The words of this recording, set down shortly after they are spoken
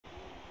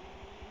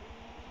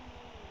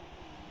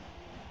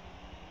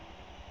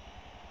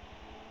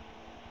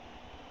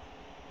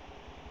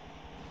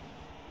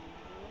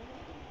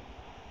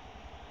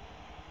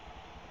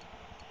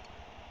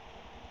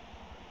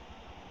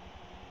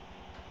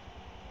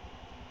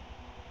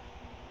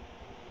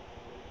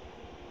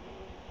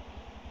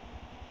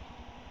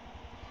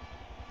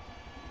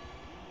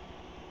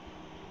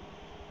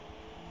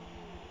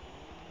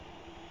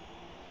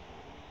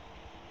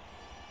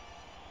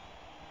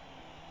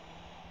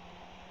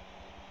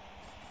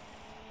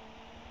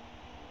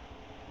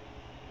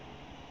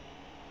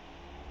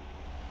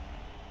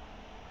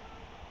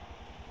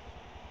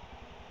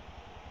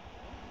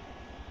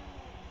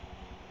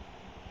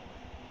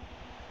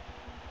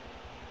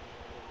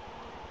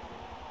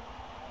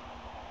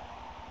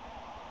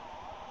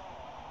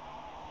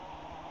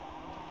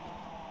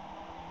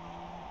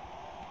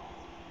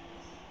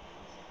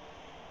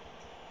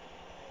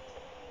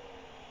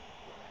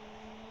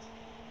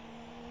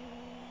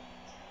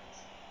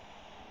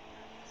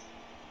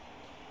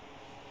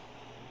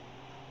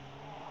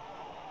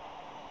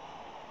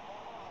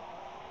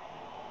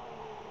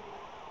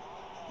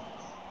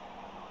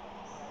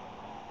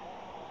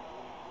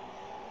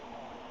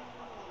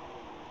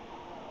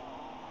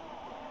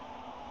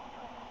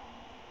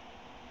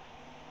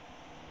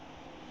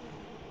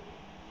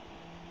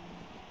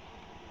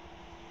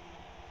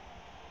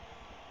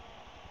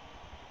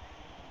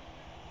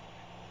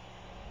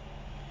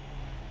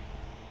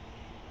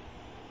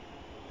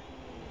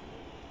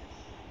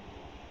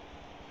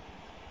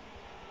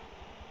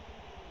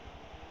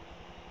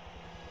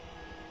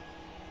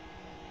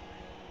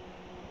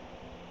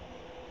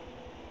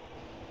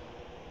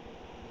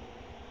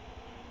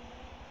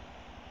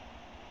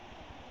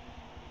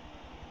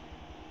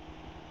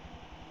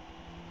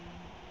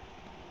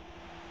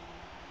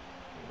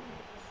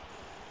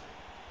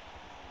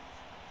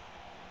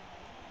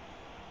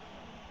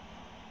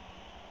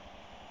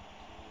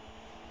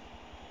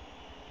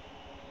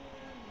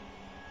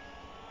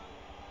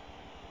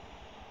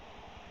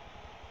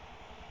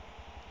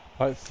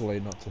Hopefully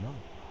not tonight.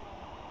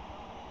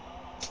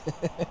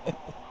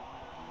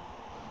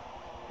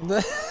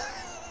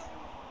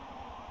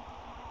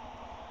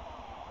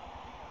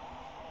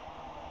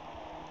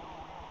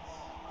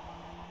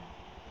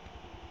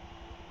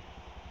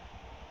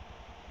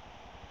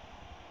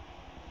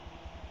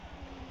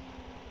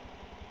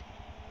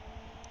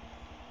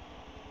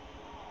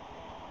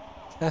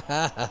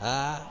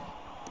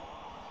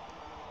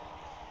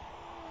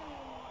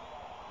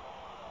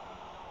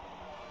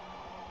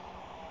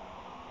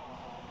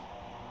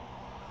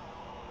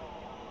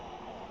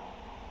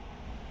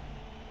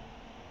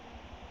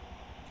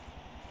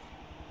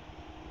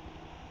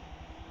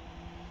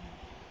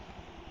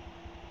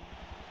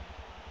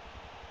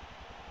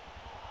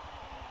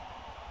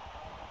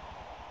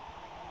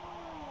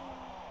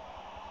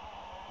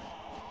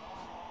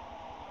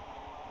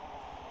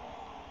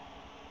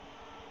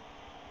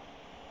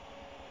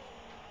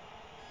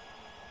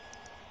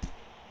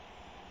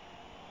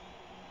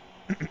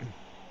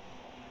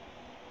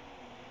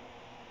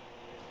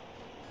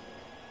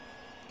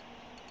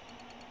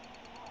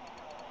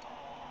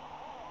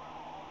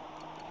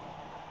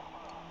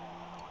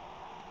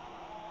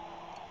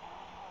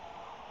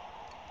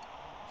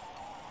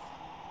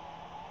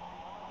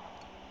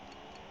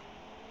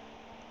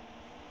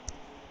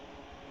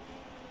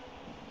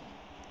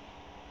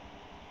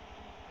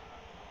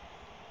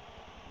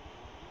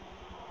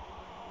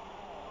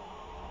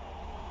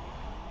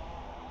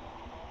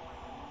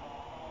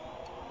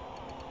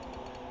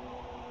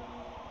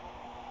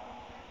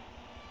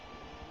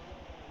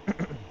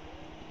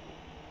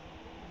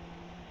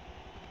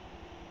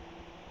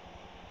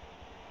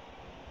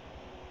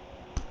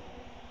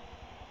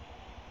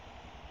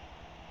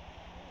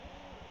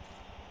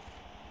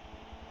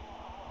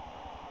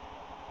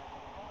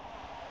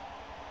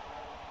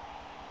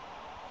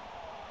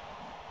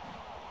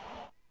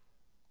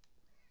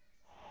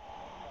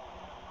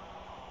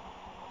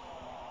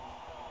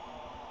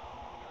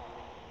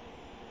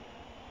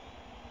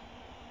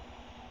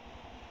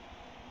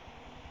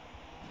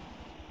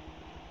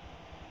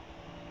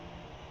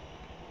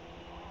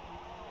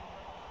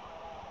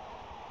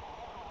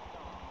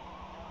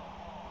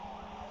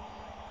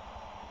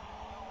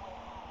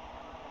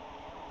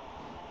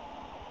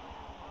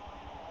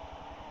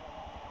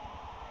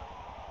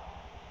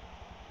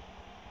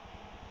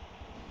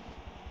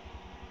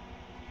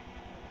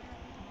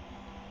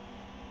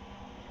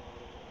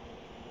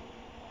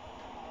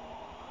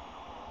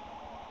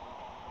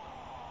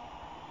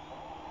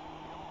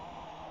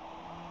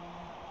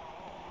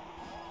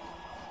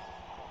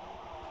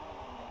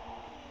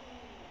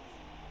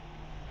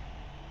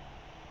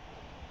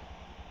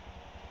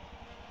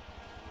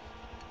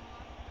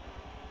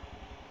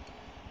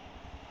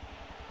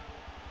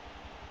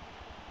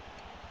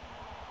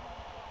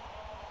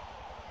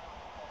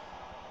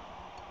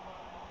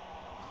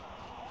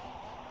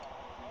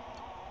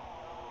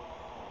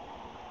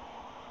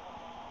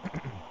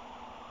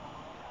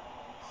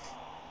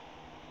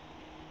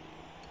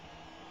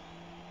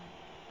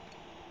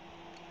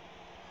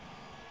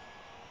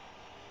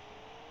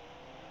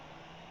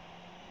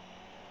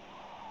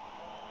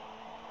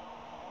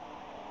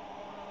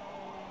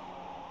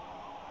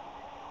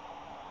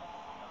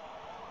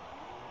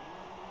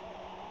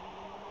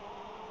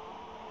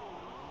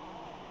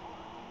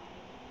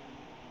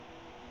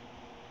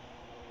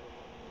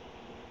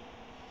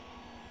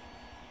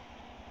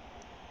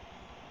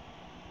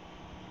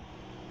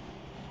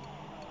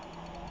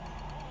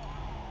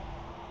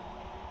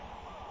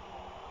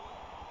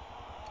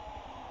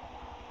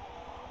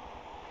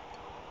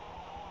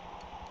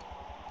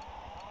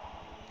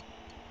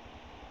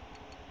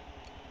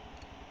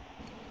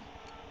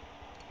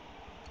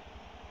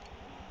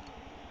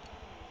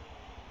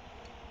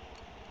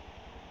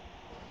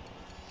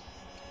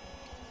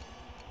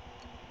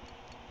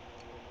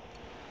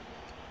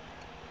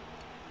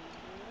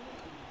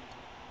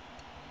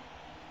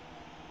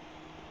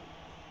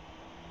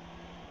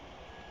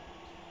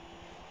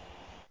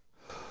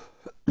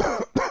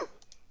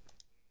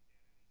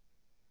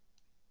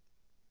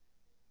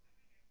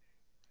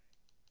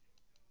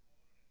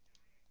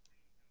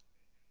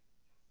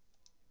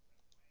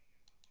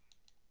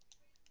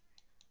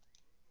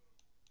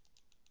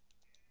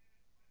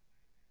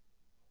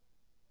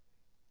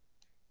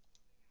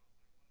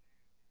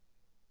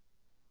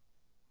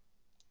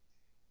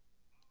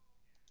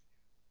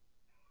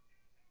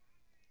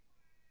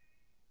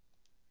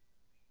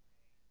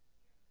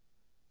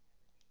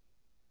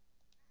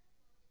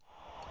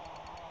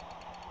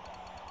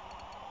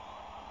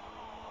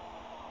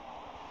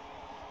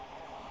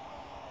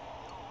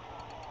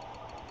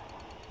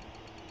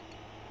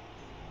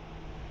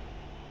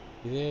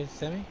 You there,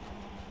 Sammy?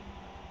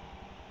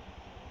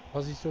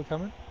 Ozzy still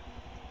coming?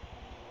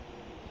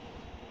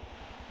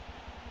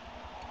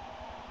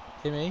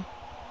 Timmy?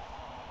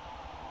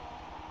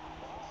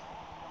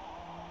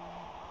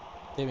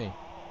 Timmy?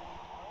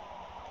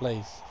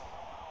 Please.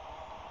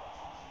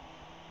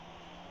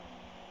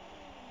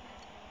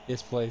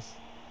 Yes, please.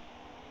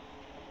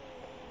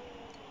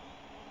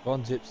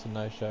 Von Zip's a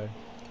no-show.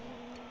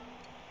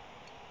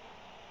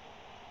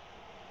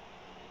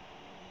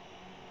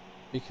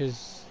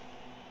 Because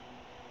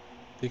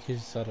I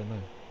don't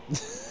know.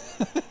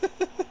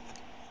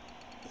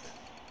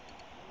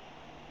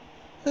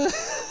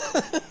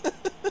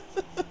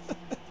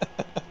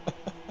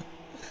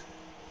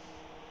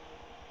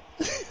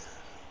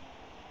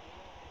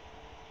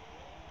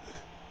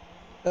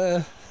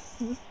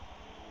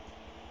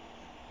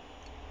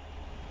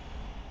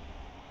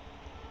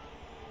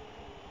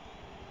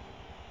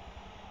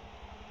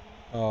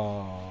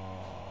 Oh,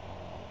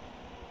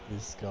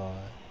 this guy.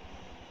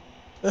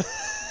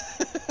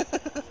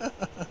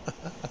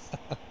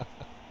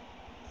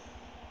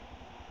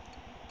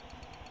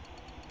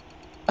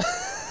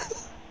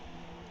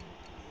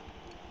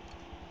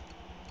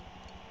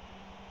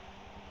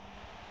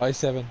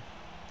 I7.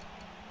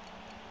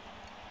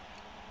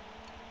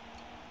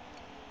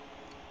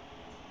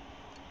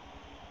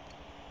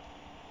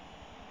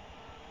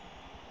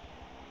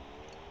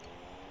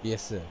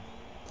 Yes, sir.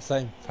 The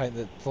same paint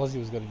that Flozzy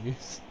was going to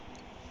use.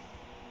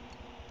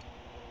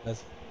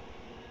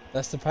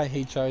 That's the paint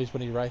he chose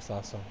when he raced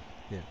last time.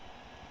 Yeah.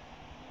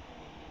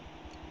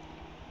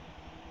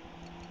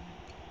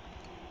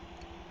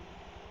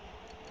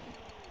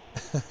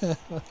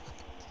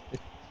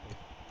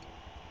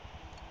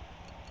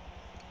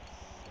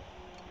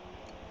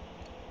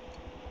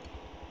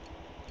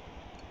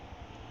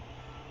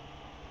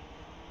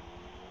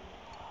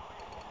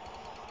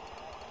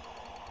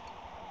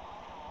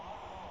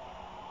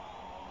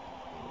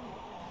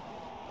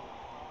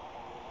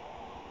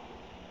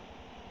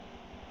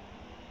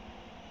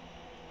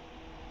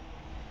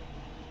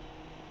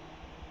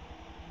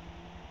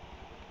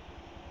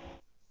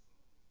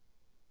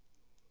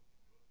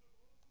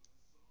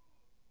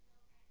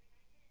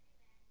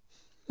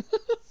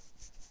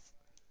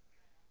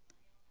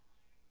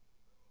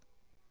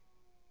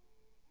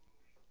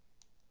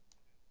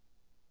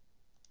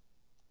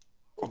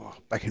 Oh,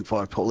 back in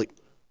 5, Paulie.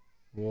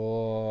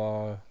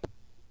 Whoa.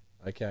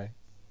 Okay.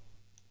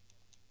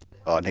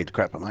 Oh, I need to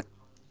crap it, mate.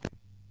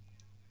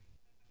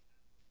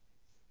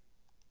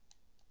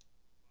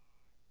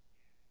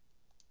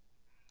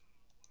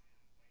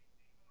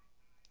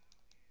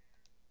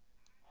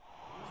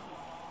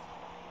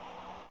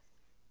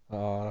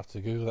 Oh, I'll have to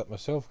Google that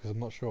myself because I'm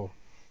not sure.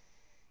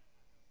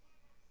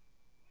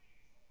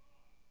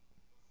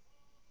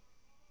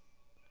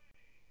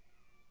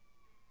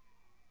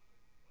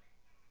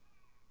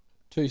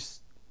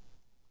 It's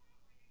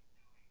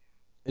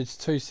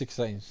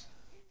 2:16s.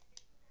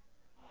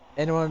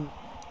 Anyone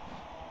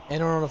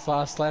on a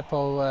fast lap?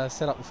 I'll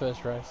set up the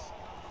first race.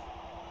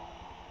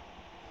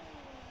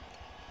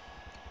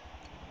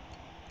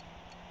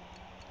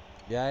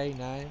 Yay,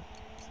 nay,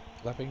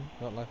 lapping,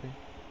 not lapping.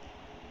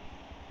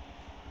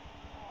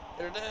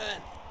 Get it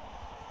done.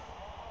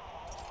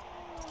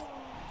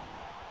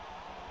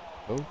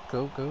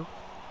 Go.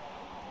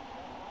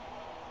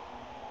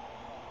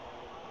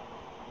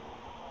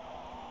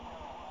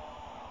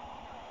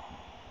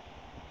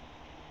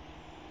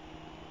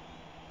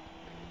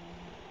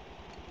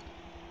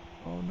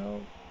 Oh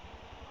no.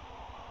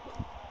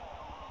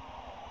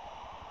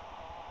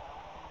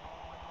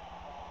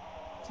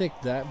 Tick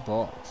that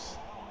box.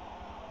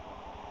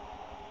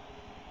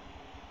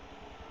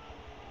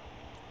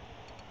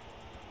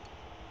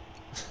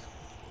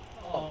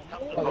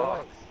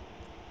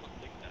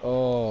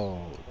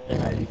 Oh,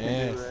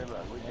 yes.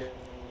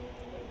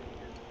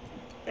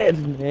 That's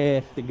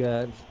nasty,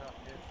 guys.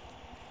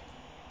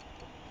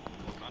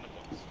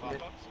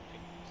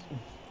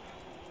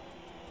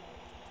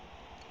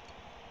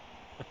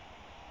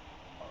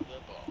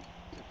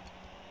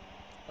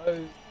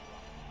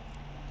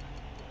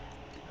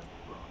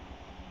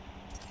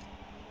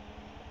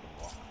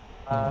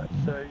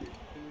 So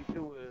do we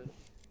do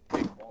a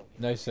big one?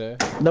 No, sir.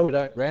 No, we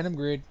don't. Random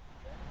grid.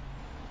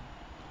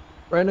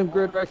 Random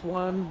grid race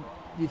 1,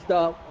 you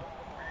start.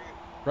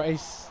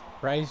 Race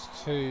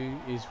 2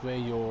 is where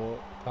your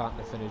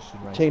partner finished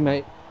in race.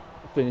 Teammate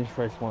finish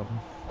race 1.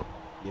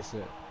 Yes,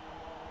 sir.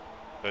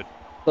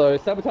 So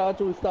Sabotage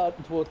will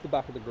start towards the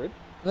back of the grid.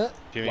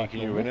 Timmy, Like can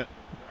you normal. win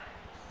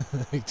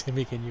it?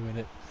 Timmy, can you win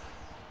it?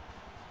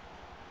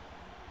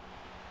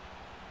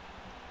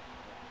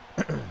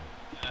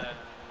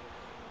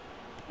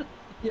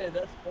 Yeah,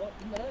 that's what,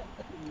 isn't it?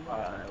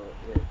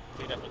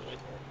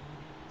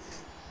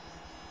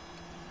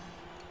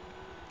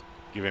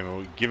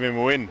 Give him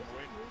a win.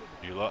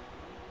 You lot.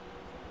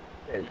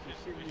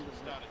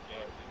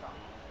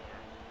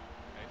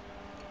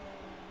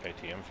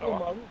 KTM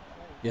fella.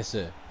 Yes,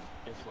 sir.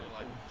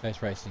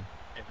 Face racing.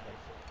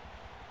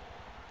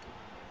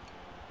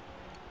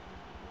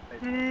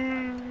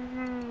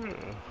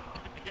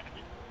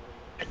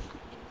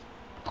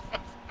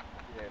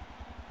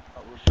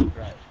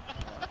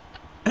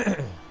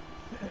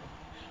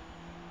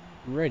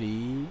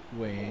 Ready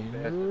when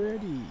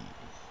ready.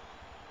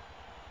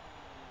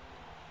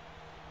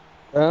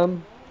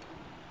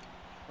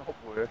 Not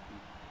working.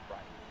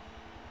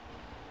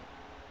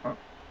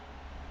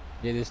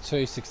 Yeah, there's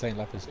two 16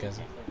 lappers,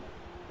 Gazza.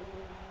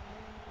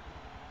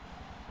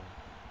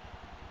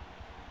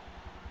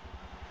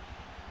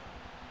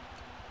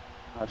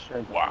 I'll show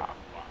you. Wow.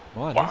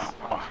 Mine is.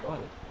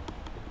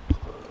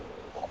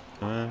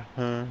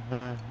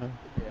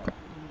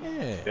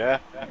 Yeah. Yeah.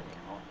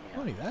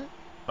 Only that.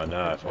 I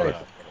know. It's what it,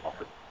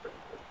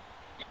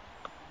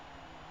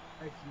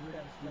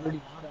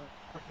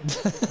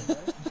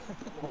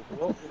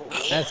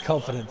 That's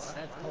confidence.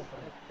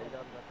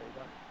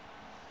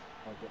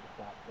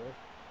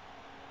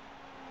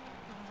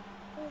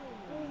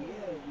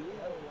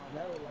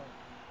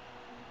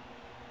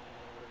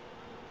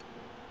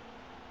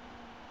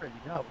 Ready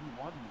up, you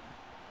won.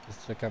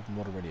 Just check up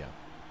water ready up.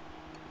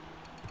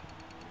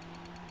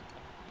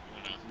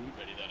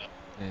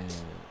 And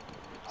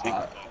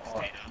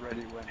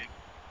Ready when.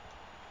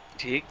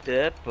 Take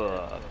that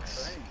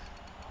box.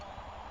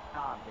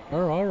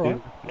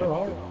 alright.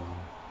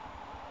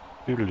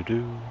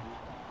 doodle-doo.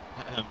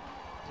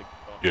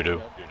 You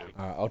do.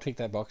 Alright, I'll tick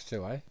that box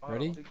too, eh?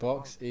 Ready?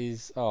 Box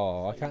is...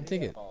 Oh, I can't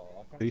tick it.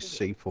 Who's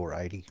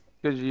C480?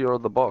 Because you're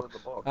the box.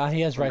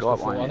 He has raced got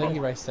before. one. I think he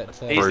raced that...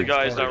 He's the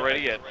guy who's not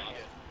ready yet.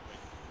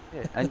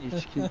 Yeah, and you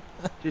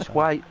just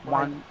wait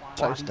one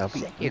So Stubby,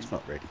 second. he's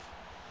not ready.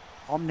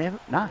 I'm not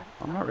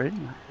ready,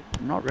 mate.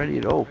 I'm not ready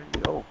at all.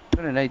 I'm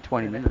gonna need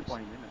 20 minutes.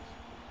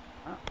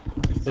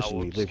 This is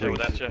we'll new just go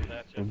livery. with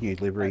that, A new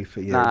livery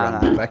for your Nah,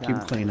 vacuum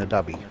nah. cleaner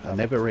dubby. Are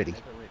never ready.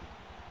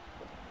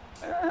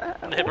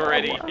 Never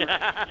ready.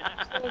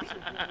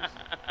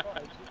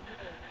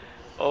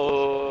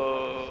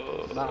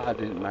 Oh. No, I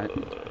didn't, mate.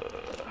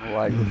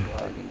 Wait.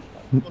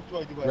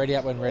 Ready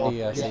up when ready,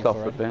 Just Steve, off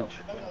the already. bench.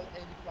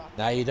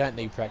 No, you don't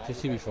need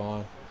practice. You'll be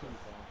fine.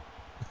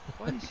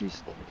 What is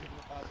this?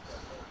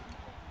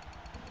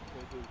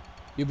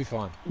 You'll be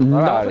fine.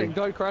 Alrighty.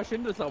 Don't crash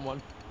into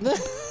someone.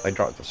 They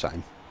drive the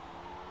same.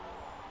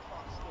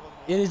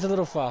 It is a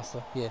little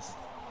faster, yes.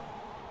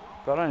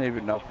 I don't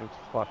even know if it's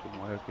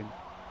fucking working.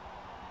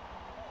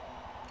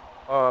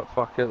 Alright,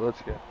 fuck it,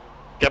 let's go.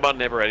 Come on,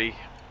 never ready.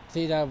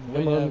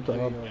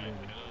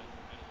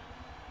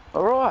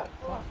 Alright.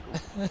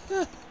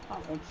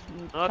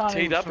 Oh,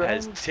 teed up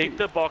has ticked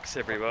the box,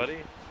 everybody.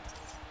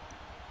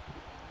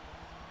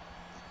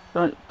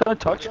 Don't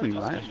touch me,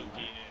 mate.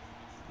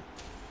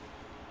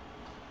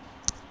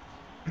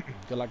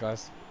 Good luck,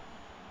 guys.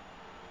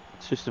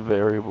 It's just a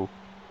variable.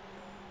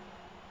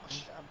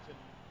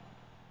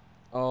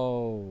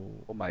 Oh.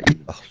 Oh, mate.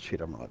 Oh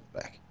shit, I'm right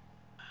back.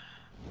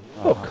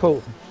 Oh,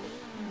 cool.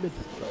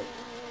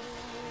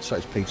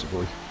 So's Pizza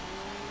Boy.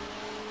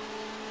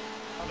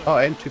 Oh,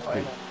 and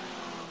 50.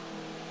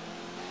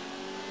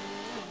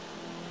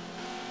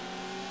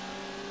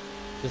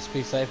 Just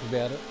be safe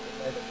about it.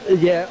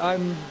 Yeah,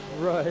 I'm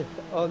right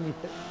on.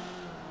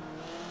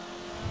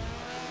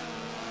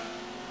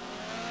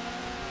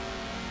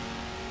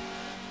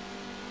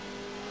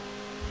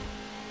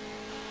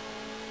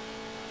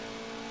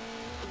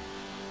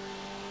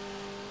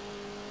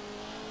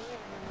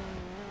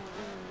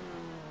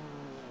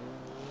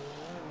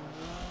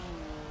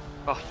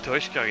 Oh,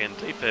 Deutsch going in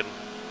deep then.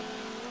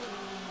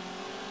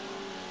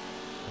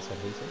 That's what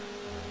he said.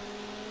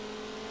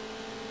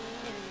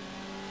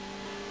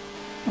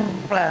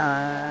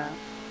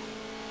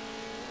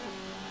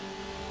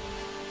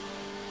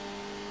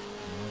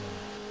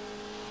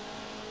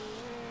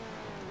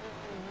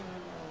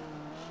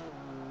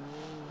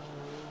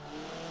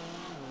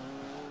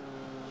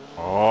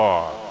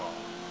 Oh.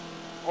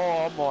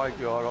 Oh my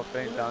god, I've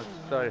been done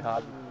so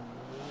hard.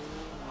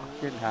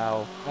 Fucking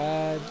hell.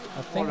 I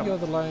think you're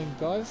the lone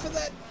guy for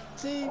that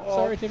team. Oh,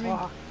 Sorry, Timmy.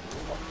 fuck.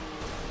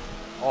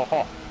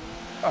 Oh,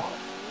 oh,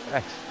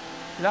 thanks.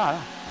 No,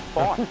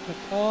 fine.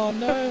 Oh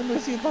no, I'm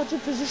losing a bunch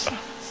of positions.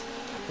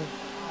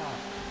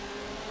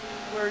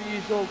 Where are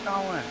you all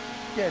going?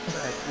 Get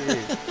back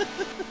here.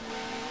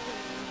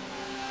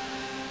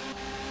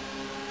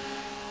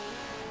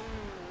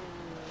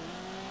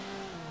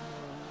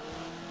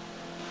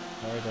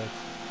 Sorry, Dave.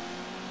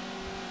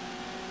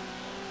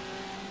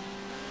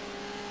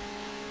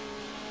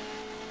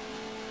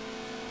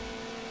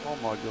 Oh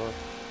my god.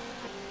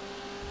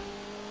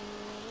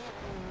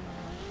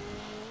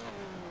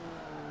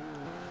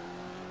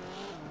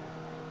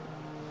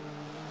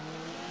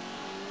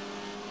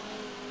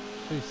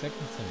 Two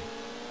seconds, Timmy.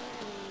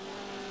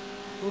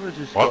 Would have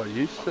just What? got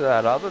used to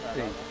that other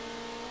thing.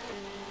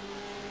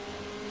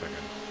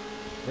 Second.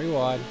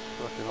 Rewind.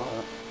 Fucking,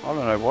 I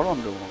don't know what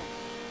I'm doing.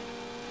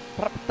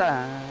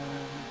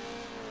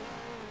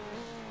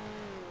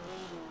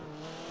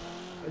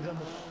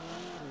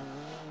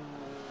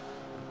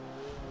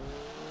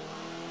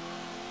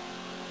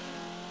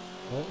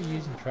 What were you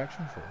using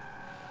traction for?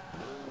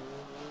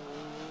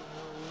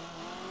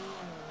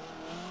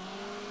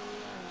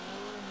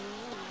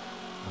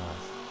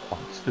 Oh,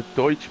 it's the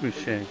Deutsch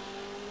machine.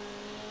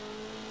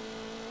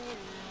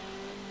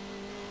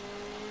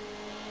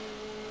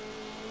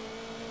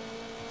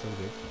 It's all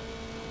good.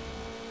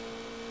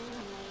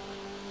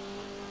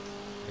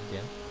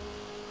 Again.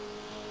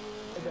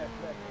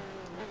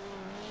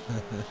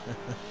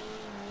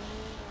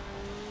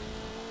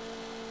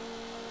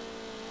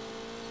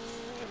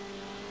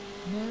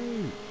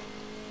 No.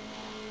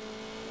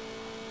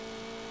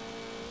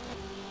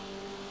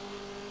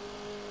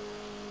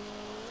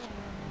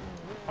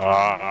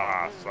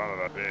 Ah, son of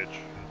a bitch.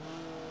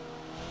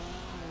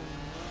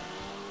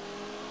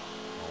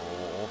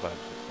 Oh,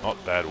 that's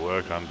not bad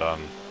work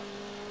undone.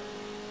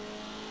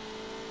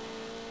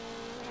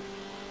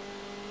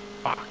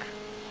 Fuck.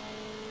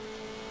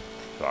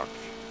 Sucks.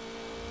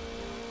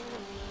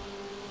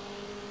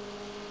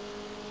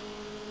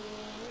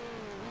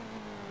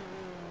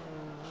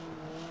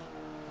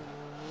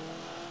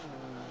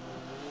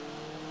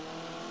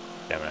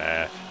 Damn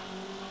it.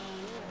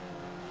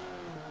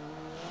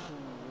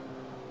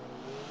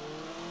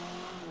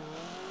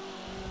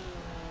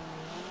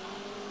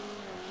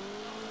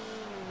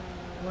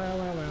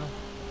 Well.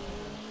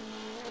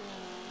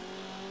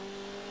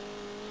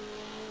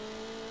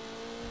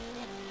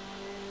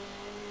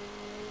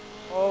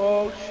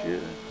 Oh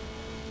shit.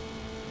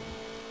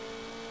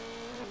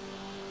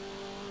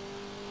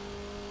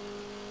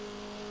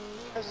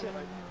 That's it.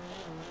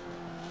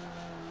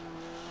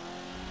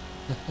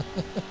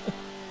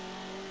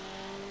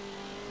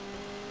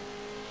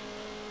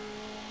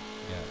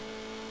 Yeah.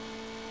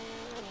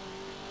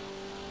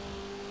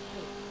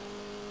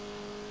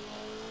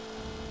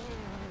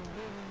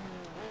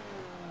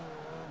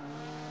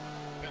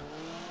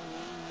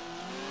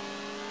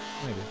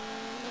 Maybe.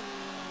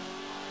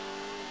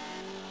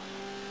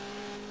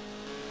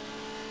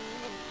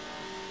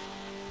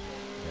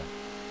 Yeah.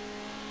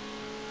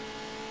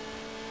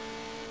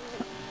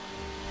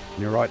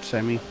 You're right,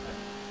 Sammy.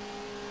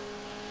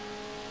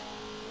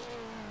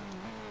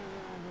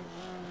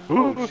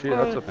 Oh shit,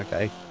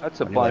 Okay.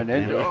 that's a On your left blown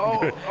engine. now.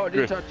 Oh, oh, Good.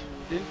 didn't touch.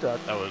 Didn't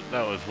touch.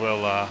 That was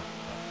well,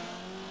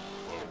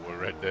 we're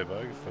red there,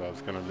 bogus, so I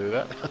was going to do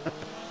that.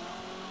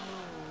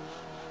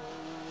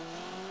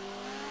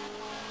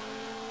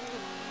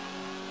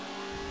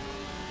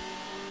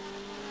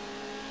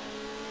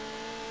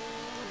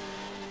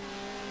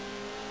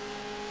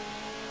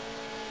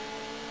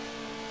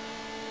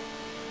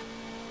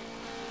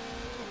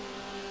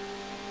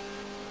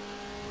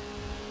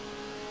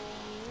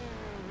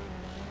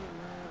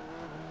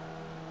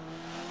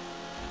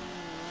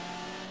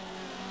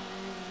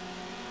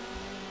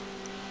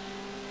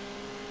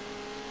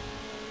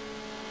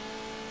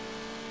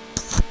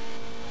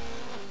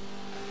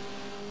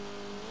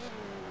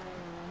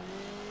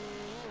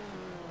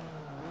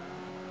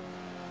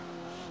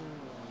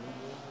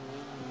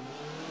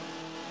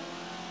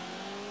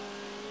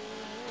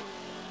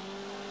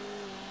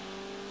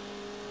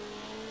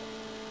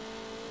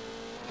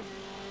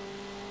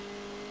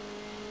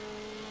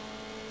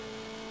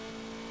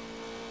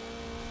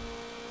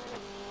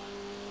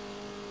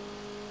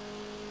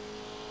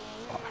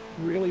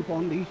 Really,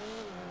 Bondi?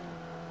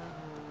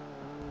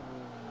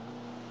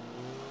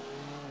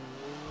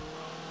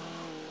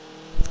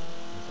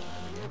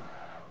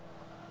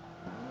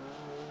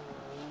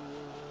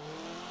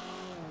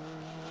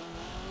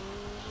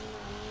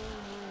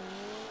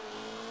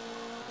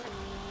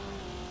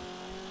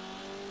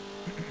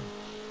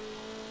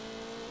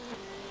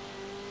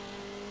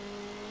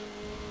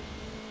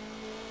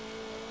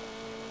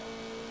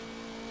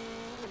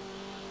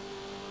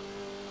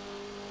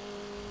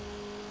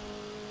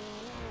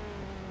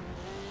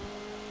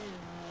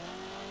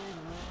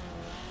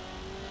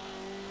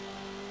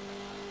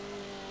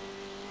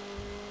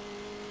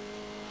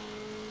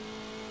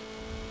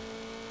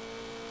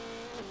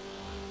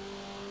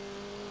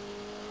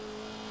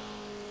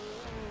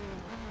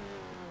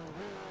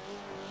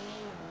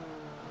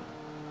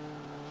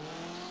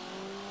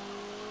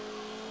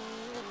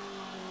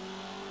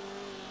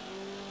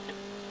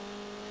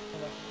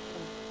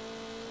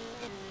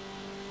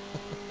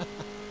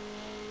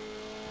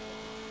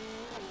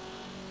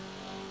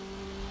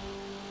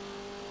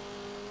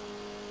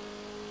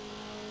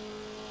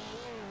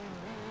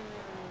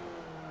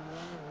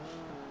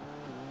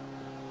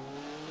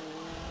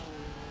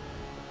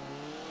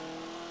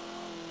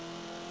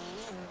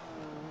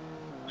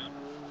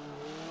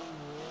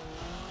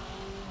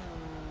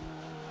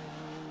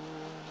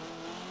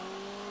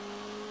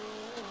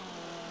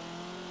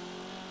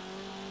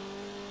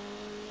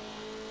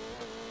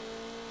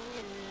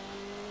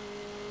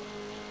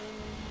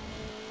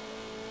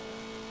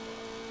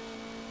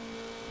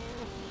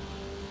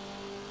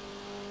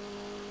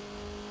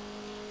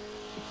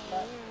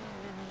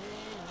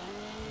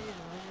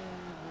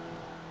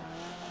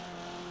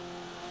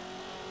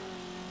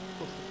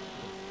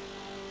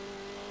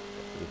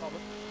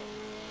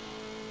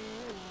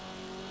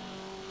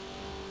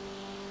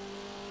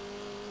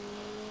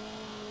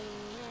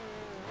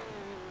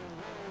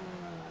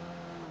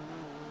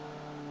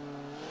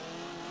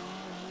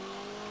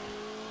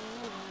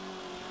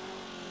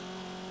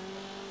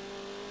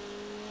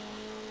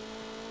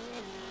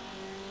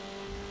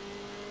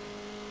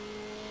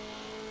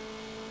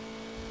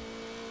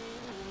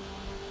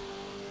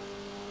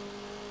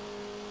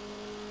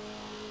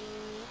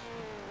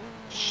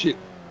 Shit.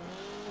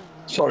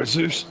 Sorry,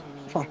 Zeus.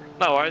 Fuck.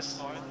 No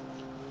worries.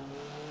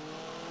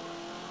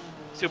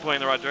 Still pointing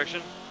in the right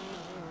direction.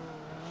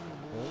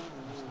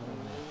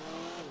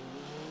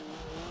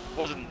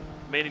 Wasn't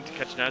meaning to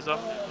catch your nose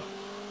off.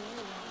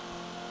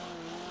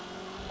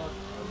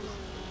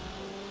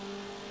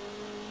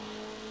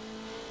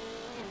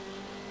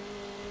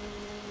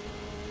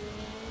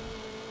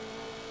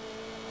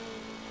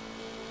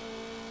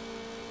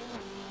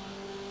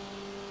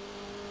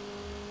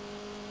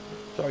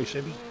 Sorry,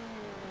 Sebby.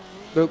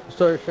 Nope,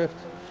 sorry, shift.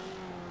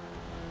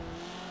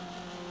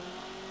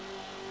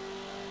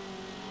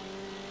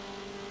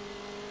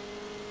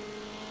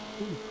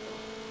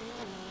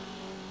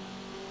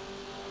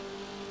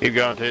 Keep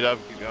going, T-Dub,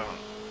 keep going.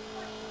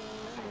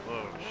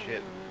 Oh,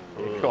 shit.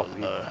 Yeah, Oh, copy.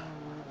 no.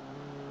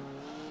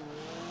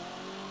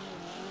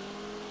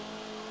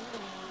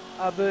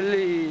 I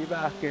believe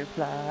I can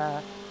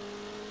fly.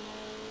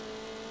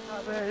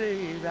 I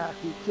believe I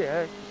can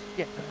touch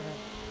the sky.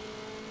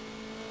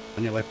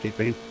 On your left,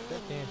 Ben.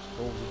 That damn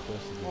stall's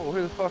interested in. Oh,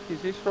 who the fuck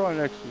is this right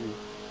next to me?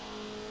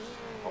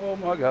 Oh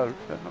my god.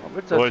 I'm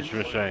a Deutsche touching.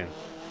 machine.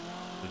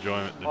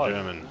 The Oh,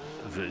 German.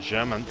 Is it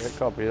Germans? yeah,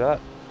 copy that.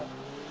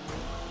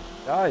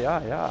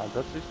 Yeah.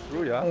 That's just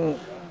true, yeah. Oh,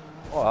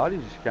 Hardy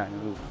just gained a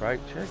little brake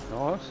check.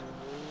 Nice.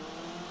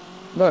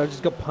 No, I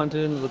just got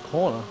punted into the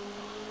corner.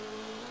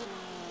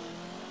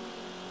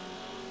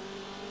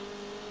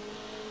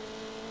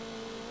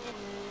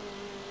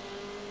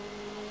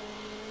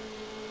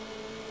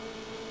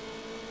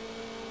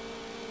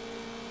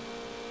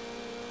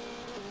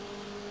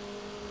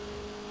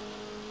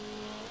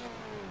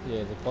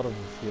 Yeah, the bottom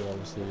few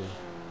obviously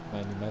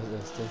mainly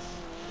Mazdas.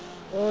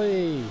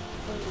 Oi!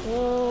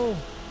 Oh!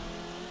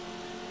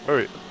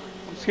 Hurry.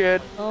 I'm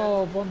scared.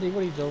 Oh, Bondi,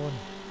 what are you doing?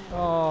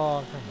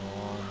 Oh,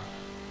 come on.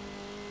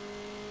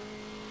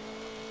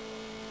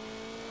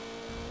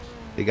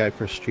 You go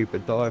for a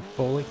stupid dive,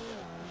 Paulie.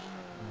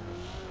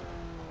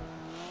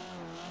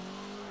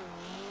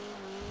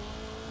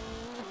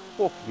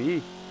 Fuck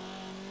me.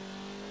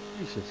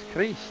 Jesus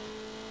Christ.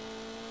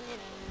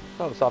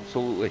 That was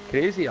absolutely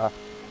crazy. I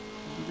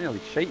nearly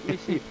shite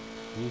myself.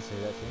 You say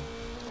that thing?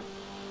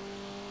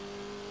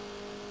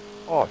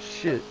 Oh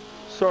shit.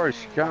 Sorry,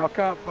 Scar, I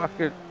can't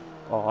fucking.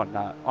 Oh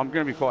nah. I'm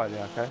gonna be quiet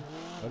now, okay?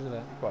 What is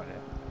that? Be quiet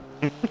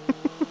now.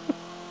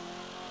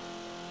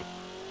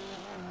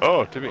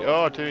 Oh, Timmy.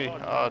 Oh, Timmy.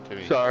 Oh,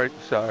 Timmy. Sorry.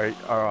 Alright,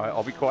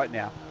 I'll be quiet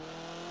now.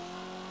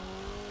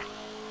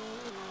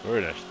 We're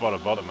in a spot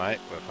of bottom, mate.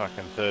 We're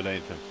fucking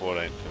 13th and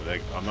 14th.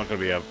 I'm not going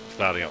to be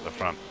starting up the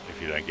front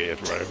if you don't get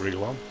your road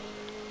wriggle on.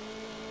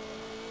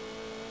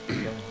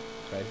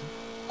 Crazy.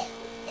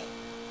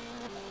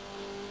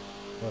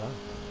 Well done.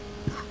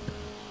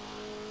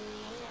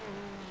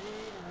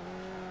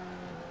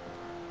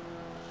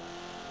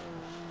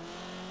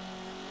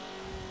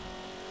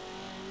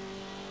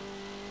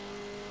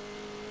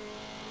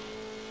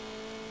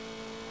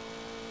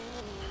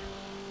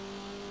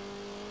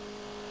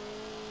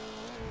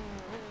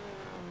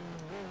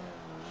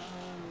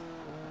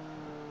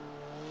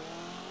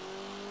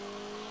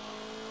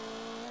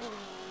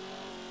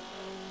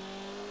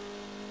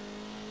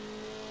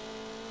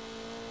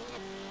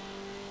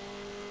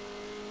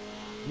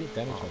 You get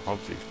damage Oh,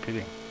 Hobbsy's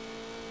pitting.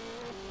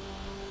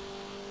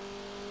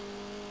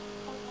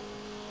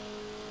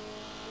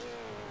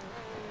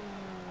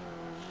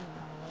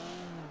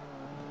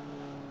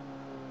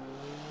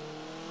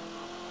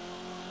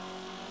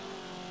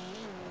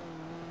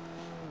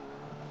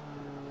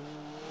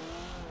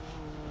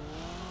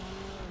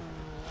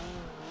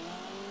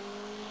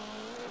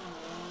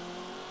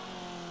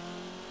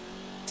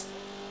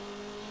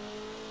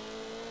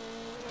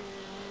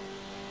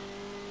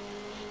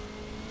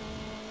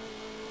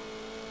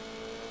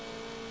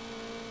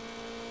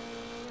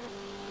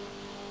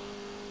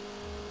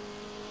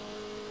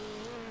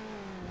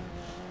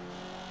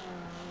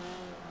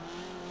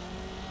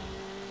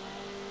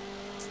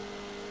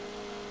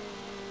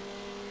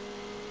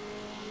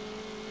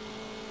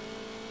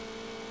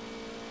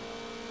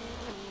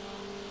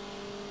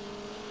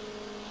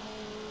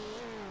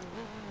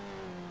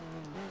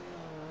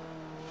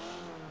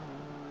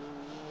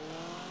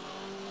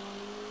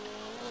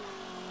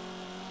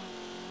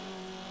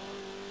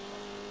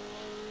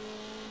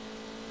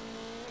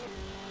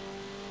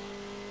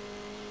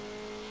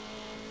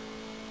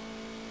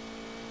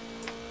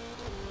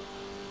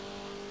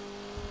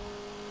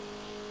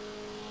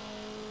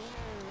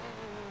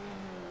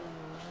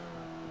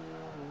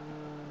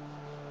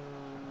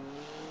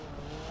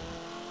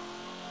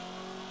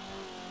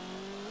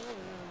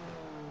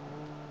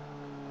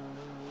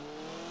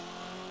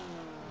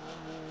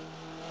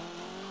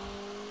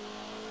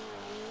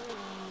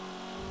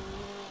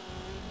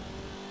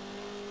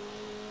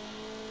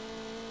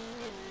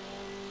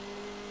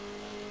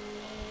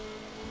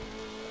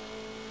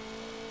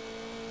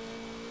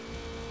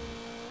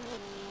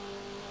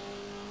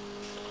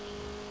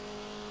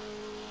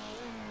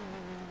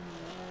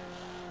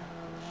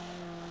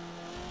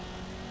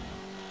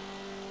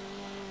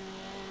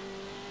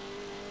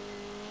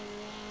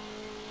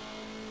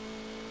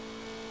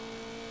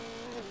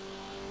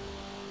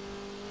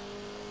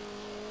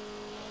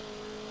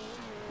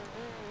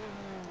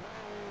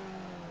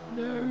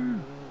 No.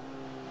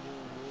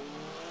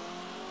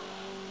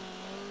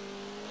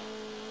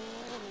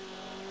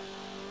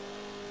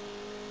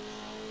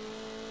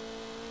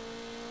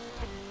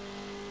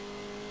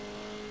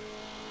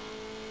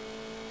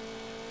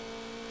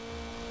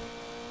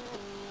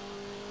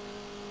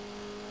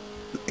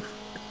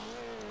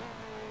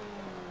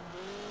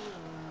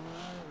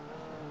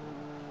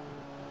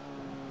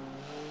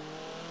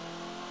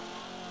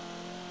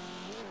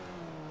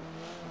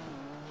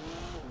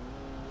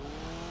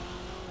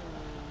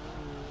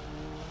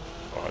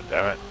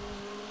 Damn it.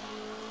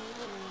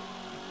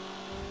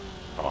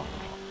 Oh,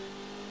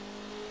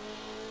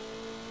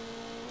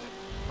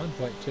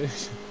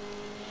 1.2.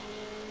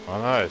 I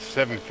know,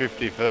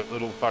 750 for that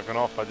little fucking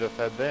off I just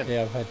had then.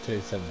 Yeah, I've had two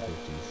 750s.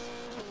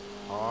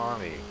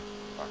 Tiny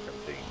fucking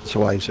thing. It's the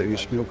way so you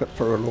just milk it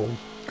for a lawn.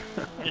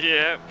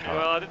 Yeah,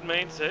 well, I didn't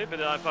mean to, but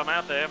if I'm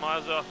out there, might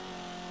as well.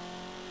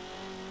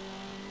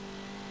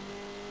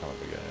 Have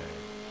a go.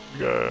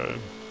 Go.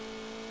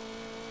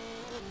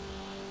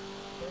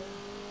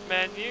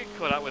 Man, you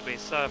caught up with me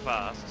so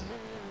fast.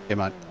 Yeah,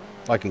 mate.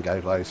 I can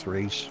go low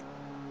threes.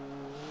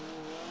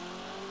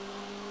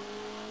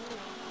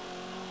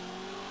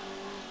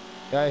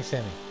 Go,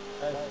 Sammy.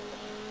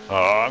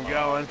 Oh, I'm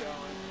going.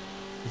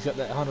 He's got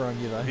that hunter on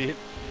you though.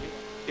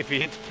 If he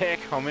hits tech,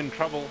 I'm in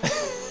trouble.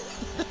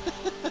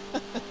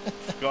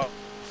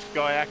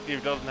 Sky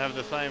Active doesn't have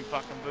the same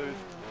fucking boost.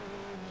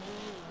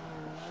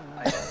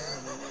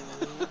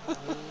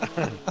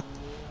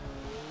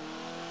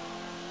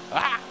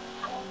 Ah!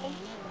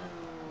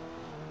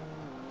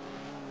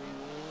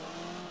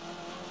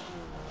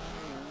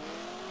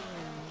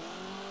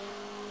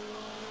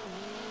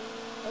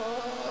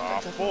 Oh,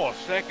 4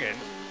 seconds.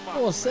 Fuck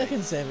 4 me.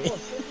 seconds, Sammy.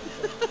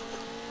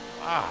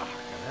 Ah,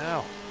 fucking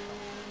hell.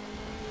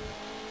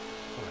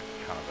 What a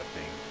cunt of a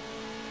thing.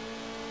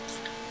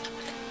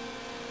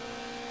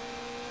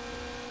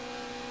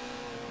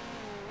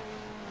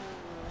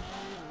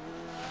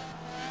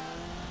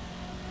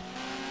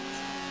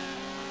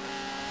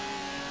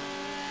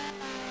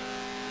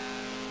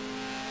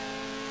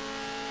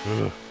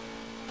 Ugh.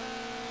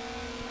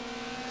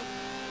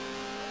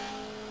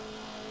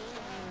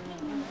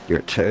 You're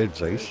a turd,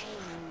 Zeus.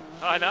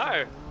 I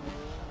know.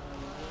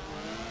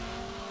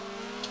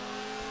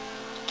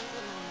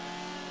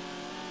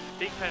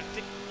 Big fan,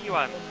 sticky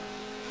one.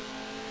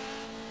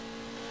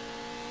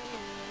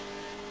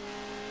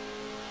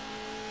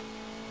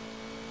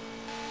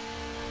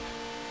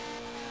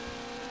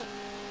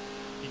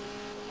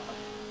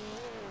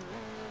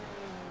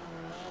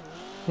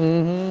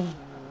 Mm-hmm.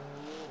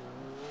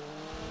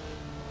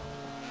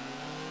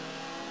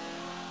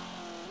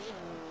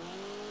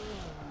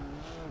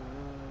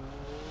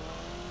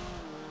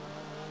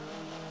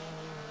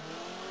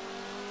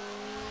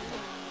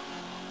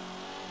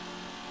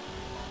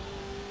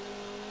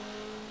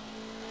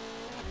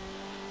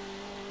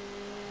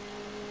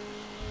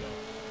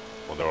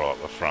 Well, they're all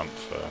at the front,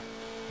 so.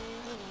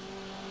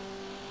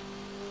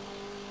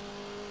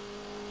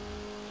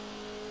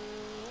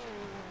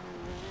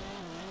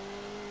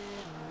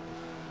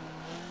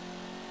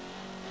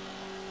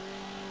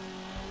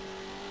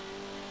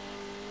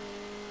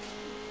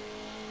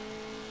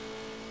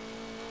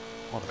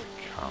 What a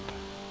cunt.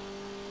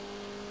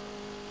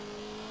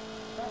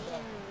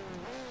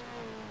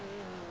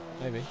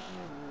 Maybe.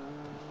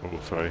 Oh,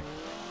 sorry.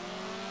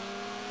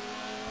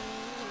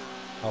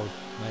 Oh,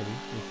 maybe.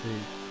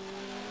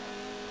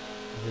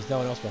 If there's no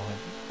one else behind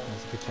you,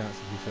 there's a good chance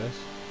to be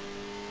first.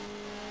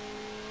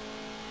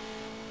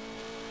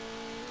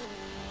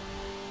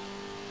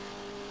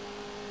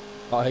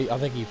 Oh, I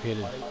think he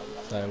pitted,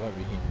 so it won't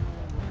be him.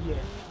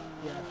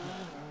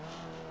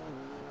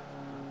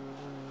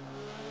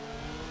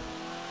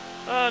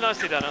 Oh,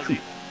 nicely done, Ozzy.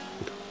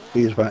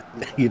 Here's mate.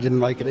 You didn't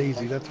make it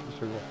easy, that's for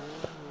sure.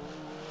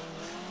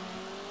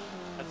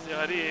 That's the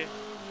idea.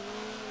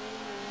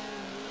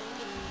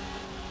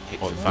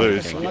 What, I'm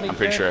Zeus? pretty- I'm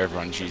pretty sure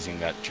everyone's using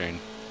that tune.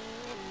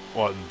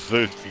 What,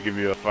 Zeus to give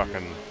you a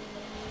fucking...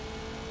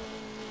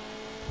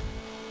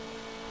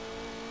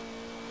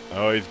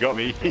 Oh, he's got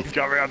me. He's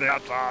got me on the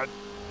outside.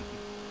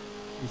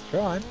 He's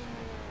trying.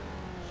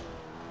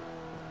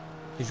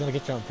 He's gonna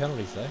get you on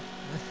penalties though.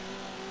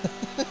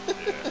 Yeah,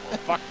 well,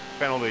 fuck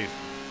penalties.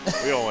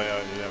 We all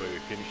know we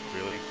finished,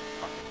 really.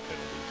 Fucking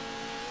penalties.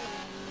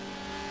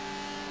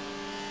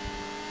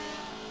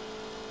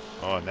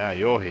 Oh, now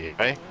you're here,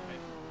 eh?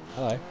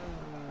 Hello.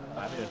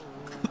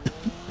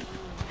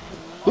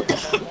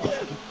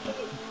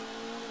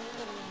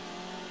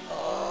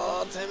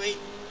 Oh, Sammy.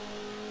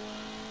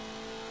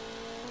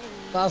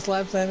 Last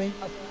lap, Sammy.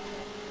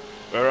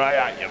 Where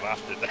are you,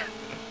 bastard?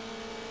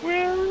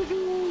 Where is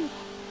he?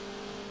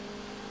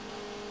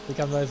 Here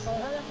come those.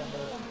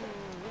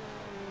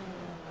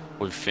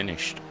 We've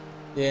finished.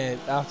 Yeah,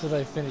 after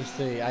they finish,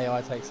 the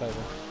AI takes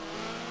over.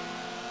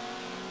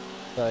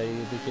 So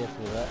you be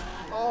careful with that.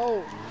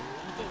 Oh!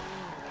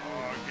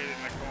 Oh, get in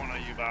the corner,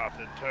 you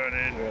bastard. Turn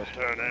in,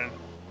 turn in.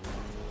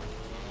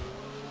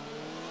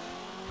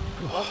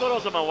 Well, I thought I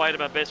was on my way to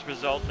my best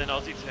result, then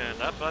Ozzy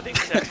turned up, but I think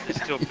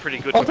that's still pretty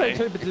good I'll for take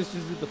me. 2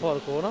 positions in the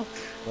final corner.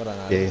 I don't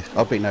know. Yeah,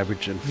 I've been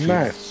averaging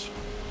fifths.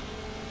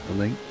 I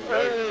think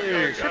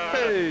Hey,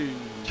 hey.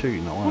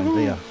 2-9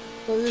 there.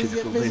 Well,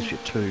 Typical there's your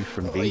 2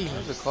 from big. That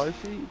was a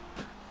closey.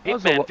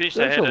 There's a Hitman lot- finished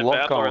there's ahead a of lot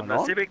Outlaw in going the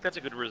on. Civic, that's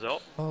a good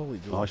result. Holy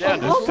God. Nice.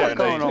 Down What's to going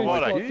on? 17.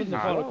 What Spots a in the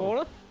final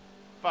corner.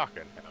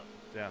 fucking hell.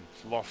 Down,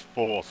 lost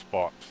 4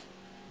 spots.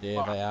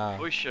 Yeah, they are.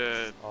 Bush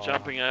Oh.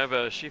 jumping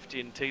over Shifty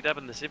and T-Dub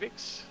in the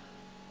Civics.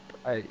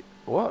 Hey,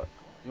 what?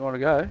 You want to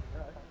go?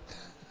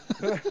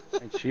 Hey,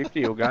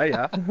 Shifty will go,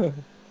 yeah?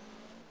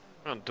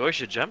 Oh,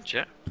 Deutsche jumped,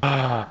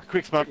 yeah.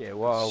 Quick smoke. Yeah,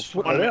 well,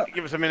 put 1 that minute. out.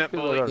 Give us a minute,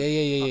 Because I boy. got-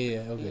 Yeah.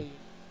 Okay.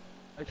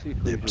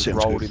 Basically, Yep, just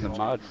sounds rolled good. in the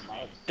mud.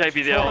 Gave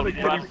you the Trying old to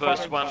get run in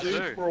burst front of 1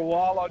 Jeep 2. for a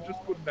while, I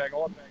just couldn't hang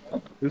on.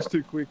 It was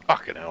too quick.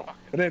 Fucking hell.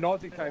 And then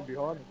Ozzy came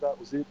behind and that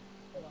was it.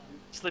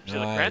 Slipped to the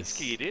Nice.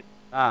 Kransky, you did.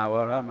 Ah,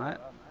 well done, mate.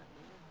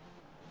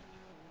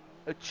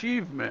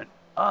 Achievement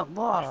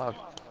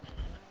unlocked.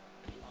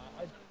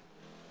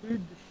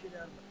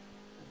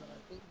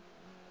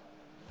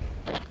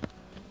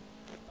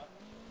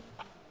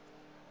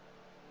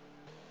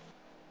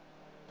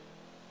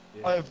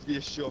 I have the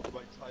assured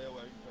my tail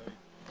won't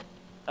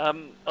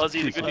go.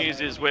 Ozzy, the good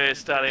news is we're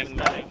starting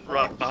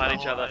right behind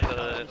each other for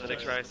the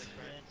next race.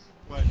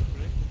 Wait for it.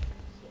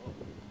 So,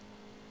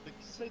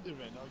 considering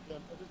I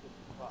didn't come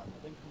back, I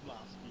didn't come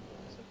last week,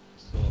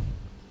 so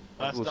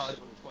I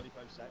started with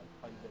 25 seconds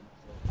behind him.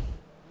 So.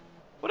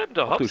 What happened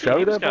to To Hobson? show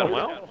He was that, going boy.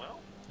 well.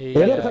 He, Yeah,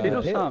 uh, you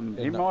know something.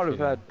 He ended up might have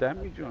hitting. had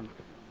damage on.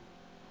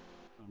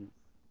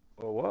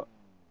 Or what?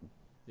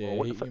 Yeah,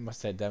 what he, the fuck? he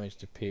must have damage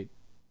to Pit,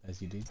 as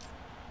he did.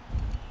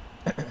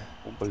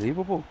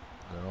 Unbelievable.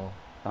 I don't know.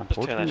 Just turn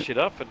that Unfortunate. shit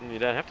off and you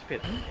don't have to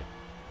pit.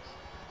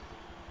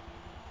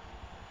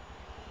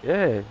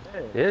 Yeah,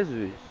 there's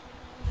this.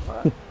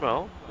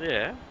 Well,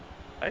 yeah,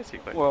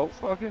 basically. Well,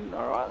 fucking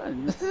alright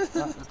then.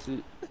 That's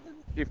it.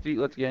 50,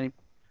 let's get him.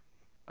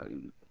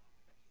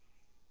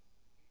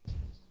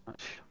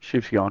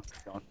 Shift's gone.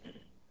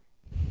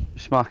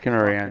 Just mucking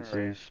around,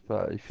 sis,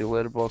 but if your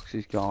letterbox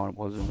is gone, it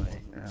wasn't me.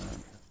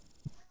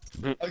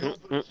 I got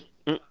the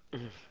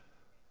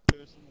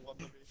person won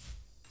the race.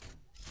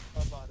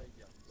 How bad are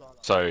you? Is that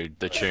that? So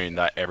the tune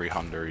that every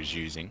Honda is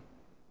using.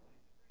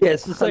 Yeah,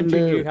 it's the same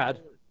tune you had.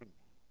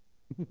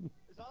 Is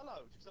that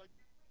allowed?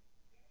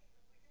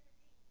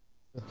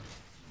 'Cause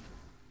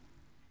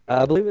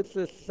I believe it's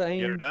the Get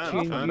same it done,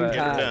 tune son. you Get it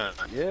had.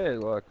 done. Yeah,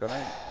 like I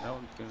don't. No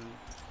one's gonna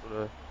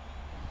sort of.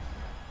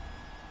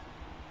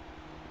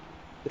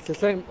 It's the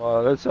same.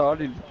 Well, that's I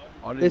didn't.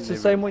 It's the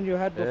same one you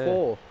had Yeah.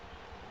 before.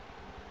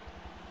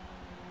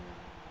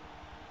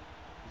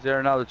 Is there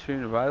another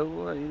tune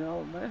available that you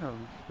know,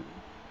 man?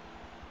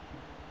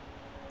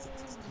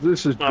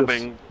 This is I'm just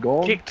being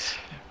gone. kicked.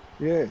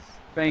 Yes.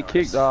 Being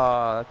kicked.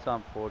 Oh, that's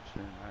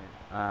unfortunate,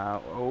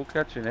 mate. We'll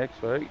catch you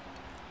next week.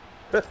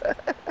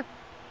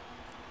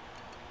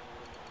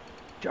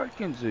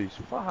 Joking, Zeus.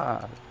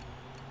 Fuck.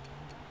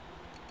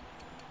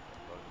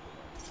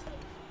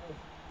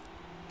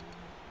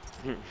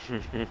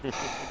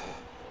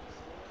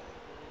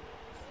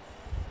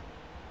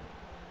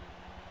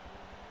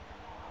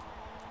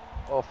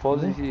 Oh,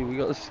 Fozzie's here. We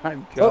got the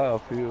same car. I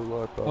feel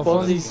like. Oh,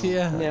 Fozzie's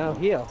here. Now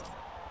here.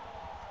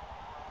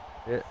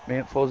 Yeah,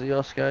 Mount Fozzie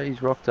Oscar.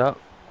 He's rocked up.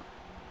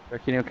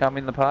 Reckon he'll come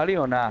in the party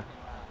or nah?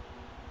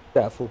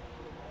 Doubtful.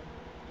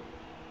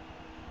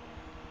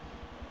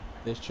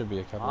 There should be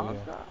a couple,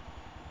 yeah.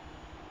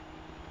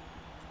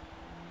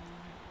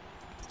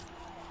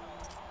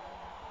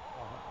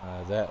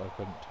 That I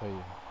couldn't tell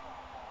you.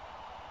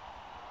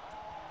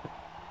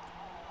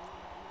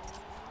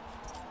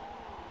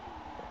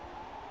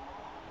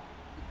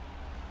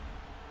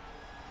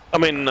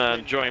 I'm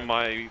enjoying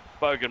my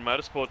Bogan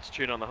Motorsports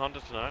tune on the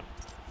Honda tonight.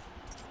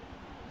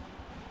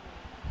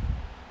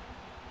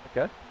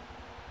 Okay.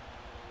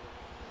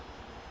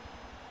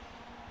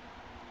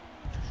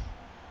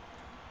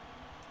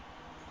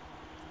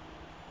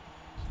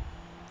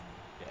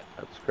 Yeah,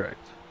 that's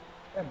correct.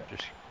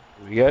 Just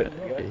here we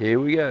go. Here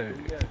we go.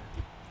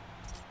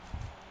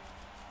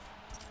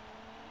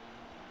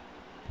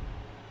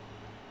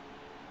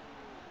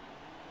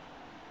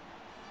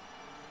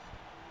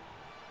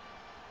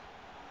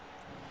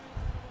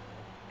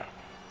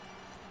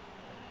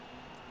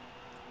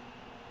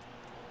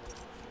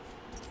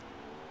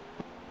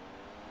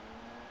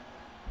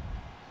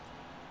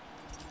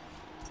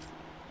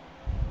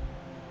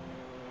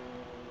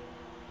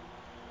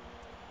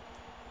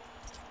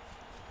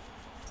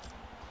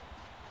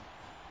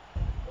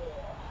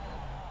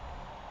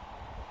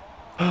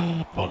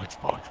 Bollocks.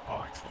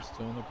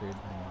 Still on the grid.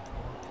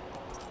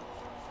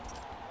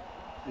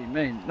 What do you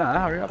mean? No,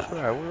 hurry up,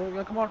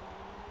 bro. Come on.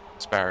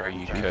 Sparrow,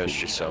 you cursed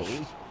yourself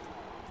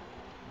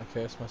I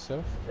curse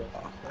myself.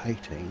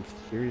 18,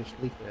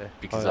 seriously? Yeah.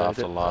 because I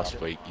after heard it. last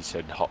week you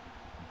said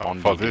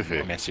Bondi Fuzz is didn't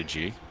here. message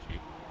you,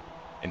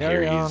 and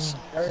Carry here he on. is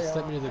Just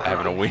let me do the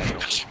having a win.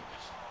 Is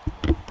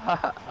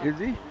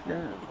he?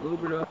 Yeah, a little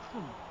bit of.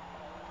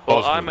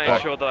 Well, I Osman, made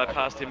but- sure that I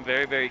passed him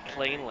very, very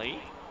cleanly.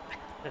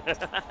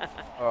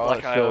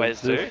 Alright, I always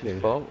so it's do.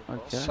 his fault.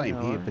 Okay, Same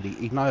no here, worries. but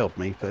he nailed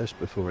me first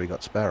before he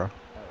got Sparrow.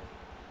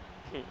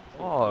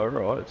 Oh,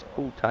 alright, it's a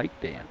cool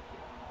takedown.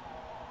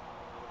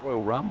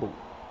 Royal Rumble.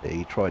 Yeah,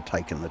 he tried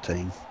taking the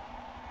team.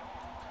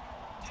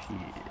 Yeah.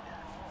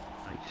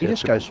 He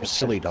just goes for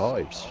silly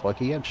dives. Like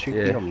he had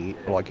shit Yeah. on me,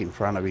 like in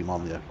front of him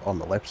on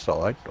the left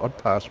side. I'd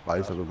pass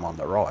both of them on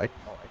the right,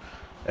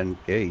 and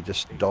yeah, he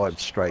just dived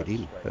straight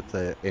in at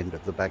the end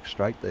of the back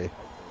straight there.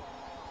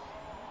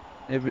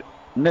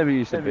 Never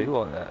used to be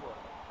like that.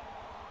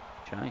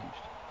 Changed.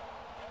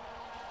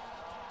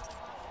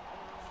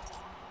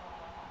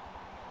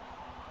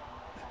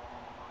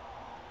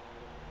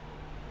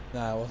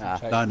 No, it wasn't Nah.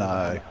 Chase.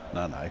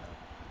 No.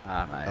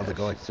 Ah, mate. Other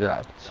guy. It's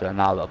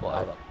another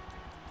bloke.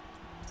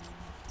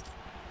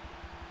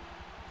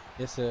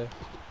 Yes, sir.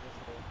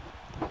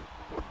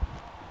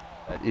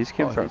 That is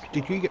Kim from.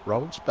 Did you get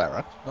rolled,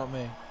 Sparrow? Not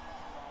me.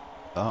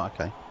 Oh,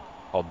 okay.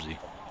 Hobbsy.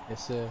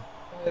 Yes, sir.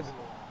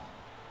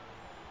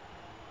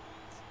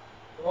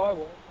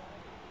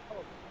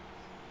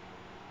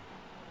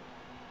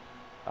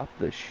 Up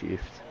the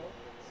shift.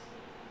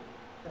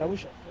 I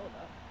wish I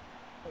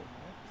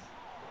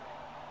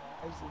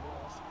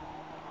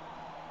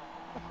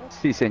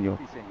Si, senor.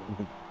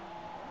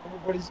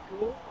 Everybody's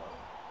cool.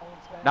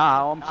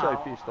 Nah, I'm so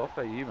pissed off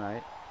at you,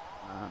 mate.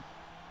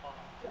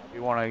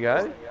 You want to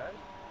go?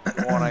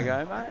 You want to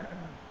go, mate?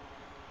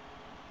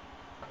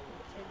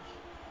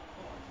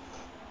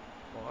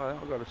 Well,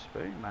 I've got a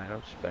spoon, mate.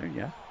 I'll spoon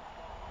you.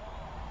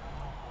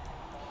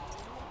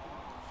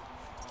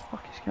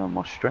 Fuck, he's going.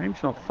 My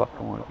stream's not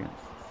fucking working.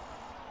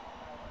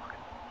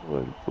 Fucking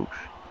word of push.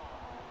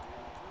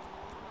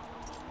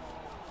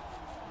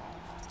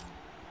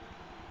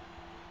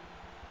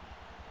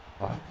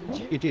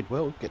 You did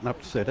well, getting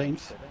up to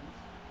 13th.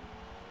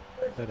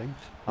 13th.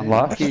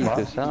 Unlucky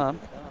for some.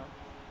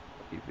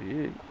 Lucky for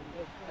you.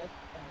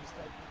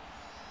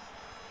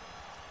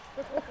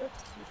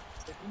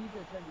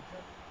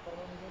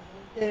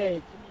 Yeah.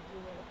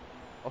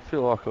 I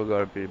feel like I've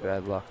got a bit of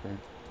bad luck then.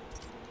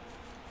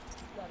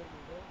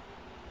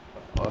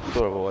 I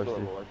sort of always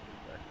do.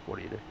 What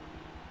do you do?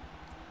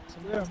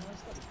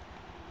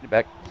 You're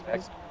back.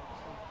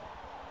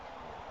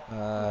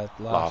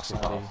 Last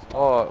 50.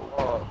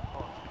 Oh.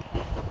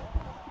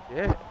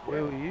 Yeah,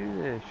 where were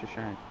you there,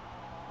 Shashank?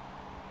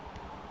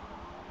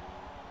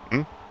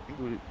 Hmm? You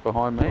were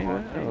behind me,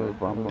 mate? Or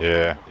behind me?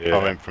 Yeah. I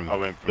went from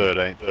 13th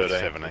to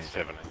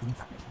 17th.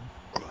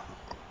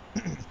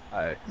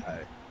 Oh.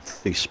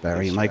 These Sparrow,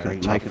 you're making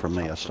it tough from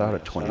me. I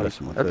started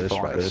 20th in the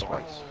first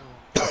race.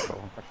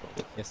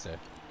 Yes, sir.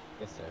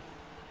 Yes, sir.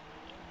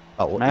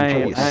 Oh, well, Mate, enjoy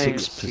your mate.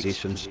 6th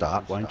position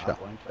start, won't you?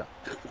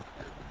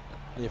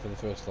 Yeah, for the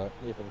first lap.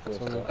 Yeah, for the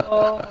first lap.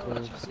 Oh,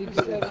 6,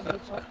 7,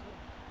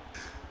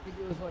 I think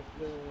it was like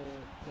the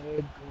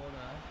third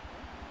corner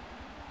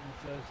in the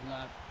first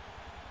lap.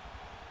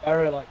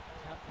 Barrow like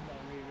tapped my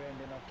rear end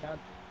and I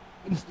can't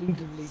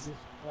instinctively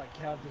just like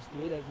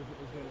counter-steered as if it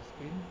was going to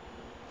spin,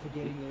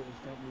 forgetting that it was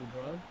front-wheel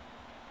drive.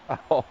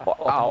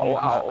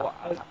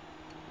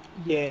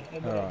 Yeah,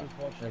 and then I Alright, just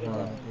watched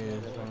everyone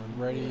is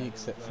ready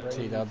except for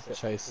T-Dub,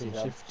 Chase and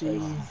Shifty.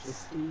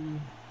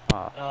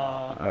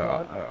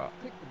 Alright.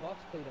 Click the box,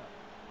 Peter.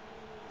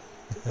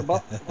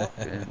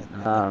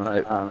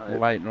 No,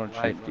 waiting on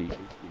Shifty.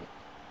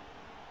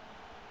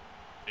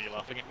 Are you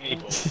laughing at me?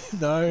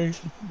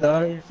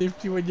 No,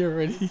 50 when you're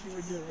ready.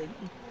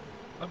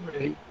 I'm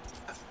ready.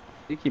 I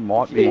think he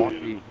might be.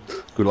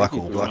 Good luck,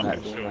 all Doing black. that.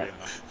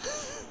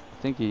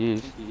 I think he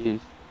is.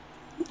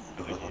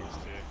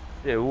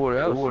 Yeah, what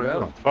else?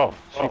 Oh,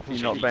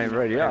 Shifty not being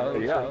ready. Yeah.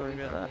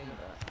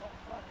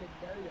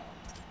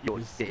 You're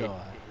This dead.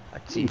 guy.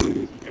 That's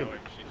it.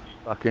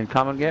 Fucking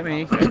come and get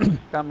me.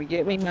 Come and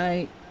get me,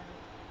 mate.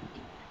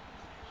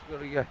 Just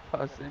gotta go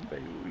past them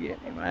people to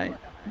get me, mate.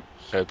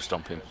 Herb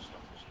stomp him.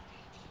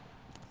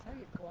 Say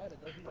it quiet, it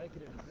doesn't make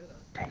it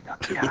any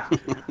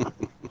better.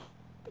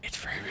 It's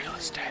very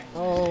realistic.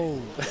 Oh!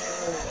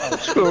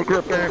 School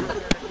grip game.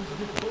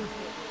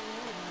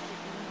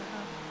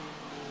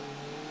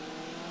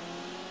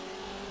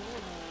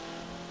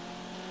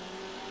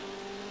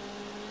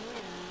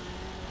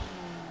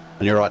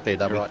 And you're right there,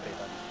 W.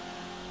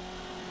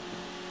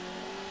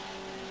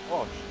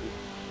 Oh shit.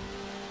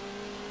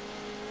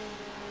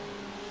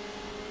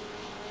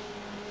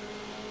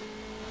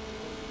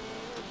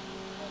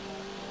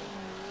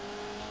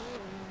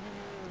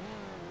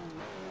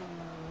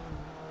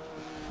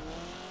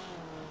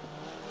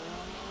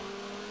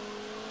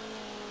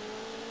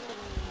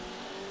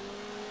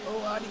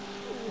 Oh, Artie.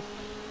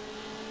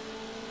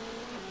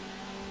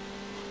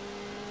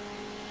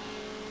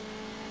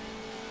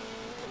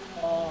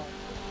 Oh.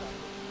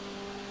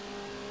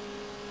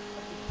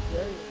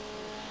 Very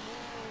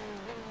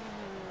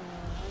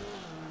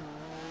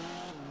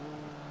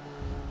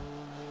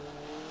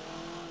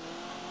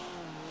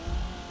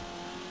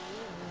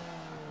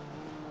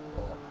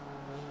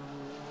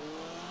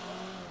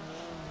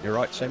You're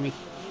right, Sammy.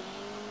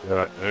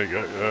 yeah, there you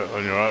go. Yeah,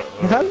 on your right.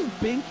 Hasn't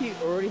Binky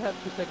already had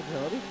the second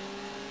penalty?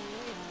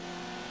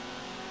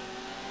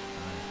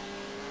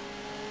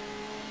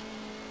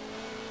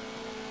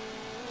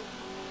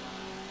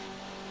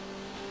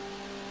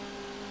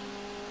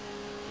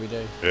 We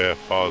do. Yeah,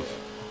 Foz.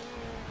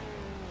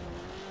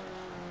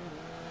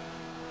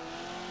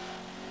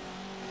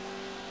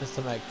 Just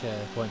to make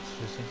points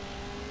for him.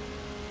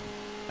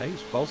 Hey,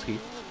 he's Bolsky.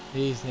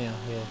 He is now,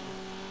 yeah.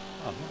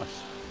 Oh,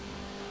 nice.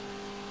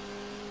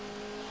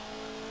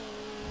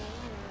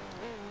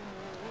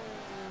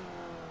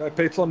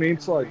 Pete's on the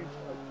inside.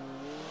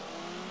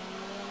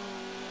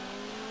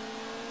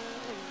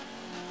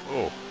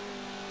 Oh.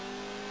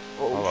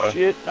 Oh Hello.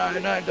 shit. No,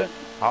 don't.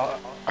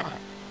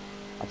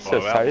 I'm so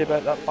Follow sorry out.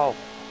 about that, pal.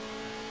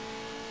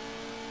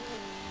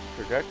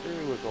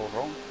 trajectory was all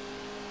wrong.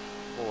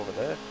 All over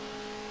there.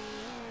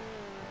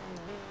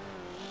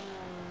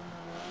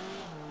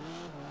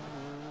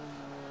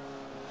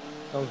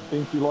 Comes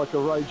Binky like a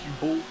raging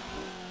bull.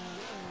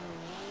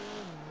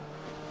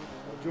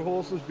 Hold your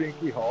horses,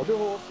 Binky. Hold your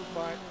horses,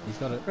 mate. He's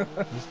got it.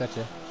 He's got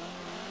you.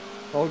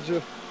 Hold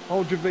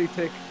your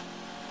VTEC.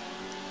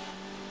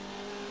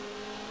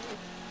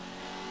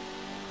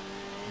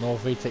 More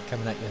VTEC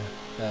coming at you,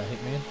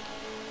 Hickman.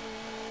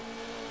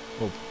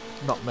 Well,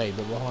 not me,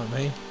 but behind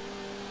me.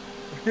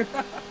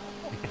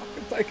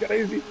 Take it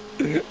easy.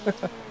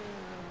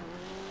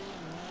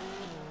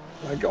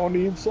 Now go on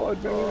the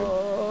inside, man.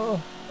 You're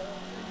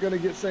gonna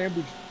get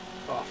sandwiched.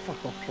 Oh,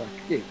 fuck off track.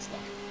 Get stuff.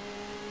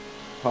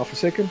 Half a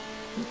second.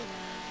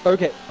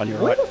 Okay. On your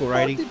Where right, the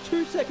 480. fuck did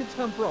 2 seconds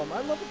come from?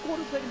 I love a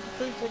quarter second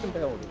to 2 second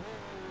penalty.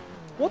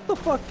 What the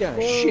fuck, game?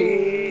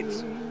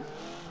 Shit.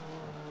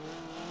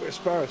 Where's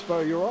Sparrow?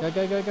 Sparrow, you alright?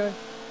 Go.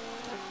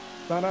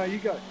 No, you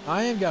go.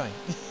 I am going.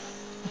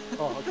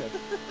 Oh, okay.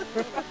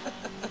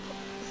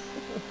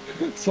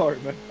 Sorry,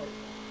 man.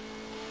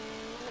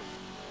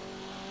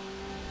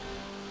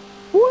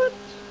 What?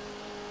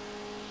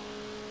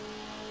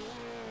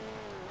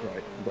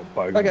 Right, I've got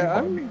Bogan. Okay,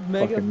 behind me. I'm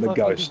mega Fucking the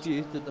fucking ghost.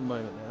 confused at the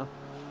moment now.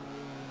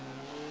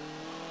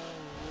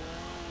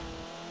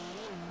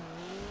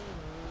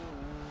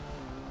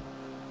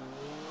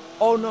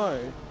 Oh no,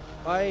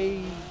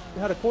 I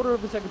had a quarter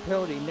of a second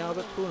penalty, now I've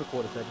got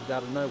 2.25 seconds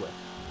out of nowhere.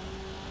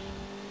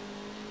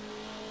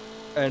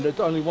 And it's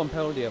only one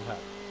penalty I've had.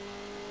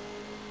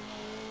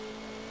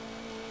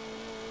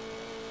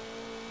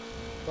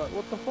 But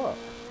what the fuck?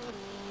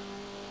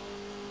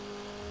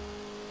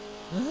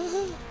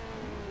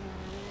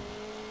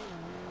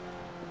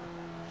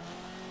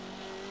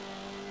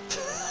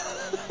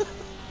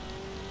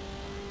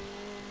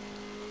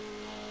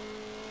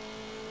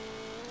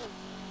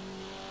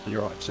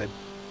 You're right, Seb.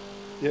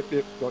 Yep,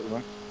 got you,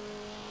 mate.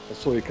 I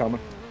saw you coming.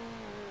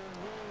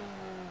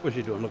 What's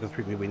you doing looking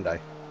through my window? I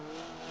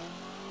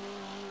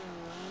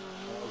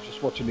was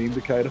just watching the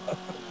indicator.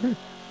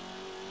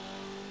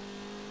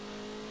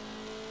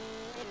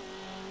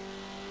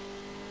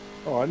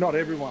 Alright, not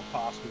everyone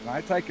passed me,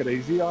 mate. Take it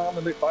easy. I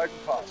only let Bogan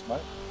pass,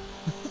 mate.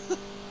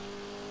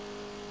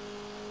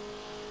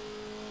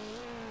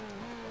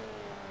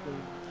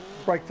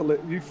 Break to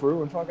let you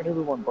through and fucking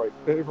everyone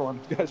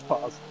goes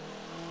past.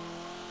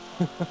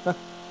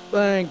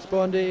 Thanks,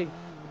 Bondy.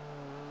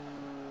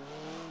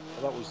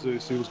 Well, that was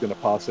Zeus. He was going to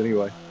pass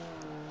anyway.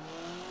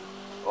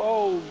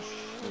 Oh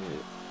shit!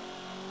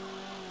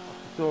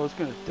 I thought I was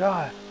gonna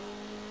die.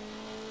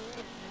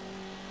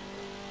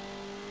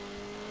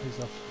 He's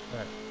off the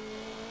track.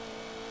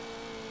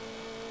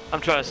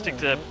 I'm trying to stick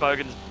to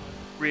Bogan's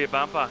rear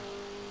bumper.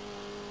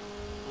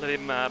 Let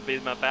him be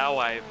my bow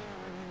wave.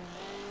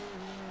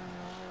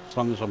 As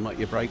long as I'm not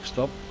your brake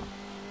stop.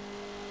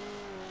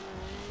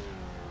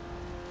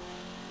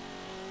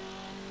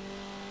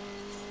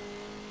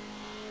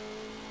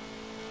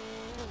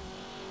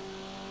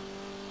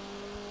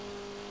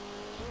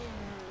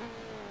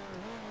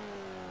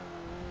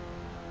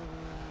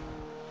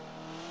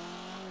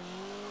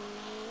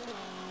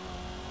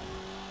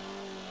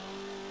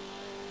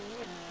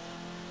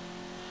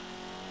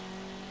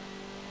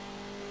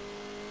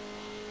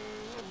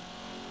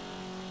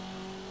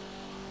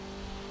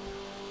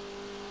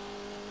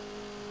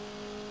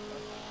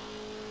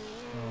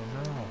 Oh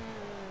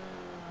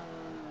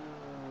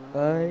no.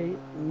 I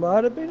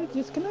might have been a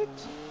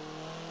disconnect.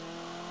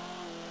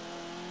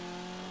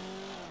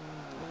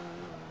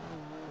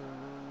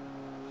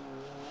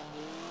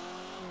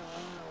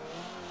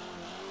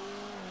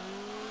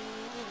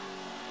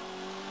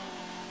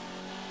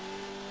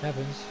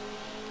 Happens.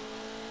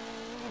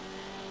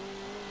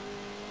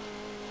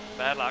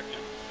 Bad luck.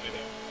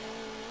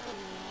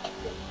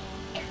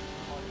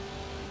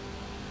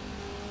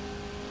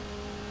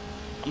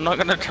 I'm not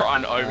gonna try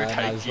and no,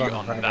 overtake he's you running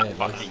on front that of me,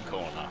 fucking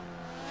corner.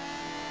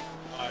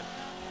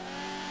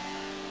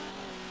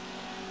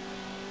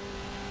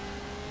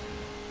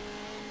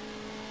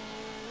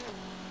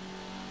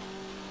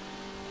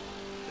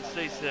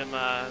 See some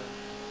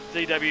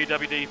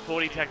DWWD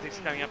 40 tactics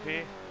coming up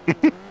here.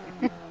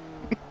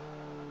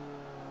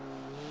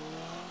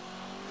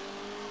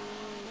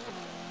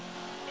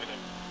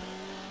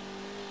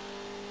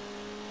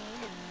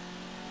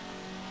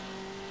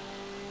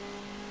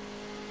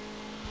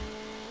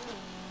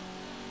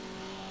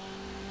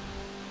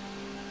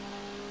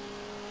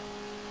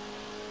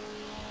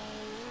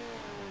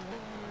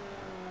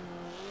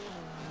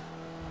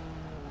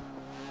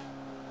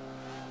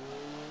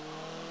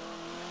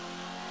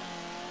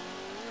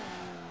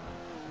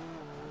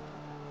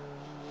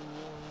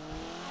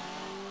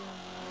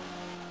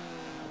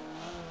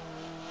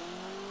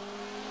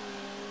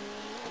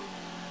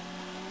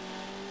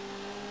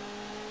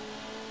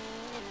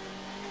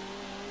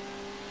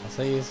 I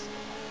see you.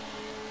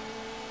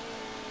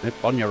 Yep,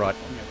 on your right.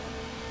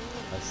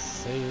 I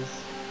see you.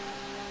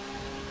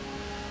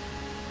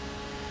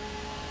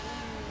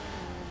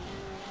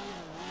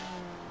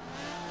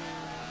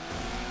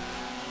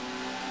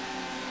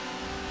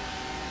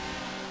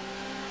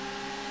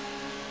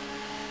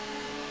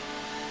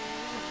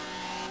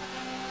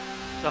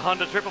 It's a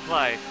Honda triple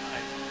play.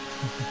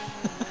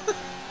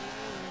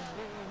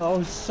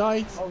 Oh,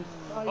 shite.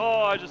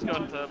 Oh, I just got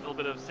a little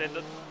bit of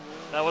sending.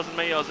 That wasn't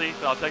me, Aussie,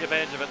 but I'll take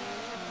advantage of it.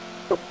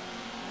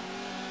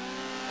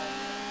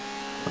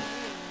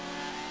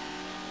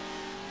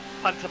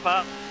 Punter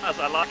pass,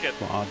 I like it.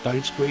 Oh,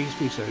 don't squeeze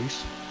me,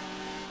 Zeus.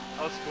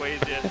 I'll squeeze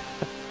you.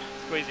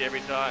 Squeeze you every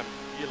time.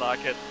 You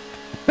like it.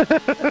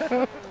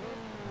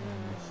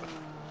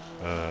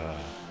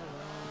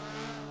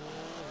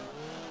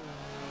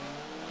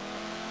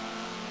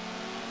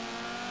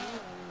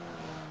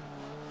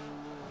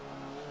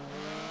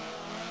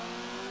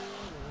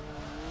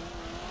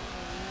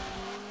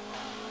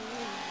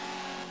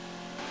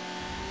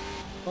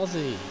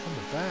 Aussie, come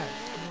back.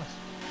 Nice.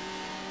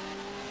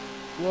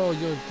 Whoa,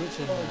 you're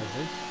glitching now,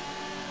 dude.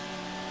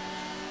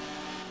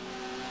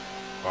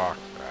 Fuck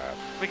that.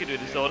 We can do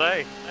this all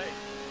day. Hey.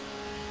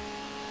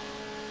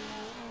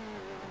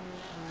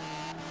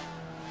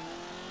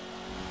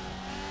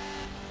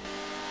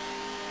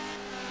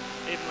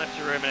 Even left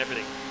your room and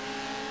everything.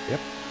 Yep.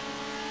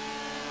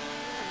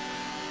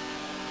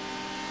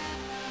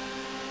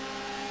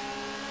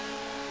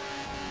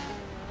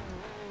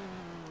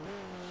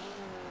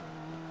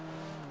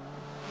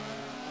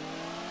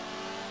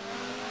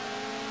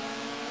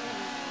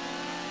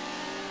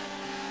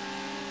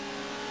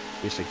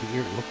 Just like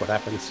here, look what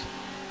happens.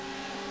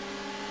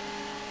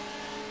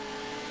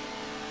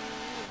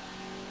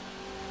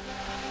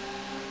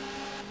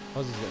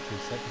 Aussie's got 2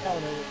 seconds. Oh,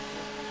 no.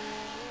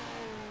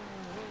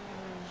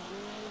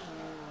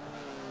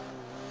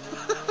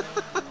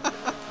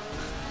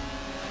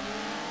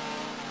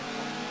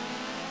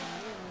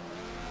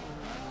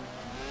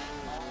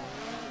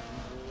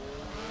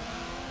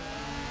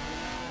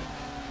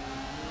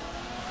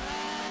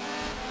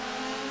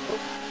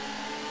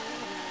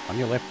 On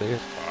your left there.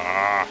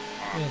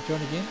 Yeah,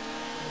 join again.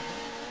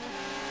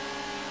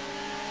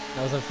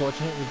 That was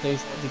unfortunate with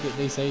DC, to get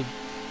DC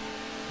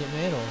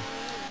Hitman or...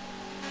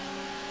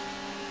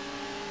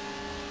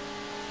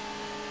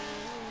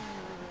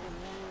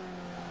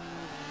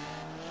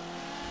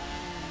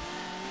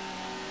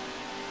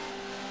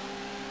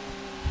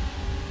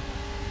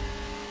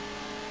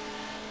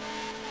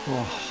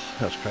 Oh,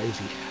 that was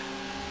crazy.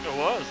 It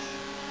was.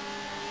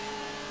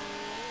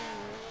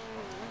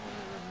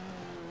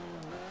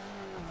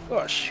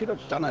 Oh shit,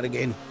 I've done it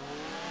again.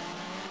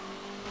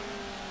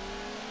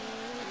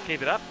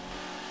 Keep it up.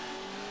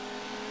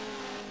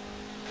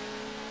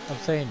 I'm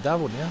saying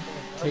double now.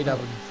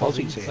 T-double and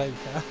Fozzie, Fozzie's here. same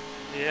car.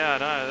 Yeah, I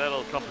know.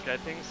 That'll complicate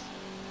things.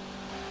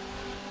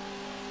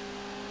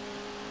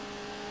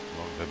 As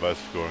long as they're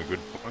both scoring good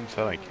points,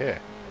 I don't care.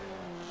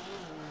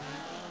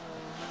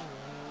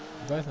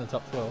 Both in the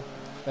top 12.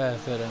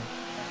 13.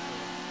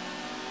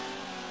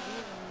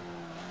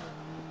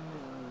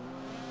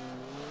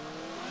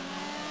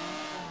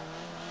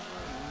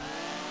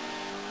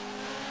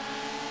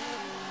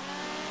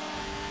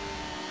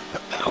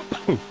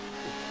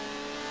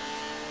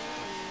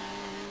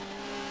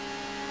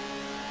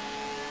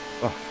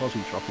 Oh,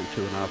 Fozzie dropped in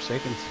 2.5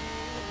 seconds.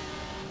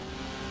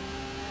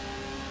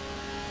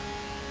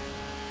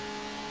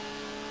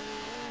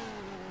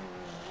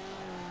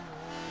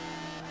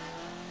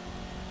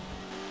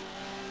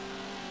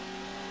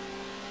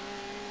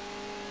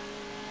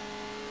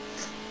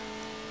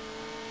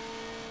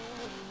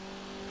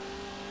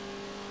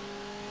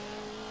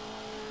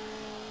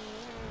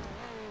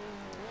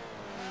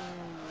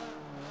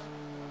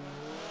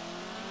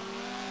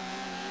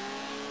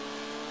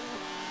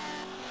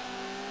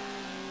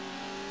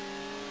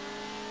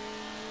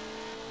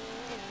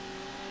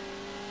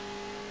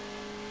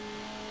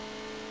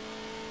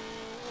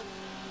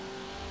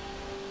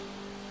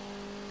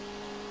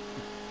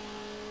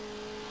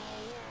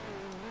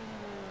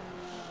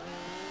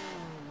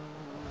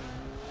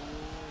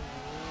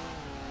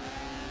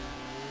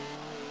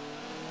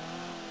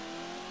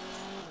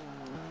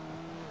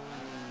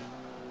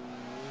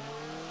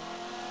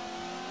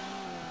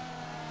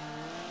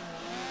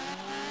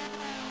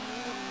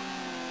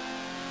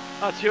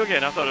 Oh, it's you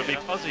again. I thought it'd be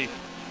Fozzie.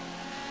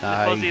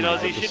 Nah, Fozzie and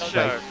Aussie shit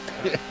show.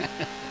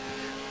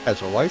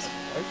 As always.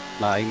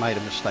 No, he made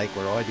a mistake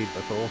where I did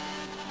before.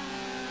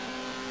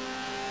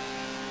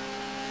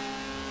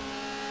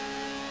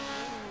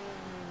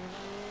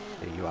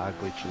 There you are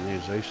glitching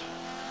there, Zeus.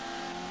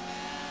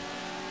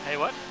 Hey,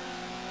 what?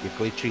 You're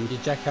glitching. You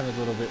jackhammered a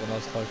little bit when I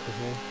was close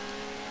before.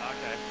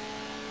 Okay.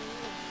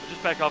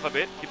 Just back off a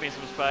bit. Give me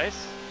some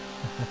space.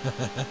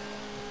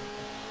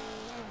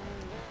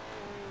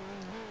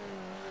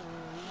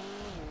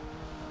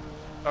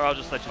 Or I'll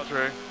just let you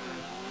through.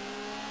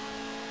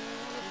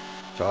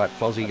 It's alright,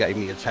 Fozzie gave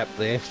me a tap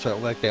there, so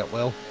it worked out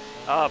well.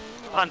 Oh,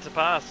 punt to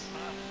pass.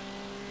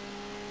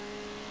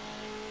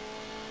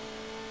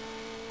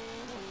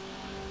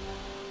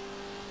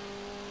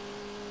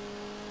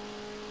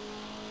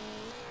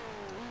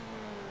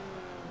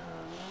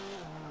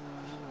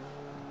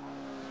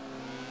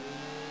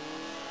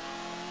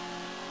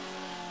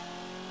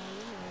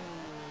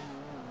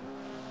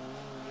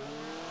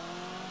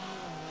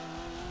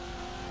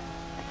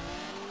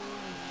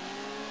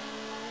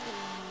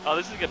 Oh,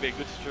 this is gonna be a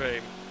good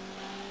stream.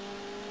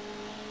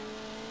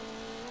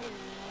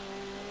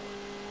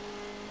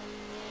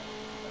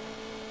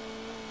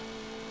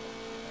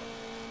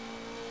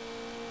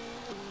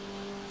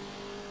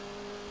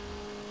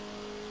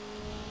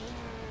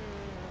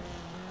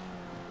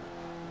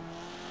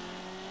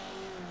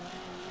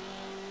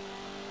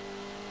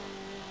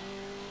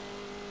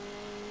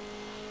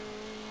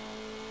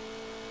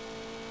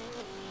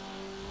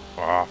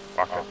 Oh,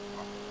 fuck it.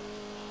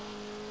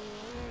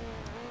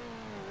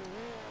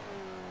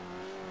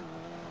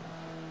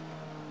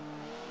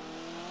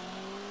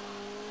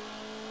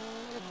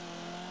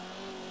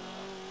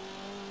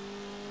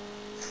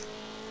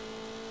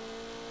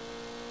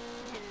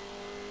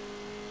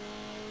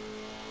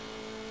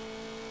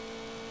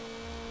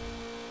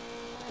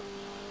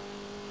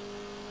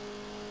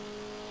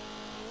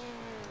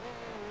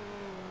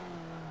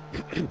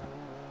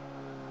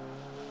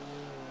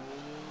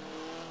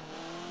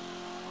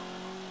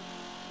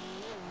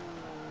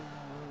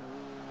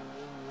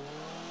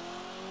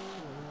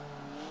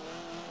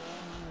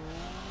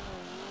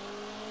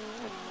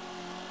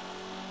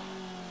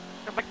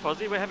 Come back,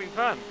 Posy, we're having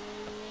fun.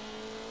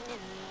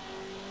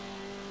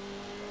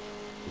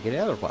 Get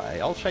out of the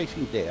way. I'll chase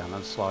him down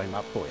and slow him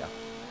up for you.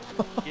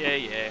 Yeah,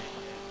 yeah.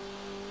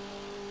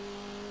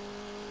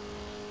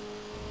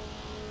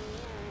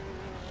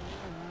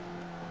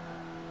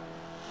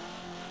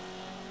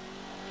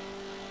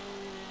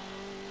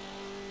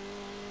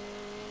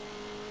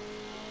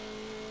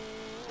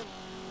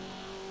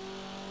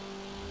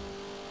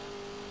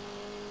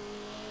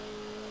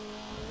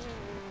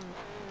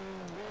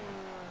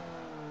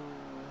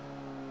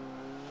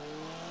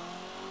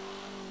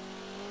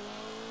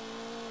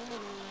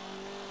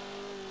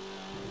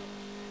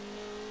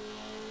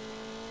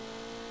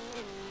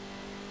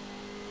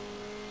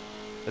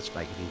 Let's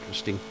make it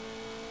interesting.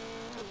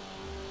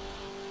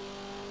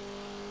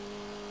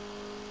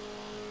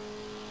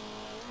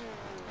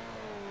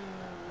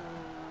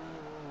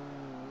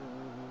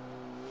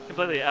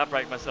 Completely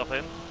outbreak myself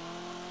then.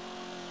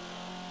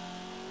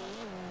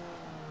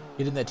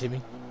 Get in there,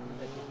 Timmy.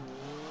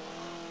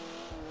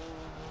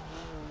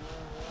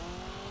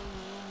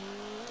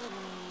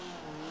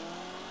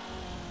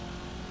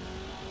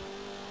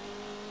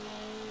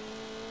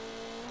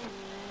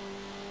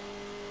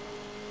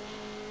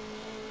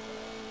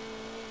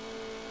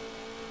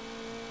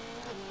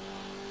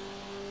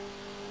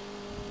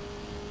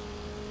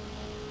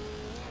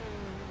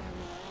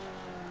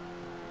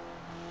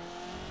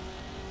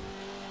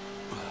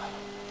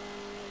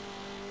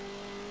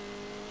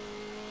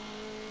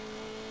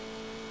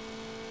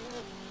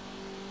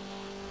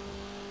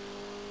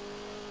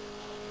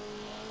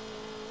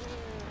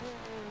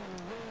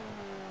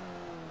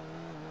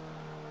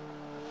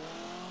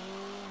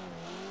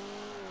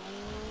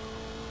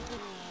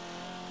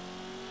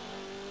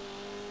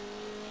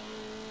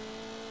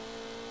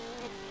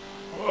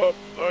 Oh,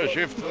 I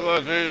shift to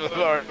the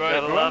sorry, mate.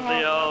 Gotta love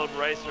the old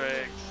race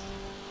rigs.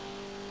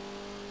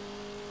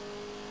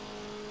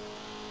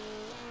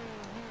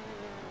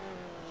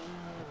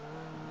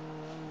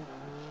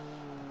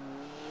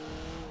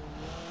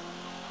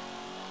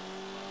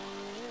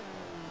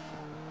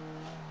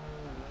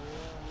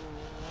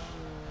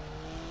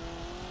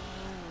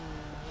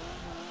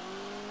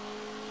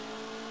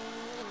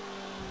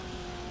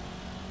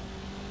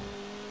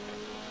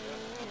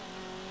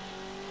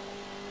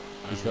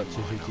 He's got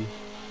 250.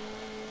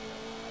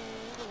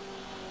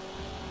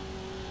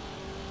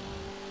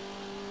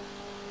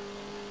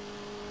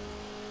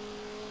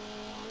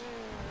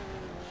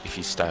 If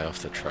you stay off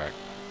the track,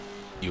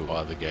 you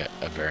either get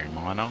a very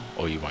minor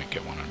or you won't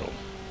get one at all.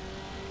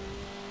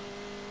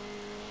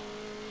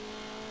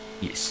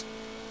 Yes.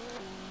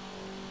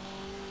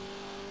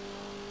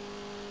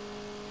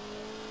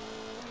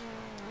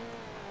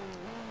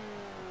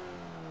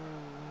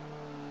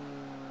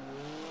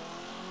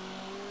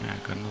 Yeah,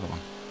 got another one.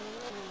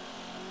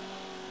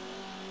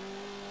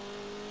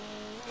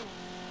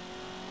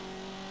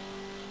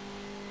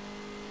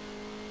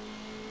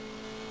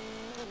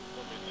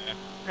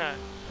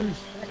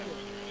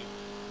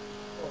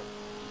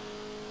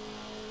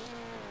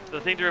 The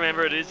thing to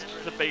remember, it is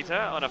the beta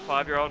on a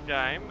 5-year-old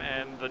game,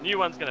 and the new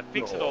one's going to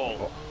fix it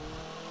all.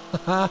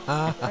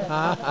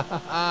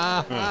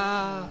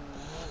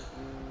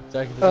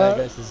 Joking to say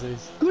goes to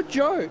Zeus. Good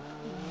joke.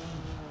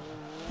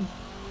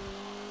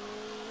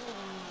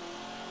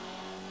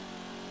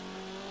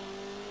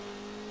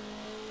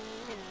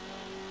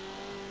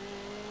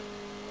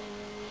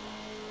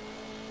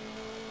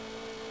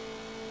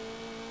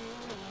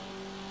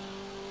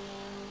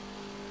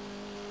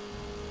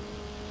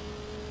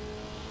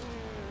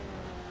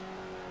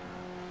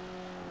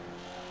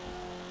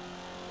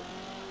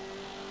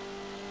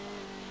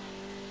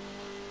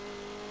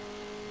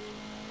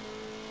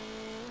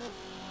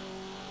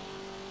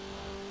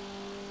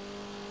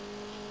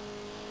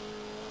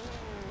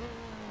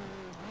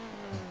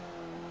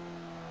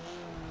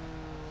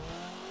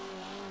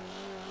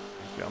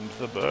 Comes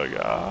the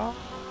burger.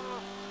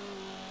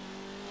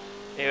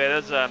 Anyway,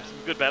 there's some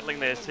good battling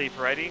there,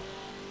 C480.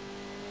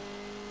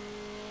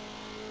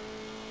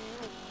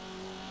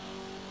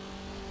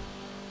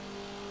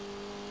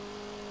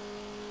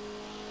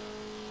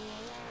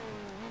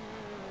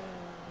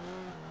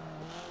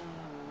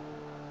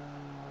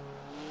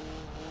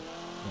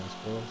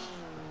 course.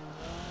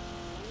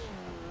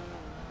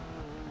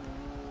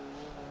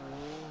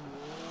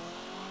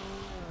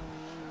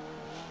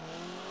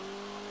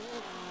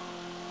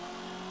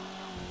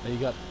 There you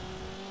got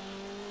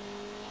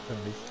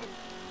penalties.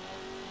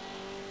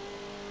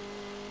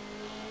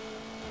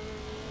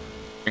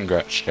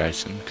 Congrats,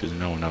 Jason, because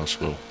no one else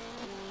will.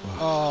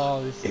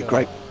 Oh, this Yeah,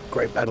 guy.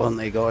 great battling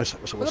there, guys.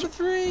 That was Another awesome.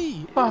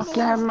 3! Fuck Nice.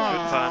 Good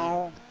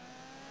fun.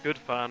 Good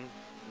fun.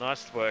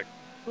 Nice work.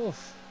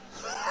 Oof.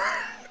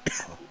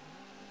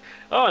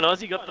 Oh, and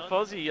Ozzy got the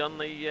fozzie on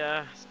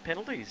the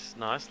penalties.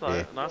 Nice,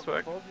 Yeah. nice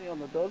work. Aussie on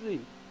the dozzy.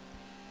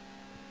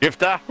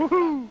 Gifter!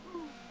 Woohoo!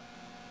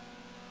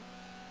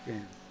 Yeah.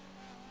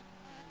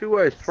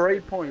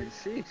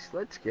 203.6.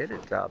 Let's get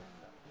it, Dub.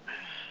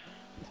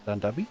 Done,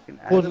 Dubby.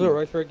 Pause the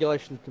race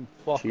regulations can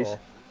fuck Cheers. off.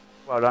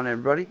 Well done,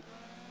 everybody.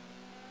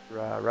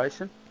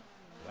 Racing.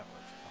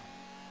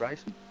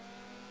 Racing.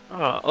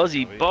 Oh,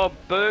 Aussie Bob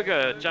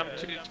Burger jumped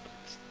to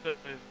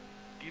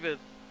give a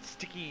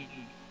sticky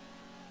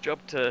job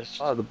to.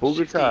 Oh, the bull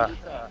Shifty. guitar.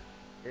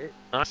 Yeah.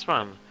 Nice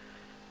one.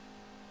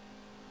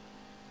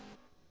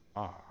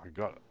 Oh, I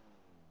got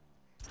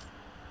it.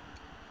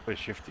 Where's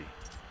Shifty?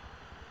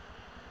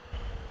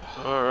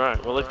 All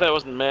right. Well, if that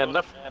wasn't mad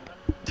enough,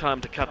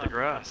 time to cut the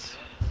grass.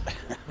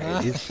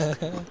 It is.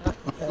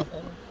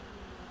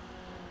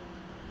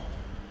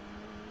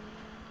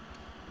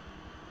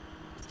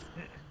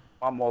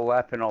 One more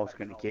lap and I was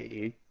going to get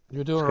you.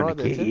 You're doing Gonna alright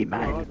there, get you, Tim.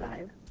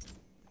 mate.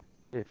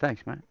 Yeah,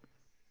 thanks, mate.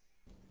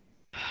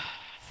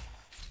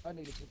 I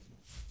need to put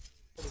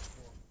some.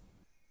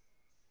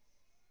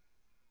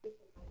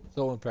 It's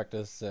all in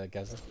practice,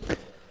 Gazza.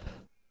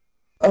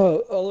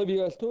 I'll leave you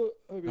guys to it.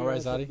 Hope you No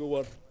worries, guys have a Artie. good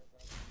one.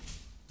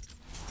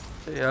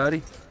 See you,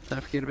 Artie.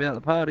 Don't forget about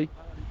the party.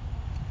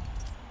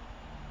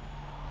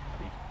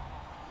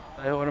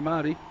 Say hi to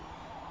Marty.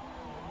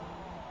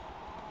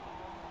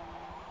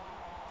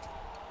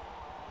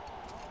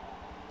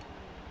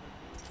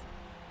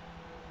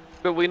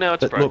 But we know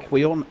it's But broken. look,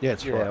 we all. Yeah,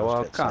 that's Yeah, right. I was well,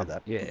 about to say come.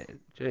 that. Yeah,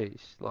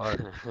 jeez. Like,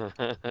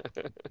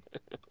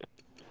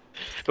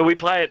 But we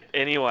play it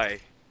anyway.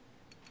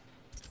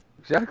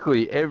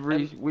 exactly.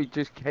 We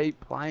just keep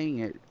playing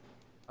it.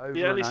 Over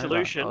The only and over,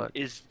 solution like-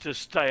 is to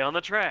stay on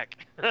the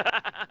track.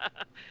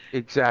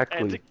 Exactly.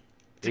 And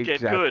to get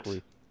exactly.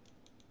 good.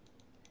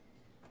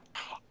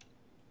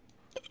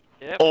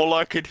 Yep. All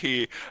I could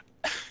hear.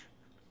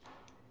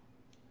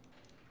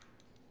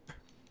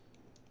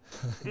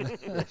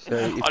 So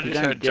if I you just don't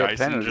heard get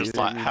Jason penalty, just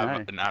then like you have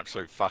know. an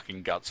absolute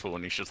fucking gutsful,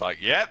 and he's just like,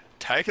 "Yep,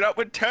 take it up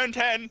with turn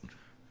 10."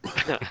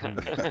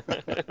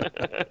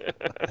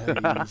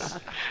 Nice.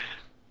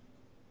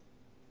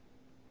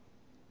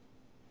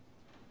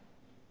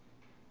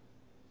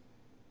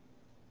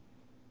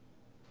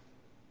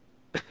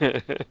 Who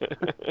are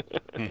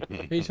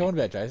you talking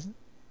about, Jason?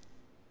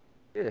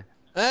 Yeah.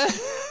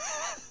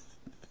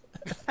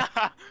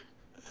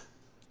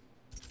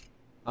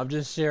 I'm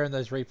just sharing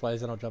those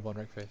replays and I'll jump on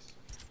Wreckfest.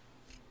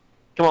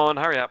 Come on,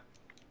 hurry up.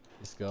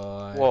 This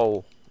guy.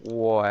 Whoa.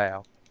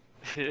 Wow.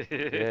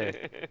 Yeah.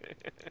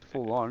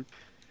 Full on.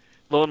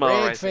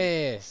 Lawnmower racing.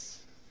 Wreckfest!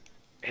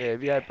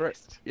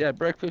 Yeah,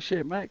 breakfast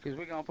shit, mate, because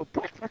we're going for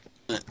breakfast.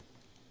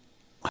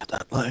 Let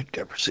that load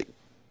go, proceed.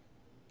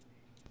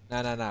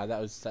 No,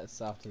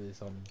 that's after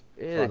this on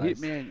Yeah, Fridays.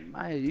 Hitman,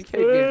 mate, you keep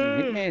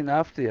getting Hitman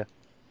after you.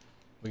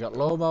 We got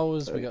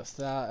lawnmowers, we got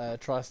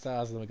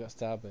Tri-Stars, and then we got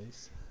Star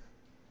Beast.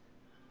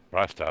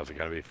 Tri-Stars are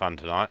going to be fun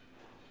tonight.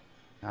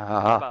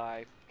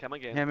 Bye. Come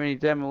again. How many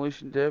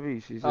demolition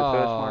derbies is the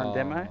first one in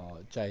demo? Oh,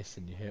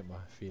 Jason, you hurt my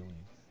feelings.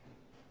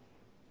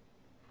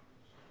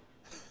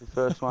 The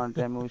first one in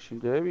demolition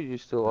derby,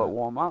 just to like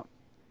warm up.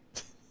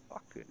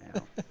 Fucking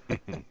hell.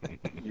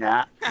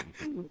 Nah.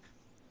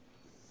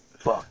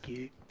 Fuck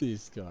you.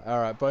 This guy.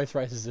 Alright, both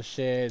races are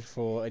shared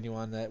for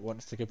anyone that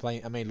wants to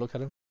complain. I mean, look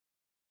at him.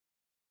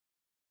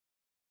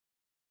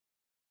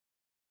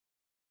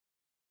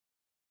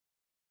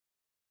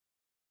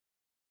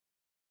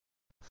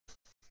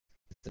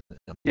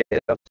 Yeah,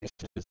 that's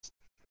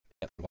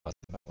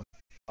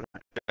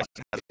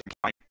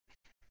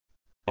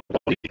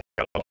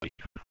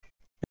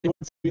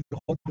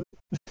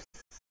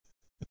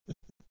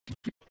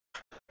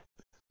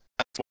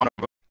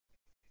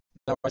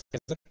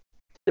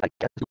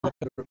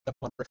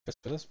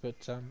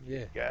But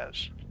yeah.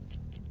 Guys.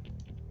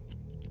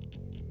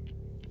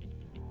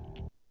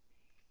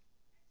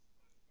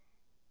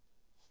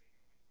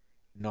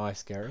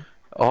 Nice, Gary.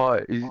 Oh,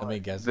 is I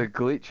mean, Gaz. the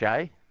glitch,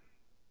 eh?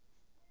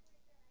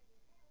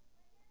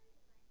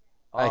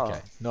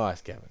 Okay,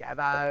 nice, Gavin.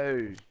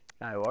 Gabbo.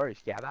 No worries,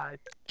 Gabbo.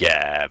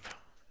 Gav.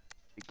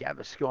 The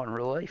Gaviscon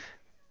relief.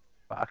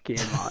 Fuck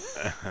yeah,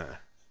 mate.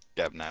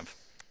 Gab Nav.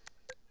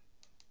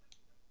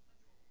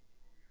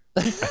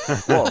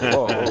 Whoa,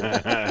 whoa,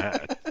 whoa.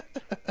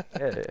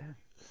 Yeah.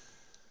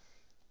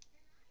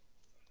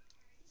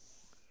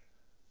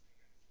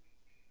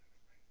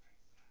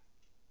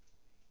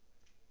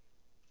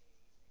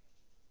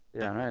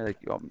 Yeah, I know. Like,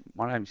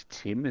 my name's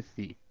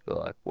Timothy.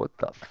 Like, what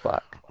the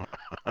fuck?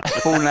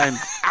 Full name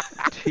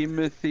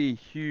Timothy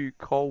Hugh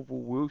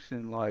Colville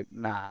Wilson. Like,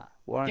 nah.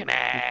 Why don't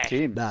it's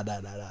Tim? Nah.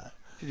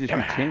 Should just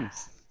be Tim.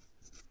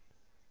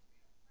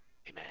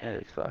 Yeah,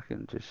 it's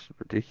fucking just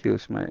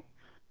ridiculous, mate.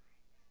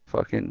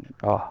 Fucking,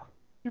 oh.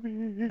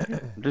 I'm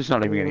just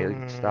not even gonna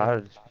get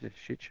started. It's just a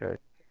shit show.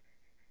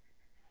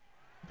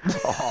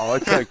 Oh,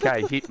 it's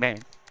okay,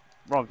 Hitman.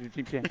 Wrong,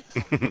 Tim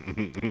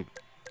Cam.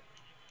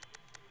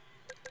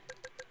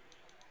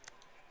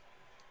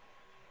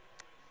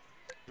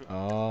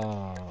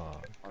 Oh,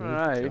 I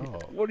good don't know.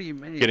 job. What do you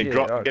mean? Getting Yeah,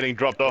 dropped, right. getting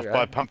dropped off Okay.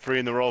 by Pumphrey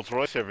in the Rolls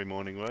Royce every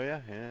morning, were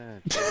you? Yeah.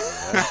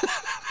 Yeah.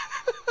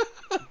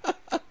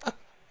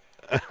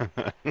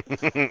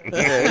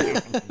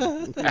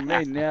 What do you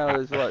mean now?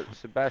 There's like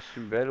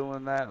Sebastian Vettel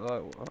and that.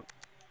 Like what?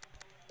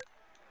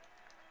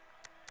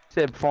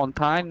 Seb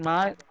Fontaine,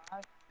 mate.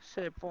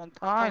 Seb Oh,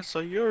 Fontaine. so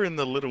you're in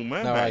the Little No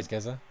Mermaid. worries,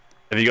 Gaza.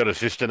 Have you got a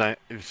sister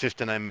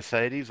named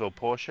Mercedes or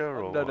Porsche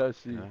or No, what? no,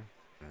 see.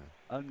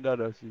 No?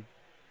 No, see.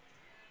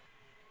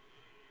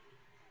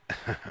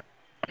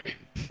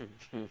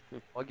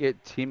 I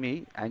get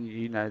Timmy, and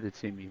you know the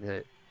Timmy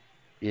that,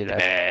 you know.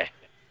 Yeah.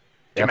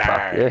 Yeah, fuck,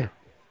 yeah. Do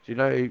you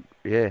know?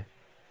 Yeah.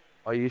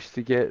 I used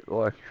to get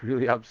like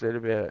really upset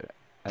about it,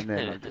 and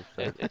then I just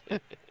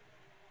it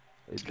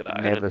Good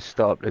omen. never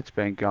stopped. It's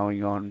been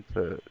going on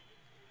for.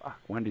 Fuck,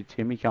 when did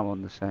Timmy come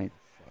on the scene?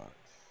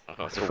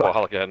 Oh, it's a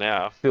while ago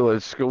now. Still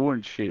at school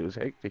and shit. It was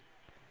hectic.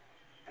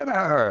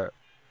 Hello.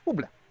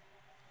 Oobla.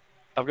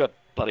 I've got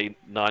bloody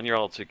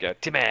 9-year-olds who go,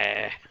 Timmy!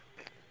 It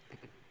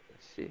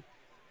Shit.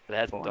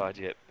 hasn't Fine. died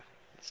yet.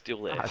 It's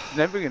still there. Ah, it's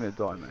never gonna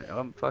die, mate.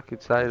 I'm fucking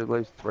saying it at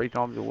least 3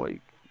 times a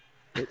week.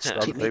 It's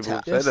Other Timmy people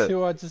have Guess said it.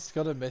 who I just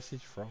got a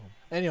message from?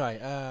 Anyway,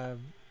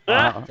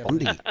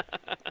 Bondi.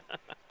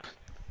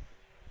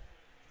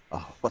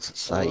 Oh, what's it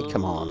say?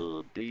 Come on.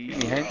 Oh, dear.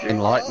 Jimi Hendrix.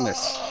 Enlighten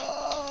us.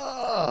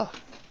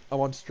 I'm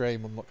on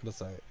stream. I'm not gonna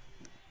say it.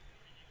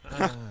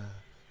 Oh,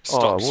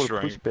 Stop what a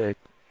stream. pushback.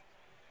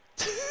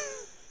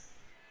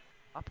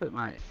 Up it,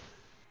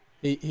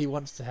 mate. He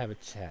wants to have a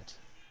chat.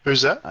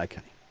 Who's that?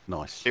 Okay,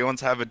 nice. He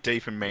wants to have a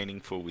deep and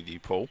meaningful with you,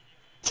 Paul.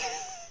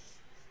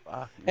 Fuck,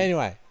 man.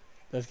 Anyway,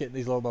 let's get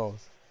these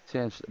lawnmowers.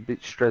 Sounds a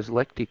bit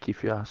stresslectic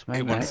if you ask me,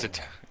 He mate. wants to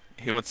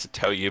he wants to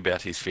tell you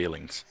about his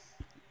feelings.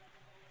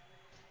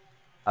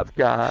 I've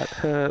got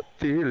hurt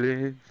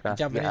feelings. I've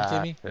jumping in, got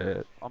Timmy?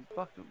 hurt- I'm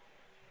fucking.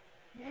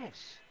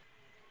 Yes.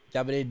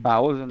 Jumping in. No, I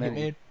wasn't Hit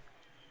even. me.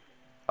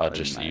 Oh, Sorry,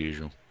 just the mate.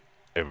 usual.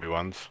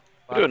 Everyone's.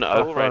 We're doing an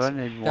oval I race. don't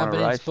even want Jumping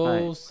to in, race, mate.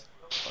 balls.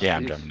 Yeah,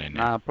 I'm This- jumping in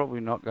now. Nah, probably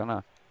not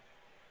gonna.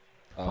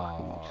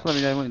 Oh, Just let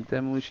me know when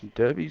demolition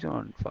derby's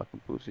on, fucking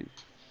pussies.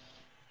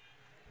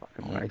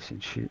 Fucking racing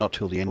shit. Not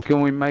till the end.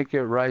 Can we make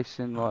a race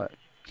and like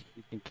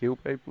you can kill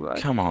people? Like?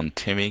 Come on,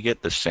 Timmy,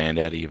 get the sand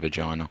out of your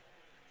vagina.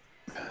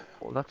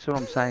 Well, that's what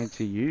I'm saying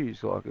to you.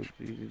 Is like if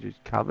you're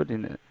just covered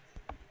in it.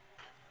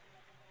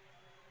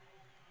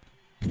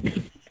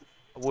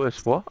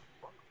 Worse what?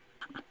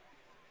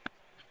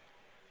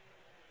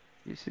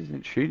 This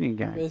isn't shooting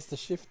game. where's the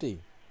shifty?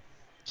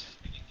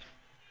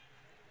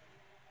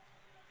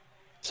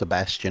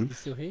 Sebastian. You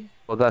still here?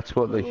 Well, that's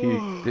what the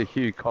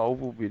Hugh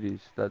Colville bit is.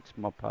 That's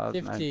my pa's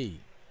name. Shifty.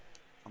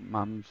 My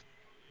mum's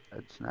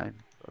dad's name.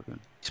 Fucking.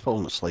 He's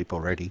fallen asleep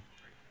already.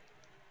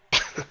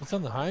 It's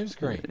on the home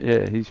screen.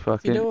 Yeah, he's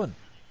What you fucking. doing?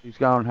 He's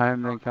going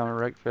home then coming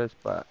to Wreckfest,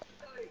 but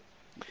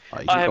Oh,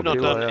 he's I have got not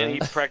a done bill. any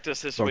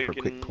practice this Gone week for a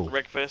quick in pull.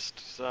 Wreckfest,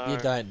 so... You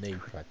don't need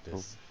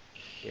practice.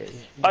 yeah,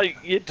 Oh,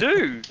 you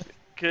do,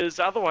 because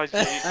otherwise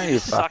No, you you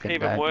suck fucking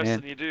even don't, worse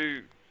man. than you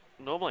do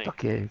normally.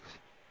 fuck eggs.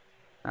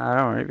 Nah,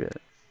 don't worry about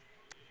it.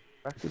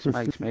 Practice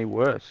makes me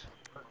worse.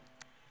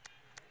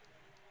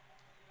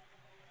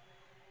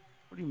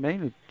 What do you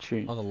mean a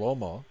tune? On the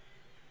lawnmower.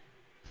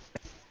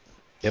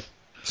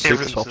 Super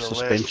Everything soft to the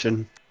left.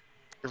 suspension.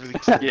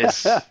 Everything's to the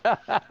Yes.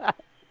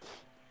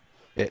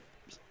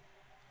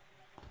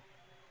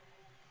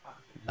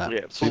 Yeah,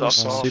 Super, soft.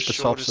 soft, super soft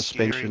shorter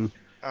suspension.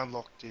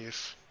 unlock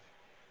diff,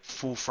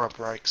 full front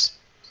brakes.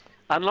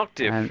 Unlock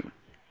diff. And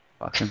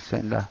fucking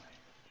sender.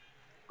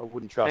 I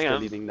wouldn't trust Hang on.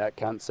 anything that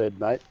cunt said,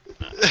 mate.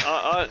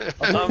 I,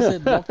 I thought you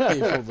said lock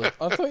diff all the.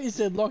 I thought you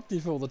said lock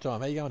diff all the time.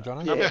 How you going,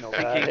 Johnny? Yeah, I'm no,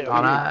 thinking,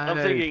 I know, I'm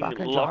thinking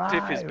fucking lock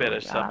diff is drive, better I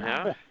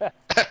somehow.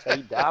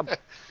 T-dub.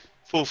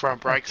 Full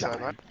front brakes, though,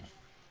 mate.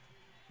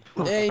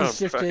 Hey, Brakes.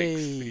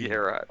 Shifty. Yeah,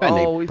 right. Don't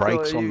Oh, we need thought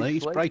brakes you on was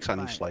these. sleeping, Brakes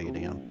only mate. slow you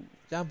down. Ooh.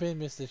 Jump in,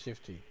 Mr.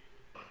 Shifty.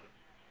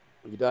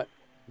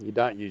 You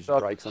don't use Fuck.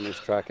 brakes on this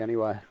track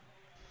anyway.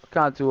 I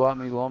can't do up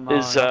my lawnmower.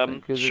 Is, or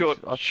nothing, 'cause short-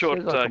 it's- I short,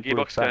 says I can put a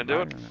gearbox fat gonna do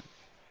motor it? in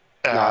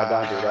No,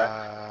 don't do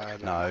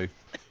that. No.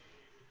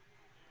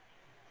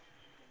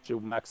 She'll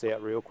max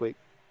out real quick.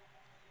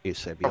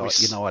 Yes, Abby. Probably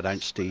You know I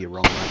don't steer you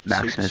wrong, mate.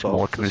 Max Super is more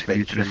soft to his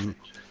future.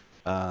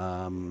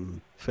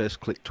 suspension.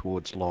 First click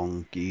towards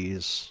long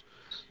gears.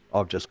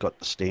 I've just got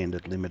the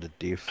standard limited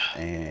diff,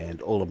 and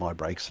all of my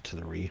brakes are to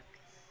the rear.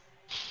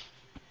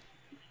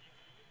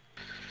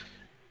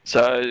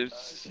 So,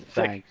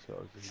 Thanks. I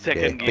was just-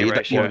 second Yeah, gear you don't-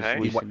 ratio, you- hey?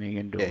 you- listening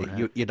and doing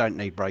Yeah, it. you don't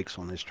need brakes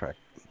on this track.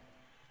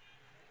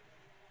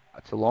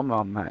 It's a long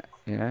one, mate.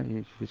 You know,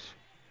 you just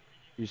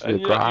use the And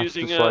you're not grass to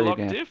using slow a you lock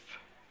down. diff?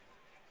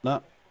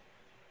 No.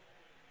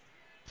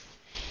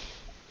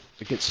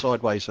 It gets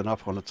sideways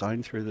enough on its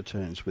own through the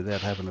turns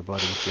without having a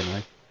bloody, you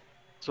know,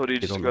 So do you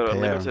get just on got the it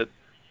power. limited?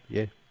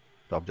 Yeah,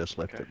 I've just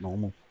left Okay. it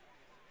normal.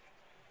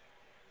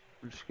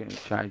 I'm just going to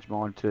change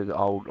mine to the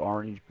old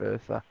orange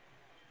Bertha.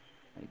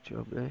 Good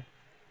job there.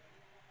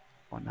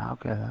 Oh, no, I'll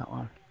go that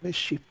one. Where's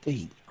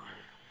Shifty?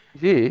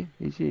 He's here.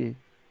 He's here.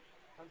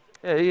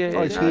 Yeah, yeah,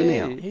 Oh, yeah. he's No, here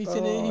yeah, now. yeah. He's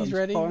in it. He's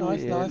ready. finally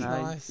Nice, Yeah, nice,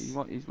 no,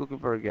 nice. he's looking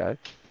for a go.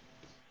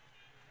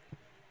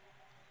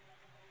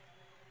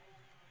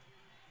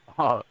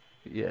 Oh,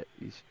 yeah,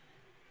 he's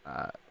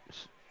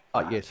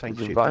Oh, yeah, thanks,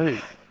 he's a Shifty.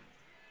 vote.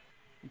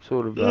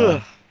 Sort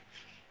of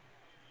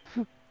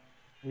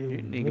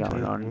mutiny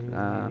going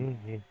on.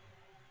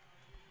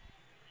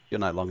 You're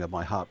no longer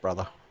my heart,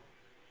 brother.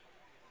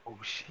 Oh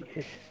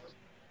shit.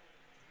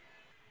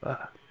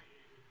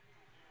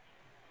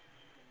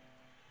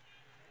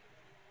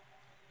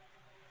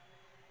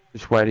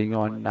 Just waiting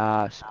on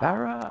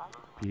Sparrow,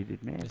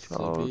 bearded man Mr.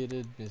 child.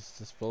 Bearded,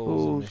 Mr. Spalls,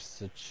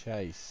 Spalls. and Mr.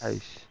 Chase.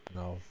 Chase.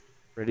 No.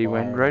 Ready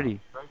when Fire ready.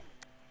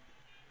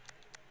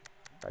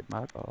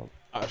 Trademark of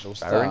I shall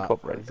Sparrow start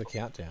Incorporated. the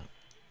countdown.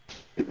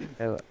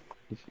 Yeah,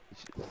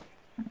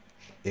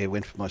 Yeah,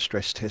 went for my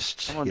stress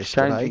tests someone's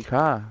yesterday. changing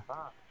car.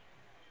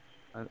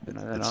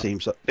 It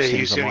seems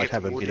I might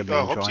have a bit of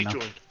Hopsy mangina.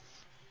 joint.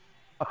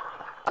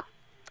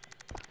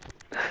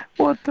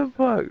 What the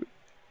fuck?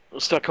 We'll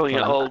start calling it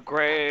Fine. Old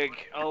Greg.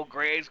 Old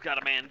Greg's got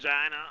a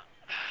mangina.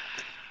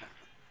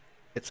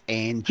 It's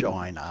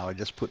angina. I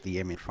just put the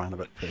M in front of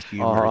it for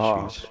humour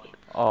issues.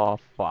 Oh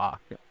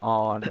fuck.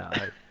 Oh no.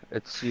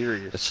 It's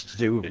serious. It's to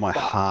do with my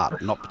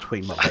heart, not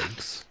between my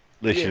legs.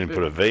 At least you didn't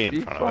put a V in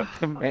You front of it.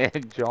 fucking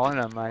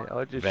mangina, mate.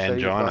 I just see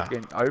Vangina.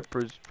 fucking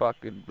Oprah's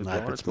fucking No,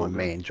 vagina it's my talking.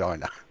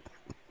 mangina.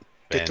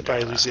 Get the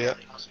Baileys out.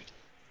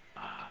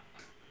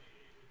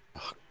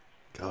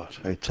 God,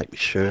 I take my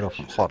shirt off.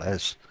 I'm hot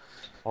as.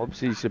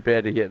 Hobbsy's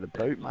about to get the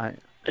boot, mate.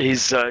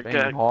 He's Being go,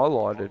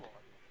 highlighted.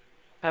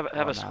 have Oh,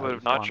 a no, squirt of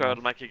it's fine, nitro. mate.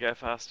 It'll make you go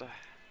faster.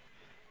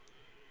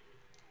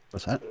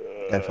 What's that?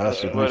 Go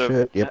faster with my Squirt of-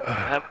 shirt? Yep.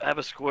 Have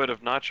a squirt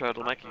of nitro.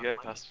 It'll make you go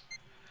faster.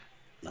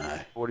 No.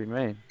 What do you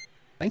mean?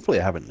 Thankfully,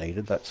 I haven't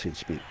needed that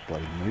since we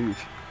bloody moved.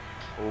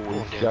 Oh,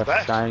 Going he's down the just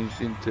back.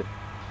 changed into.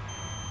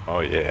 Oh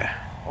yeah.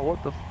 Oh,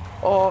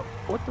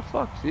 what the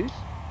fuck's this?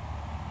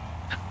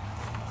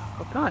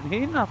 I can't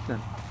hear nothing.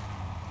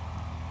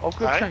 I've got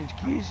to Hey? change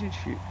gears and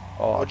shit.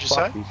 Oh, What'd you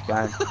fuck say? this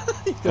game.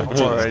 I'm change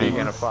already gears.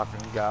 gonna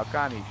fucking go. I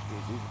can't hear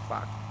shit. This is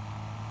fuck.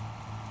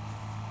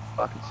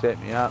 Fucking set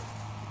me up.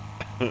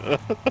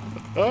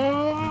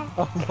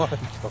 Oh my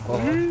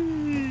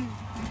god.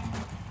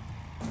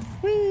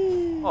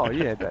 Oh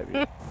yeah,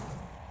 baby.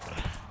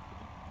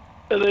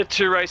 Are there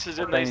 2 races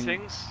in these Bang.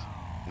 things?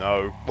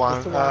 No. One,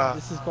 This is the one-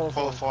 this is qualifying.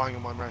 qualifying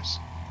in one race.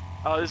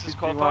 Oh, this This is is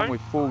the one qualifying?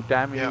 with full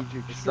damage, Yeah.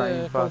 It's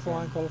extreme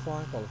qualifying, fucking.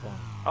 qualifying.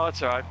 Oh,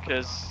 it's alright,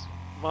 because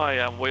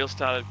my wheel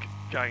started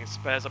going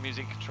spaz. I'm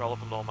using controller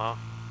from Normal.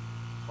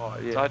 Oh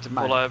yeah. So I had to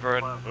mate. pull over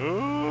and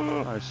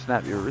Oh,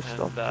 snap your wrist And,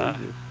 off,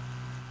 Jesus.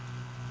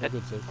 Oh,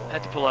 good save.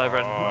 had to pull over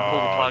and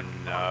pull the plug.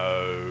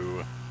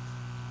 No.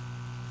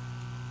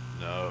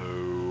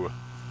 No.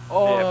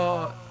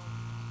 Oh,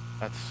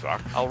 That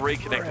sucks. I'll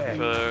reconnect it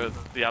for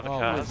the other Oh,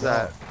 cars. what's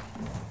that?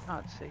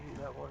 Can't see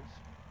who that was.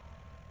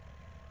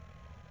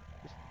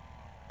 Just,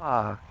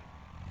 fuck.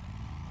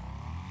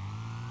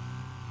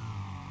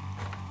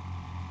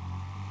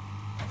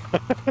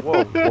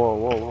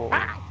 Whoa.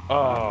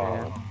 Oh.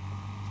 Man.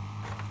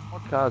 My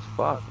car's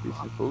fucked. This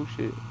is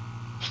bullshit.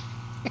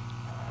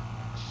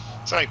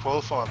 It's only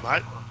qualifying,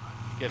 mate.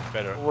 Gets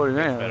better. What do you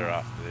Gets mean? better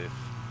after this.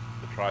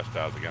 The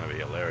TriStars are going to be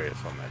hilarious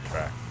on that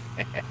track.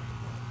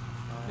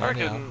 I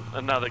reckon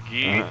another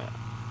gear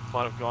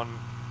might have gone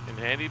in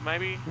handy,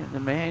 maybe. Yeah, the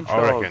man I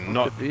child reckon with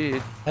not. the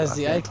beard. Has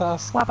the Fucking-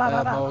 A-Class Wah, bah,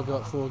 bah, bah. mower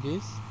got 4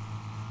 gears?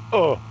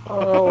 Oh.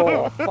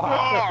 Oh, fuck.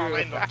 Oh,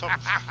 landed on top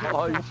of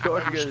Oh, he's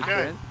trying to get a Okay.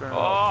 transfer.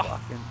 Oh.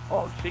 Fucking.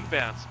 Oh, big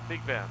bounce.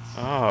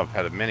 Oh, I've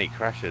had many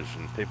crashes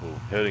and people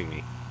hurting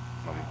me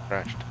when we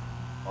crashed.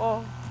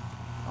 Oh.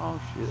 Oh,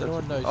 shit. Does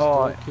anyone know Oh,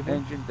 Storm Kibble?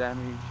 engine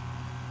damage.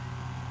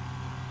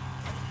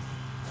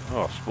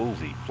 Oh,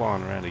 Spoolsy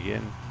flying around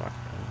again. Fuck.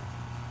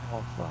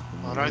 Oh,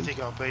 fucking. I don't think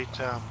I beat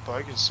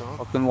Bogan's I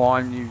son. can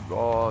line you.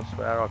 Oh, I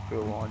swear I could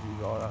have lined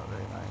you right up there,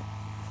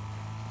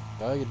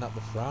 mate. Bogan up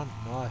the front.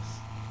 Nice.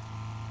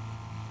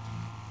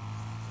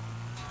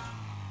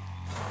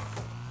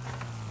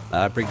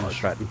 Bring the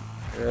Stratton.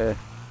 Yeah.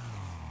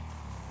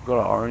 Got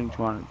an orange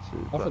one.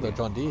 It's I thought they were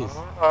John Deere's.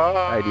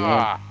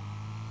 ADM.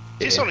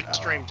 It's not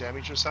extreme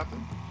damage or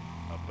something.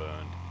 I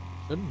burned.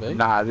 Shouldn't be.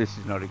 Nah, this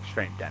is not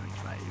extreme damage,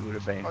 mate. It would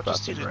have been I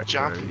just fucking did a wrecked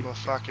jump already. and my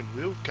fucking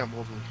wheel come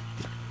wobbling.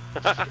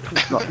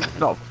 It's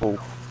not full.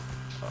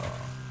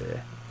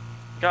 Yeah.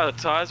 God,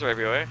 the tyres are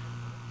everywhere.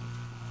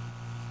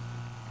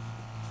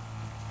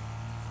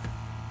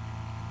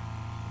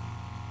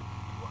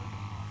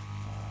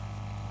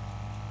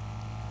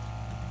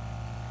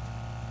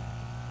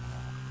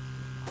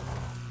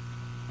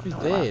 He's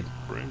dead.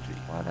 Broomsy.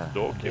 What a...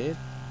 Dork him. Dead.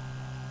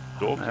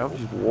 Dork I'll him.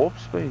 just warp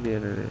speed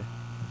out of there.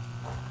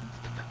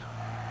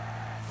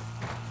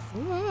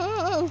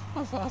 Whoa,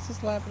 my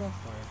fastest lap and I'm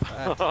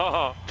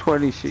fine.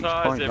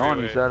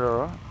 26.9, is that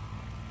alright?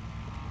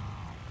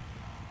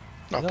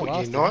 I'll You're put not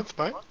you in last,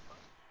 9th, mate.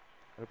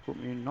 They put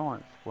me in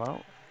 9th.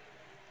 Well,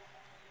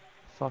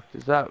 fuck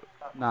does that?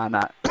 Nah,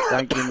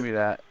 don't give me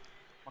that.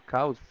 My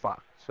car was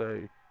fucked.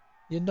 So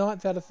You're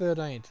 9th out of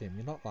 13, Tim.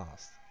 You're not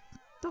last.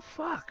 the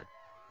fuck?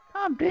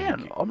 Calm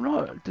down. I'm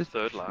not just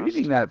Third last.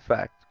 disputing that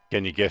fact.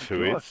 Can you guess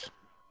who Gosh.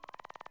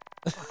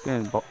 is?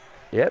 Fucking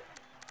yep.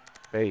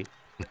 B.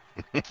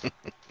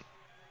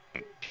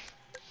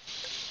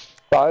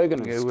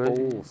 Bogan Yeah, and well,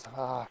 Spools.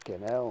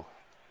 Fucking hell.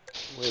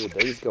 Where did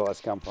these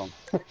guys come from?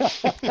 Feeling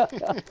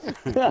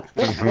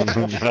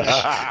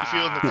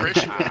the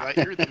pressure, mate.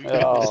 You're at the beginning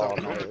of Oh,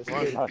 something. no, Right?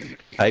 it's One. good.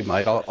 Hey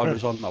mate, I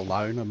was on the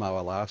loaner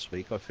mower last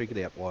week. I figured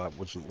out why it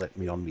wasn't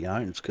letting me on my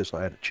own. It's because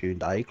I had a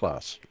tuned A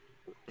class.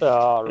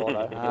 Oh,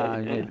 right. Ah,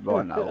 you need to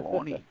buy another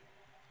Lonnie.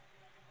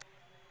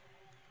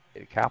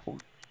 Get a couple.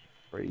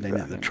 And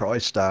then the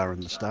TriStar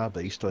and the Star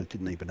Beast, I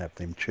didn't even have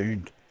them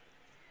tuned.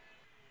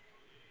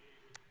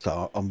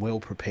 So I'm well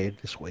prepared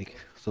this week.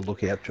 So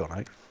look out,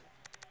 Jono.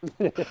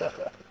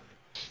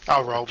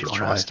 I'll roll with Jono.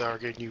 TriStar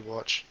again, you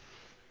watch.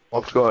 I've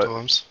Multiple got.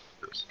 times.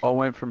 I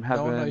went from No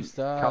having one a knows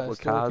couple of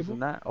Star cars Kibble?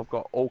 and that. I've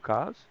got all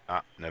cars.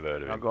 Ah, never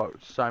heard of I've him. got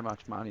so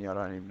much money I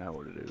don't even know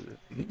what to do with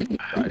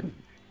it.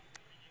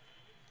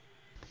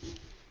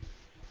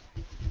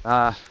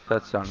 So,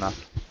 that's not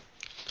enough.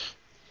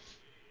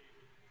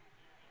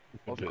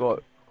 I've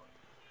got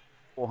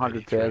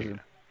 400,000.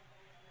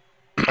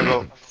 I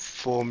got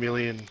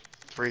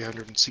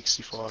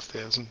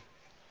 4,365,000. I'm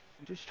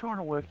just trying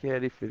to work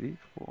out if it is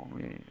for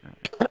me.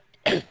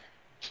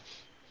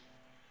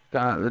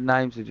 The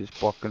names are just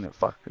blocking it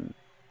fucking.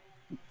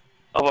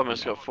 I've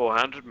almost got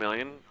 400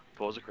 million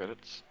Forza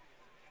credits.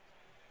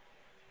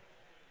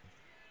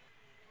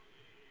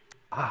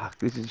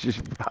 This is just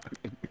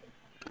fucking.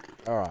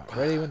 Alright,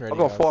 ready when ready. I've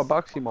got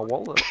guys. $5 in my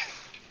wallet.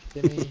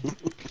 Timmy,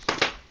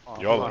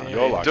 You're yeah.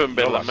 like Doing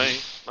better than like- me.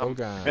 all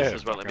gone. This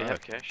is let me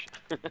have cash.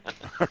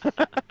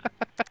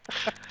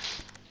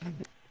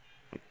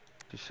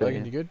 Just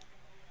Logan, you saying. good?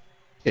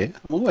 Yeah,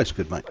 I'm always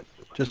good, mate.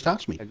 Just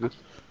ask me. How good?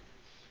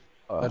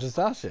 I just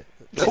asked you.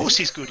 Of course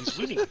he's good, he's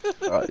winning.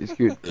 Alright, it's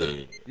good.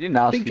 You didn't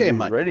ask Big if you game,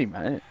 were mate. ready,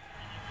 mate.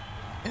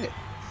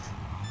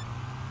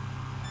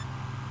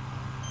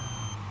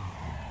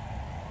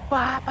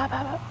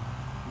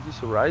 Is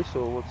this a race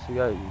or what's the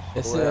go?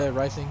 It's All out?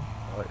 racing.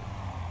 Right,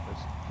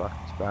 that's fucking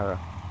Sparrow.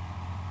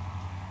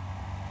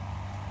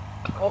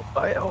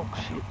 Oh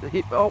shit, the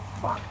hip, oh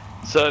fuck.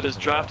 So does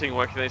drafting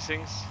work in these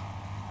things?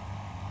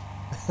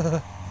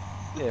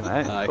 Yeah,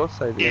 mate, No. of course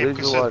they do. Yeah, These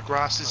because are the like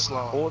grass is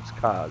slow. sports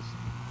cars.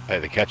 Hey,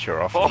 the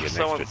catcher offered Oh, you an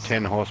someone's extra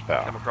 10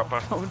 horsepower. Come a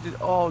cropper.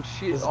 Oh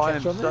shit, There's a I am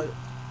catch on so there?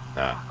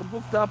 Nah. fucking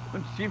booked up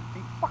and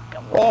shifting.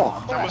 Fucking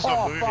That was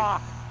not moving.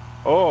 fuck.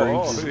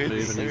 Bruce is who hit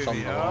moving, me? he's on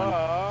the line.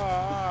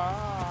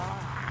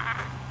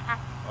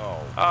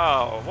 Oh.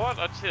 Oh, what?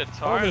 I just hit a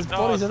tire. there's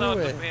bodies someone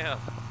everywhere. took me out.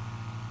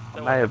 I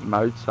may have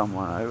mowed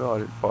someone over. I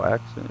did by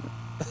accident.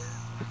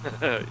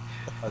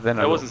 But then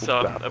I It got wasn't booked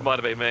some. up. It might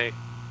have been me.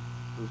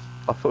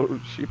 I thought it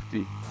was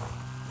Shifty.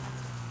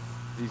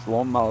 These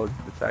lawnmowers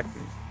attacked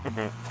me.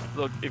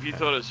 Look, if you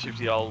thought it was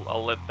shifty,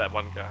 I'll let that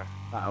one go.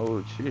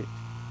 Oh shit.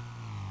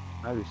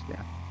 Mow this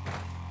down.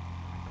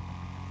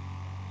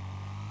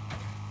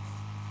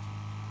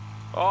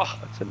 Oh,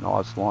 That's a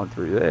nice line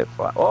through there.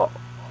 Fuck. Oh.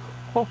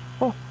 Fuck.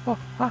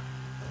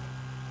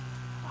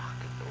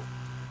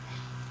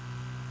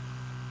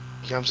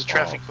 Here comes the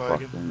traffic, Bogan.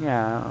 Fucking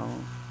yeah.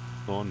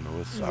 Lawnmower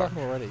He's suck. up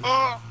already.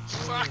 Oh,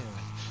 fuck.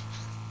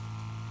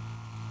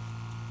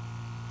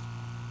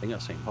 I think I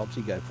seen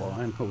Hobbsy go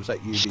flying. Or was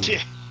that you? Bill?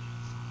 Yeah.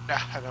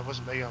 Nah, that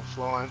wasn't me, I'm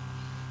flying.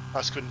 I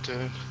just couldn't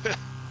turn.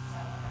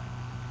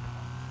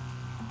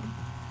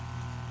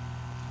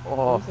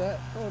 Oh, Who's that?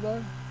 Oh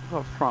no.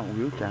 got front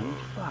wheel damage.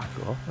 Fuck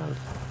off. That was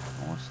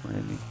a nice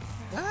landing.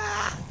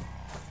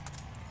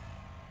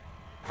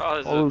 oh,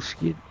 there's Oh, a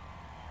skid.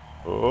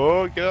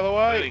 Oh, get out of the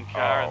way. burning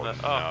car oh, in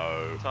the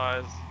no.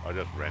 tires. I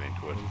just ran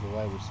into it. He's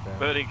away with Sparrow.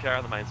 Burning car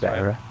in the main straight.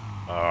 Barra.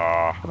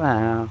 Ah, Come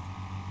on.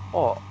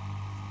 Oh,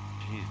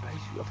 jeez,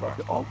 basically, fuck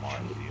fucking. Oh, my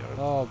shit. video.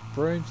 Oh,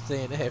 Broom's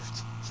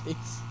DNF'd.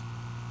 Jeez.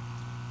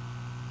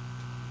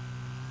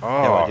 How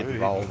Oh, I didn't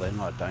roll then,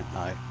 I don't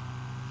know.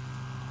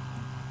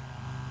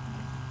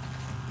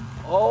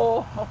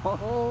 Oh,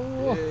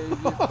 Oh. yeah, you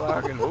just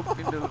fucking hooked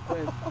into the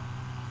fence.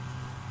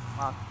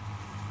 Fuck.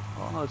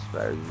 Oh, no,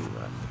 Sparrow, you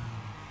run.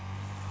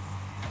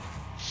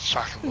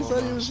 Fucking He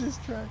said he was lawnmowers. this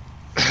track.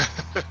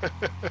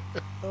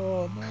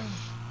 Oh no.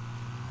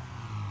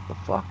 The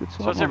fuck? It's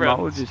So like it's my around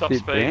mower just top hit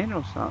speed. ban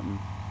or something.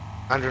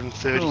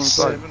 137 or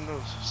something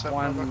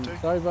One- like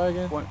that. Sorry,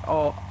 Bogan.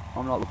 Oh,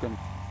 I'm not looking.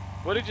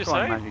 What did you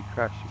Try and say? make me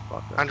crash, you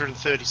fucker.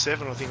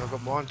 137, I think I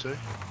got mine too.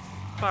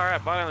 Far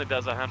out. Mine only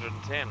does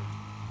 110.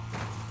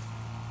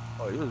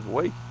 Oh, he was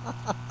weak.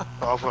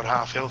 Oh, I've got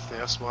half health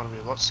now, so mine will be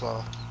a lot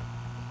slower.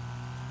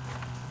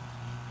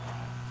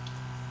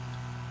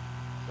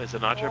 There's a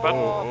nitro button.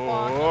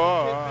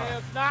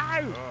 Oh, fuck!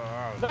 No!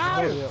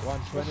 Probably at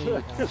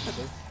 120.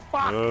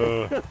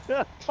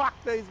 Fuck! Fuck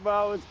these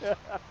mowers.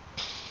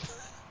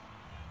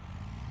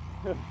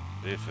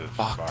 This is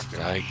Fuck's fucking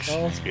sakes.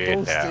 Oh, get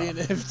balls out.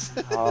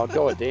 DNF'd. Oh,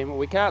 god damn it.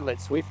 We can't let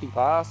Swifty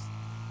pass.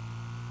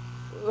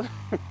 Yeah,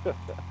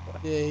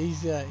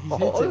 he's hit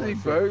Aussie it.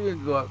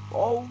 Bergen's like,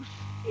 oh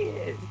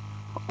shit.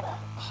 Oh,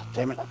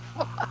 damn it.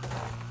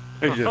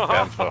 He just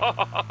bounced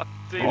off.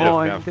 He just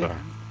Oh, bounced off.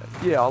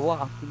 yeah, I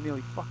laughed and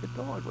nearly fucking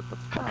died. What the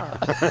fuck?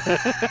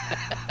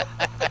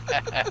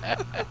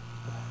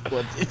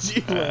 What did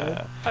you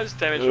learn? I just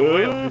damaged the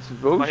wheel. This is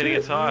By bullshit. hitting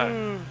a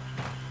tyre.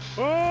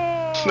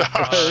 No,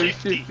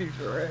 Shifty.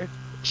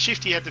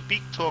 Shifty had the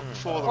big talk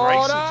before the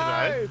racing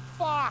today.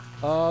 Fuck!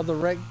 Oh, the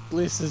wreck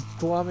list is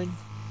plumbing.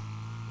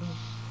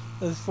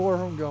 There's 4 of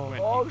them going.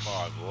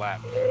 25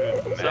 laps.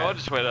 So I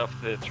just went off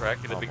the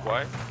track in a big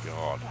way.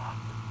 God.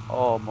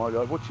 Oh my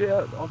god, watch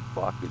out. I'm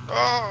fucking.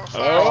 Oh,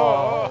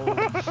 Oh,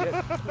 shit.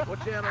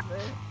 Watch out up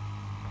there.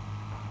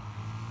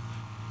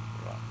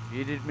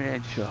 Bearded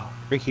man shot.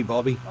 Ricky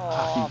Bobby.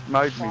 Oh, He's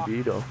mowed me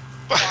beard off.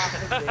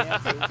 fuck the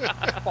dances.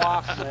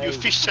 Fuck me. you were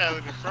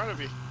fishtailing in front of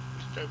me.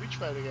 Go which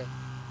way to go?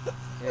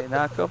 Yeah,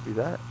 nah, copy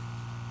that.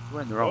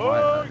 Went the wrong way.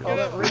 Oh,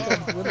 that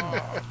Ricon's winning.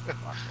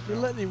 You're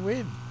letting him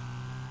win.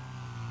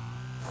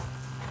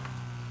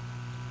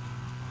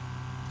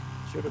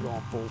 Should have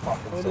gone full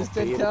fucking Oh, there's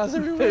dead self-beard. cars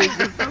everywhere.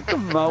 The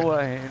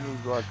mower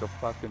handles like a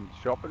fucking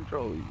shopping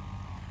trolley.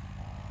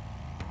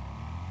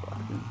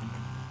 Fucking.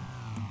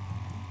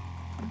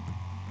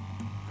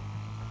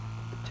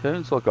 It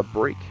turns like a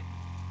brick.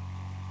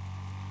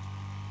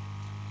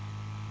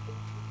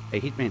 Hey,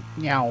 Hitman.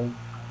 Meow.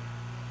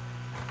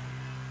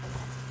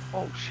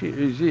 Oh shit,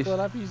 who's this? What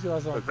up, you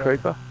guys A on?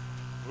 creeper?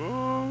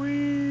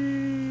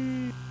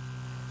 Ooh-wee.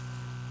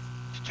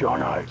 It's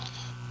Jono.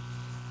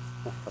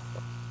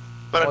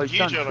 But Oh, I'm he's you,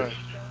 done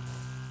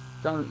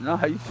Jono. No,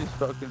 he's just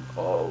fucking.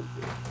 Oh.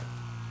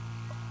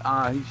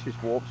 He's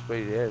just warp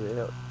speed out.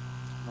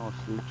 Nice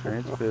little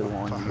transfer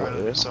line you got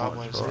there.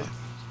 Sideways Might there.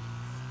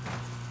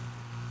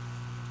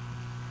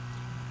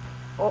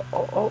 try.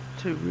 Oh,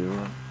 two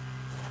wheeler.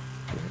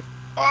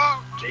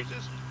 Oh,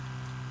 Jesus.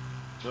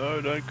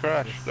 No, don't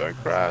crash. Don't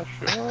crash.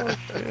 Oh,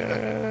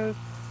 shit.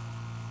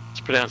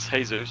 It's pronounced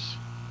Jesus.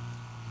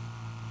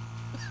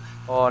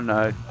 Oh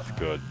no, It's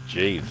good.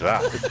 Jesus.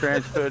 the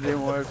transfer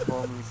didn't work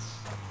for me.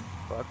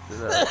 Fucked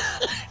it up.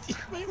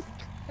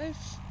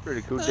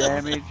 Critical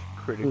damage.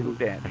 Critical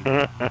damage.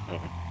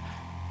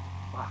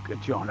 Fucking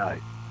Jono.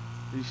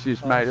 He's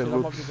just made it shit, I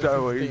look might be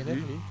so the easy.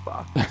 15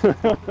 Fuck.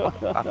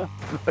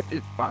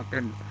 This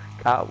fucking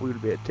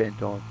cartwheeled about 10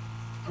 times.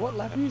 What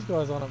lap are you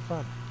guys on up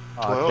front?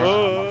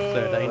 Oh,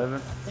 13.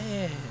 11.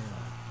 Damn.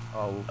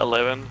 Oh,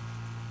 11.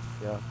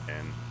 yeah.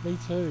 And Me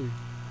too.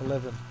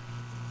 11.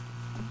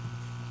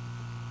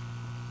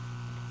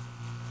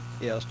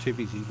 Yeah, I was too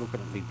busy looking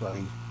at me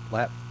bloody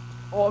lap.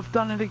 Oh, I've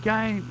done it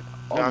again.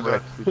 No, I'm I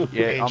got wrecked.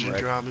 Yeah, I'm engine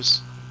wrecked.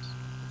 dramas.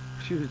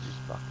 Should have just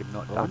fucking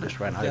not I done just it.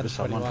 ran Down over to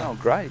someone. 21. Oh,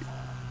 great.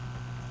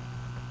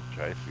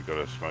 Chase, you got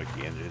a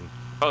smoky engine.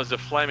 Oh, it's a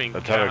flaming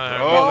Let's have a,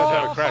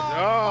 car. let's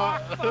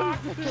have a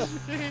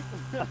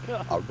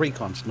crash. Oh,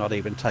 Recon's not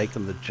even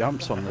taking the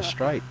jumps on the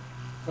straight.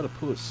 What a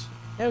puss.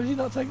 How was he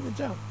not taking the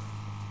jump?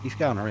 He's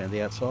going around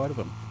the outside of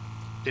him.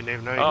 Didn't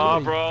even know you Oh,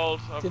 did. I've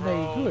rolled. I've Didn't know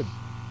you rolled. could.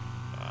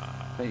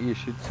 I think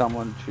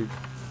someone should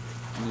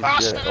Ah,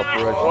 initiate shit.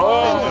 Operation.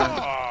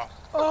 Oh.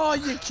 Oh,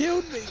 you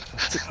killed me.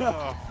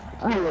 Oh.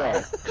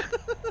 I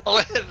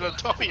landed on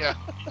top of you.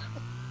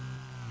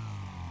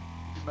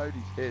 He mowed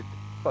his head.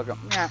 Fuck him.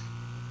 Meow.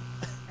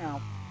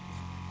 Meow.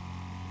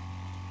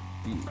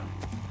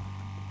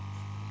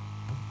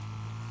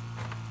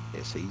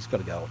 Yeah, see, he's got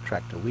to go off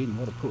track to win.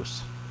 What a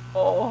puss.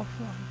 Oh,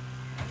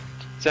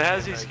 So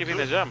how's he skipping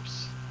the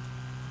jumps?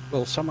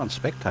 Well, someone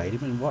spectate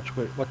him and watch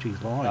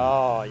his line.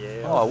 Oh,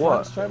 yeah. Oh, Front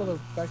what? straight or the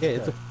back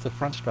yeah, straight? the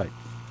front straight.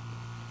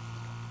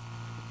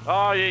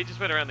 Oh, yeah, he just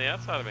went around the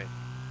outside of me.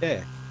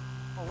 Yeah,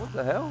 Oh, what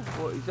the hell?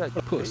 What is that?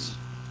 what a puss.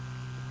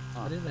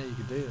 I didn't know you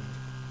could do that.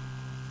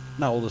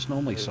 No, well, there's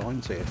normally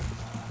signs there.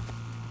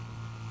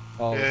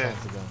 Oh, Yeah. the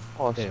signs are gone.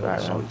 Oh, Yeah, straight. well,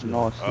 That was it's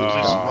nice. Oh. little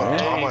This is my jump,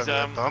 time He's, over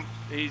that bump.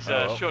 He's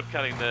Oh.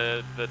 shortcutting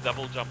the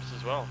double jumps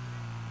as well.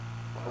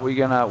 Are we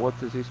gonna? What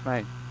does this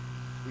mean?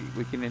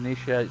 We can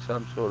initiate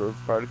some sort of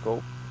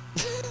protocol.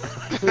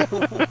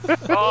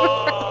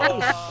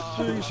 Oh!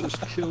 Jesus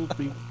killed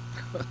me.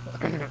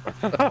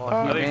 Oh,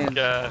 I he think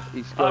man,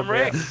 he's got I'm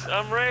wrecked.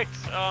 I'm wrecked.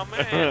 Oh man.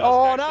 that's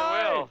Oh, going so no.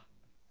 well.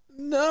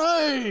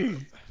 No!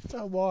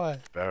 Oh, why?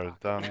 Barrow's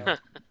done.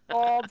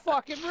 Oh, I'm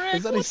fucking wrecked.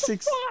 There's only What the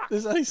six. fuck?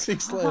 There's only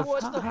 6 left.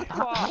 What the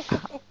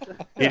fuck?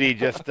 Hitty,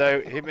 just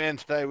stay. Hitman,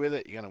 stay with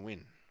it. You're gonna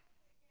win.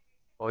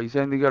 Oh, he's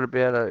only got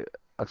about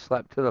a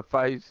slap to the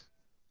face.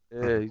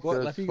 Yeah, he's What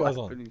got a lap you guys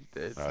slap on? and he's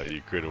dead. No,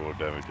 you critical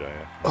damage, are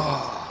you?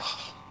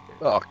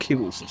 Oh,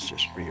 Kibbles has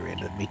just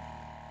rear-ended me.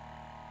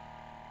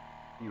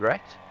 You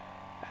wrecked?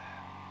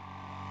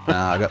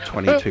 Nah, I got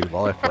 22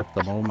 life left.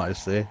 I'm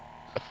almost there.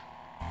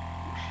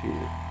 Shit.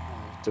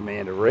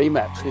 Demand a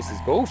rematch. This is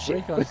bullshit.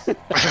 Recon's still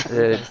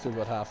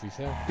got half his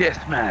health.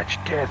 Deathmatch,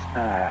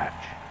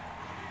 deathmatch.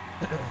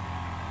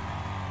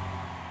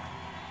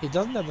 He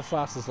doesn't have the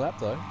fastest lap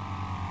though.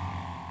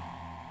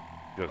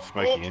 Got a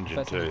smoky engine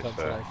That's a too, good so.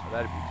 consolation.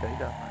 That'd be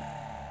teed up, mate.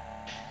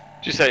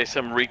 Did you say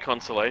some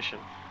reconciliation?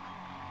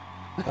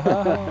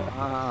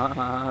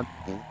 Oh,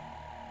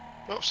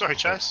 sorry,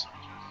 Chase.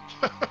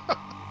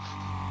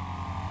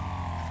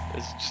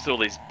 There's just all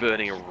these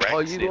burning wrecks Oh,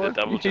 you near the like-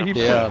 double you jump.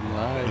 Yeah, You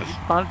nice.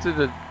 punted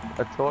a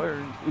tyre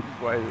into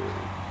his way there.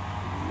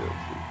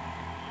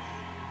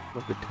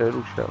 Like a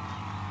turtle shell.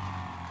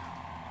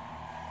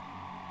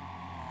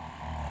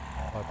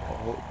 Oh,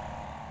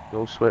 you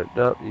all swept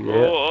up, you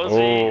there? Oh,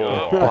 Aussie!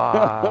 Oh. Oh.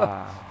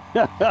 Wow.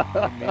 You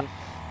missed.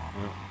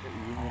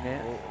 You in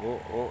there?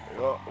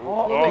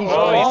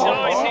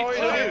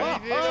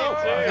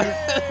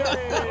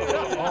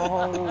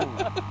 Oh,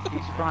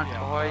 his front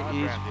tyre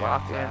is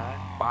fucking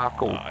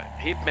buckled.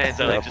 Hitman's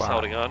only just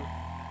holding on.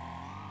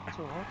 That's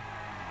alright.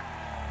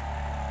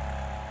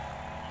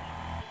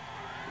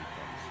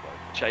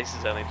 Chase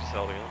is only just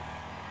holding on.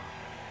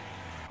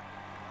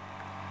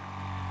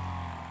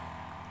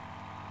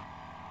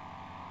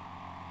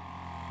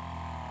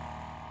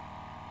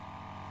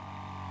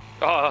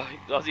 Oh,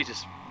 Aussie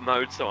just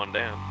mowed someone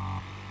down.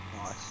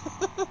 Nice.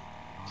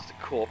 Just a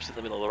corpse in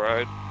the middle of the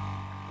road.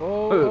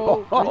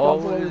 Oh, Oh,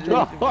 we just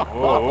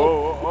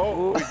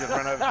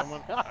ran over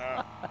someone.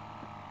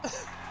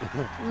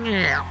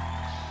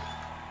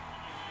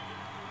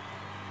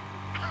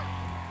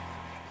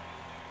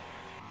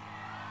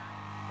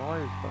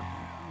 Tyre's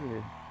fucking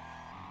weird.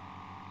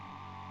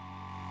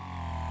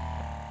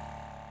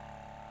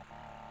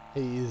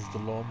 He is the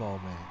lawnmower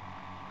man.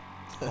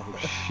 Oh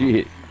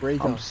shit.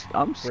 Recon.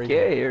 I'm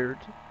scared.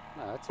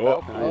 No, it's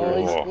Oh, Falcon. he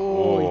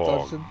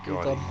dodged him. He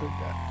God, dodged he him.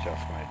 made that.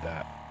 Just made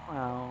that.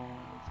 Wow.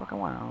 Fucking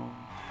wow.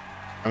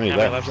 I mean, How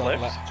many that laps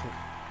left?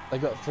 They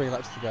got 3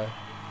 laps to go.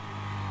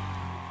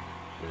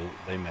 will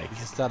they make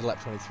He it? started lap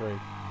 23.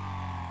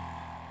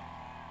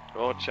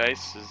 Oh,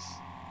 Chase has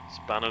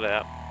spun it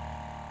out.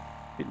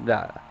 Hit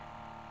that.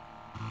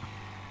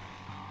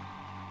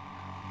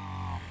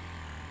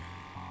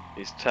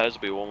 His toes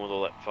will be warm with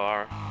all that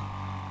fire.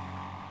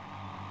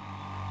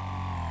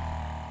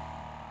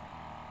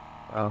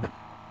 Well,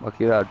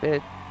 lucky that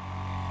bed.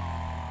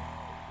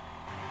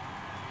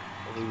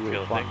 We Feel were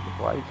it, fighting the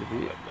blades a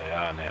bit. But they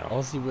are now.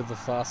 Aussie with the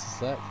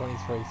fastest lap,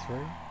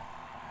 23.3.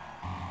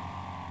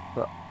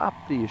 But up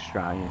the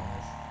Australian.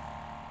 Nice.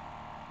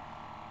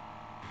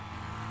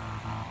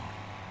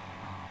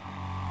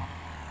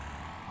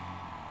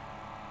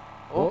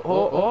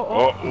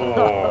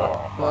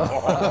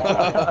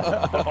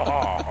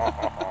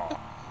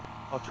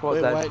 I tried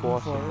We're that waiting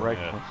twice for and it.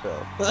 wrecked Yeah.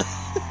 myself.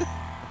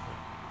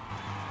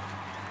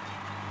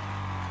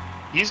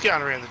 He's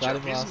going around the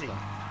Starting jump, isn't he?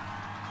 faster.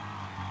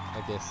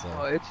 I guess so.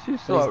 Oh, it's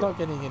just But he's like, not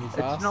getting any it's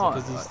faster not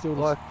because he's still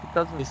like it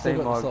doesn't he's still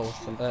seem got like the it's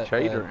sort of,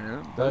 cheating,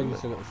 it? Bogan's does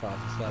still got the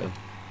fastest lap. it?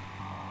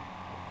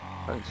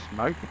 Don't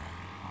smoking.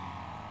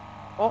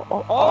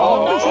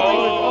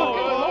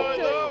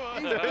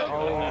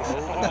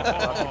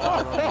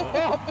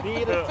 Oh,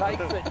 Peter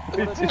takes it. What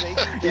a big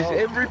Is job.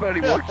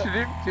 everybody watching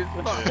him? Just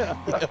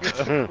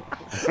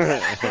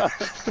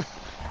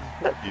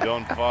He's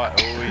on fire.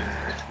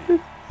 Oh,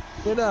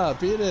 Winner,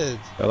 bearded.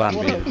 Well done,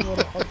 What Bearded.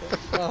 a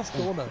fast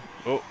corner.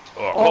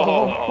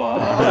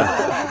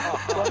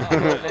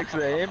 next to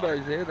the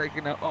ambos there, they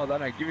can. Oh, they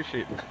don't give a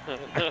shit.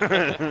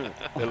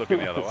 They're looking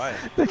the other way.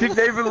 They didn't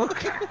even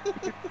look.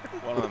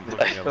 One of them's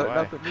looking the other way.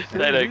 Nothing to see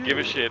They don't here. give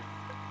a shit.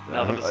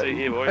 Nothing to see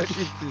here, boys. It's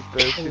just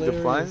burst into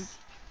flames. Hilarious.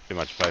 Too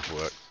much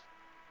paperwork.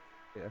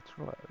 Yeah, that's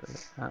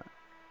right.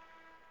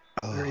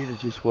 We're here to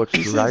just watch the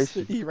He race.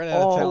 says he ran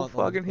out of Oh, talent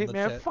on fucking the hit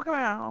man. chat. Fuck him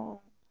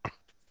out.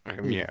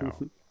 Meow.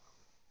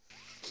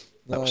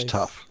 That was Nice.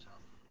 tough.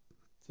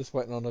 Just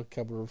waiting on a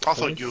couple of. I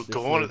thought you were finishes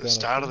gone at before the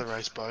start of going the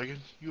race, Bogan.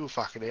 You were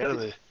fucking out of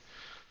there.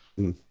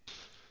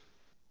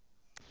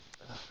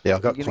 Yeah, I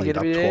got You gonna cleaned get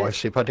up a bit there?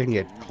 twice. If I didn't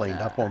get cleaned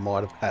up, I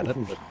might have had it.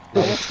 But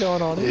Oh, what's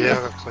going on here? Yeah,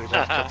 I got cleaned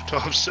up a couple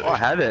times too. I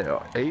had it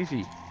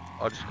easy.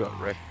 I just got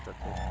wrecked. That's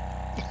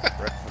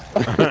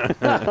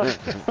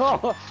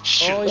all.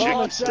 Shoot, Oh, he check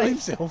almost yourself. shot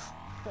himself.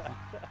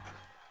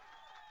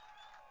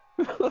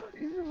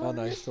 Oh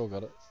no, he still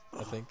got it.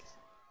 I think.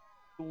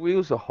 The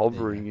wheels are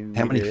hovering in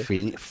how many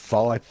the air.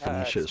 5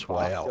 finishes?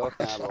 Wow.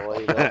 I can't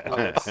believe it.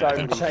 There's so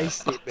many Chase,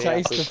 skip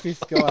Chase, the bounces.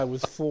 5th guy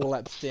was 4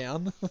 laps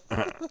down.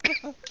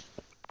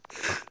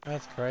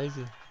 That's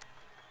crazy.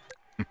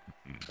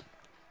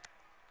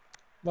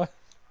 My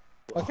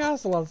car's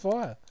still on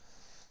fire.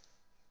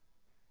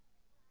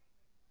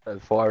 The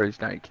fireys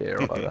don't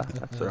care either.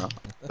 That's right.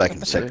 They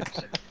can see.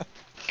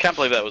 Can't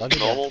believe that was I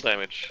think normal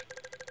damage.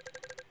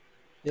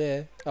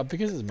 Yeah,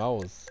 because it's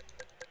mowers.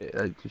 Yeah,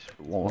 they just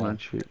whine and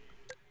shit.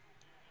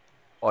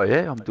 Oh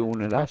yeah, I'm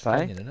doing it up,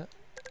 Crash eh? Canyon,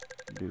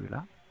 innit? Do it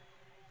up.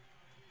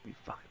 You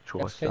fucking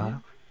try Crash Canyon,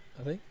 stuff.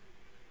 I think.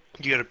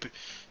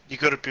 You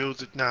gotta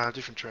build it. Nah,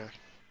 different track.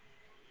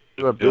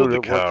 Do I Build build the it?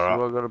 What car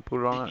do up. I got to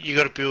put on it? You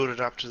gotta build it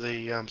up to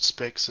the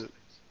specs that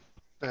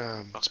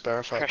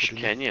Sparrowfire. Crash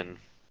Canyon.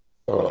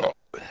 Is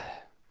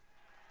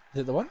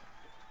it the one?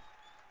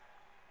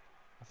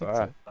 I think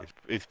Alright. so.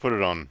 He's put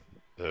it on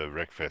the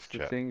Wreckfest The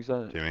chat, things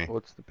on Jimmy.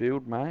 what's the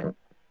build, mate?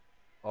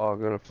 Oh, I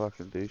gotta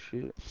fucking do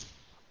shit.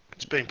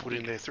 It's been put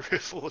in there 3 or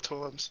 4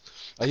 times.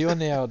 Are you on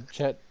the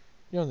chat?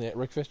 You're on the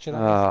Rickfest chat,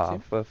 aren't Ah, you,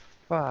 Tim? for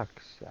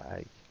fuck's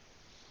sake.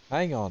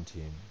 Hang on,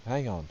 Tim.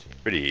 Hang on, Tim.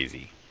 Pretty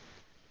easy.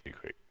 Pretty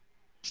quick.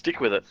 Stick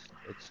with it.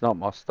 It's not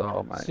my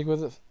style, mate. Stick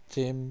with it,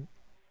 Tim.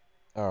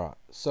 Alright,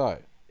 so.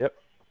 Yep.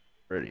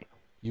 Ready.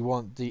 You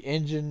want the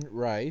engine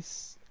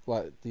race,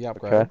 like the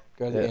upgrade. Okay.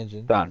 Go to the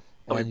engine. Done.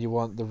 And you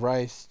want the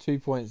race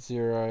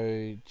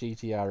 2.0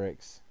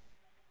 GTRX.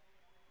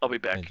 I'll be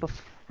back. engine.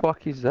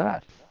 Fuck is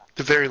that?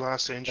 The very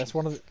last engine.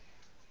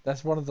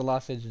 That's one of the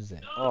last engines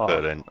there. Oh,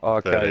 Third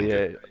okay,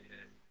 engine.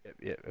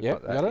 yeah.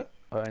 Yep, got it?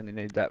 I only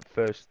need that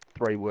first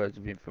 3 words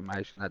of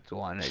information. That's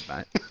all I need,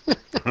 mate.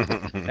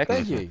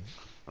 Thank you.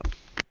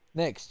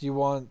 Next, you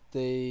want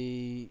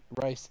the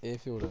race air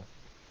filter.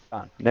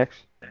 Done. Next.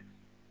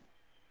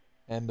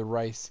 And the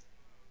race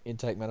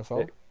intake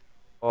manifold.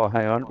 Oh,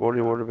 hang on. What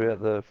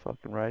about the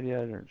fucking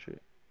radiator and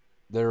shit?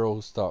 They're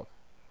all stock.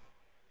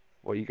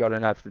 Well, you gotta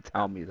have to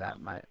tell me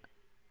that, mate.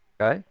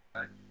 Okay?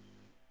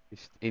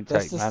 This That's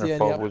intake just the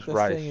manifold only was that's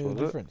the race, only was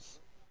it? difference.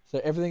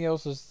 So everything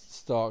else is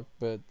stock,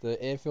 but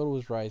the air filter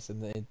was race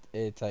and the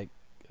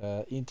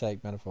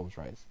intake manifold was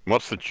race.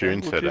 What's the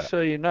tune Well, set just at?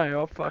 so you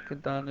know, I've fucking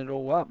done it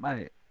all up,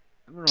 mate.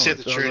 Set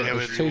the tune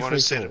however you want to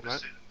set it,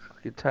 mate.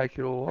 I can take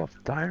it all off,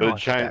 don't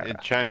But I?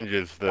 it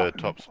changes the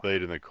top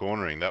speed and the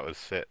cornering. That was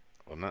set,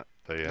 wasn't it?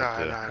 So you have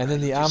to... And then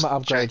the armor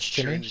upgrades, change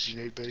Jimmy. tunes as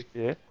you need be.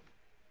 Yeah.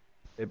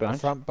 The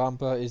front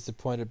bumper is the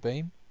pointed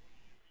beam.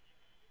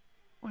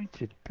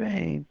 Pointed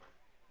beam.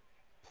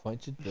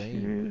 Pointed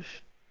beam. Serious?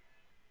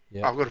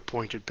 Yeah. I've got a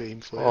pointed beam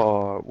for you.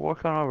 Oh, why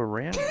can't I have a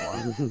round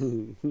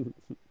one?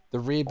 The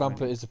rear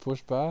bumper is the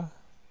push bar.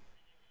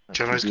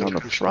 Jono's Should be got on a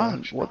the push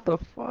front. bar. What the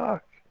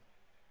fuck?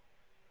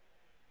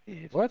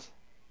 What?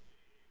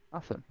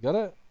 Nothing. Got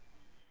it?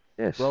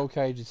 Yes. Roll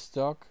cage is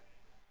stock.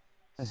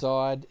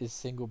 Side is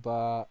single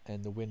bar,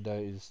 and the window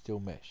is steel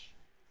mesh.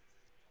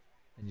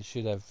 And you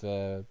should have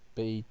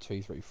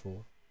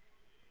B234.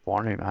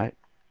 Funny, mate.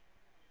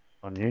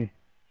 On you.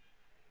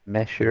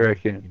 Mesh, you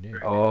reckon?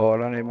 Oh, I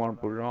don't even want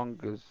to put it on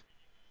because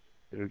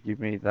it'll give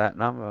me that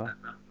number.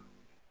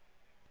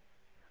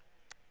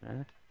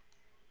 Yeah.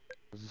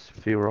 Does this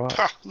feel right?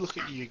 Ha, look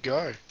at you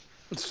go.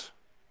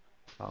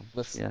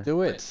 Let's yeah.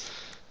 do it.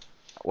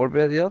 What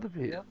about the other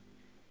bit?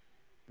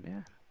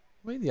 Yeah.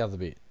 What mean the other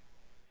bit?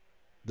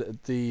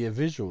 The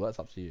visual, that's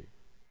up to you.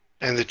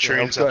 And the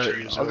tune's up to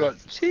you as I've well. got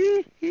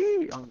tee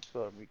on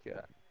side me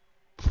cat.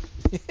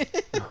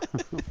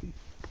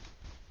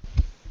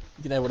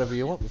 You can have whatever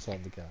you want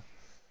beside the car.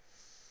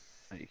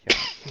 No, you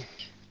can't.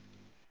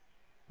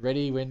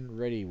 Ready when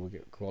ready, we'll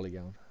get quality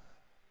going.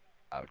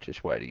 I was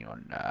just waiting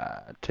on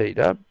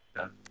T-Dub,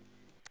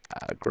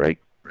 Greg,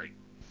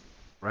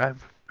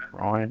 Rav,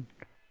 Ryan,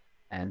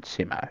 and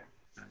Simo.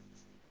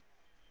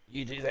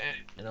 You do that,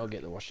 and I'll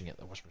get the washing at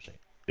the wash machine.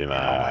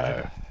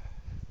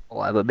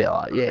 I'll have a bit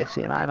like, yeah,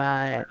 Simo,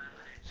 mate.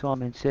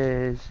 Simon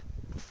says.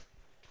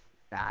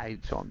 Nah,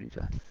 Simon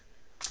says.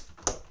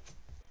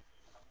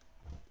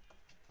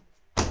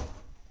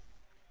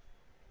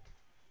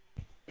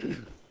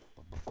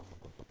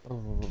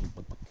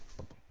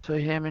 So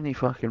how many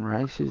fucking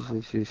races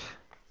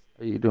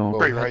are you doing? Well,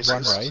 Three we had races,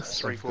 one race,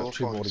 three we've got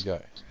 2 more to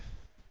go.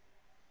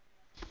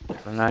 I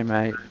don't know,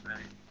 mate.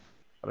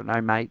 I don't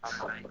know, mates.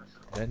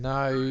 Don't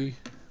know.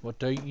 What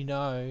don't you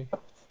know?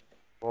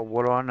 Well,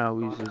 what I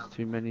know is there's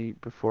too many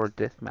before a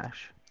death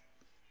mash.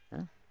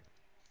 Well,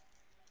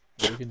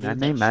 we can do No, that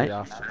me, shit mate.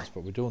 after this,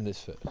 but we're doing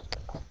this first.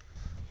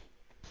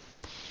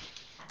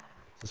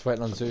 Just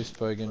waiting on Zeus,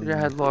 Bogan. You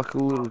had like a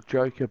little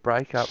Joker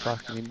breakup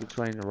fucking in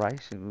between the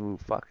race and a little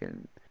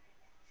fucking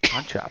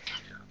punch up.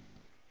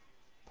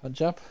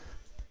 Punch up.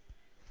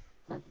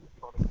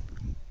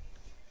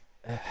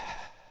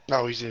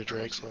 No, he's in a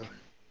drag slow.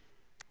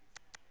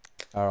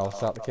 Alright, I'll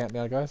start the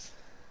countdown, guys.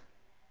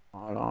 I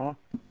don't know.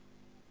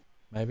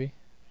 Maybe.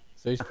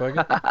 Zeus,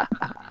 Bogan.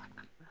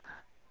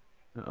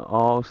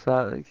 I'll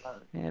start the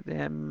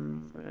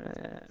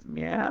countdown.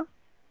 Meow.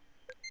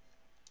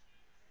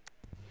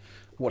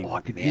 What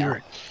I can hear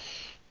it.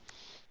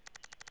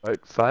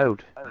 Vote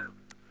failed.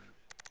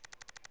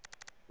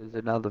 There's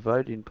another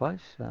vote in place.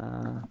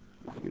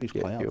 Who's Get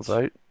your Clouds?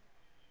 vote.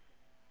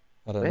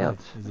 I don't know.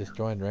 Clouds. He's just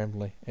joined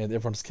randomly. And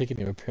everyone's kicking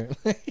him,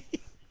 apparently.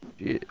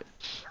 Yeah.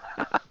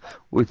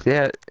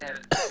 Without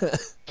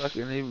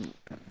fucking even.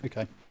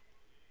 Okay.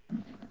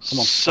 Come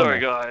on. Sorry,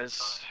 come on.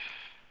 guys.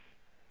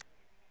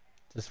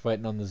 Just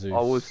waiting on the Zeus. I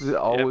was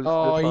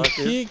Oh, the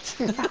he fucking-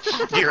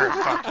 kicked! You're a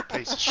fucking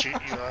piece of shit,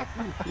 you are.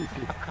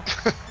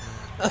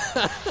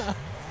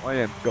 I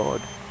am God.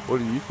 What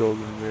are you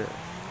talking about?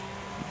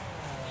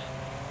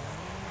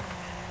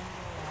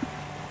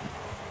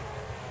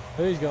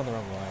 Who's gone the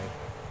wrong way?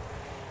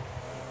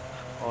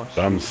 Oh, shit.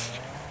 Thumbs.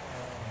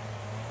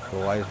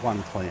 Always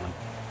one clown.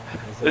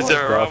 Is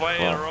there a the right way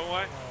and a fuck? wrong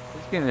way?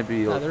 It's gonna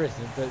be No, like, there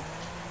isn't, but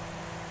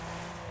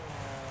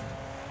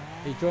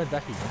He joined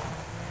back again.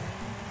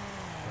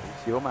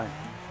 It's your mate.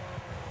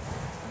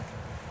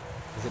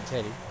 Is it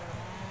Teddy?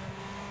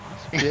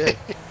 Yeah.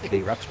 Teddy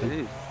It Ruxpin.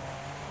 is.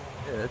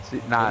 Yeah, that's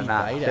it. Nah,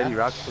 Teddy Bader. Teddy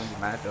Ruxpin's a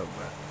mad dog,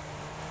 bro.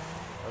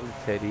 That was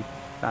Teddy.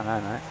 Don't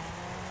know, mate.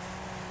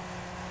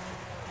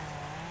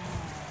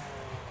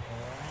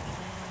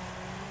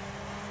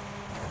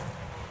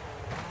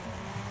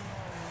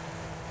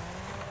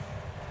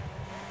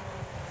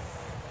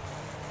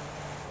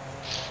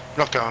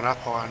 Not going up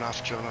high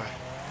enough, Jono.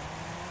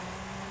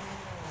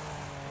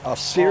 Oh,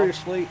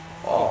 seriously?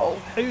 Oh,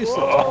 who's the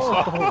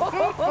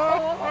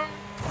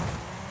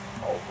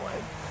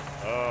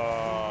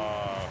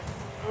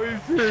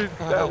Dude,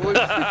 that was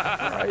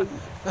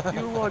crazy.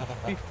 You were like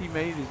 50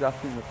 metres up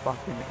in the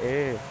fucking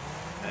air.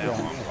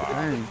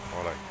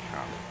 What a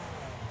cunt.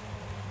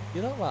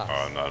 You're not last.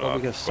 Oh, no, Well, no.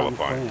 because some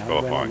Qualifying. cleaner went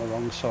on the Qualifying.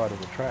 wrong side of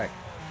the track.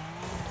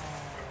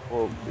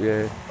 Well,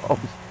 yeah,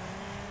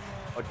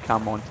 I'd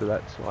come onto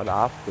that side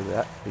after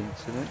that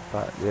incident,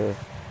 but yeah.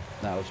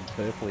 No, it was a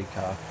purpley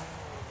car.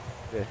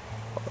 Yeah.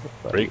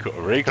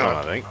 Recon,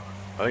 I think. I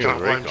think it Can't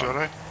was blame Recon.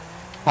 Jono.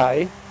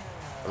 Hey?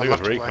 I think it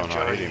was Recon. I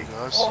Jono, hit you him.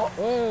 guys.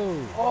 Whoa!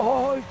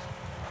 Oh,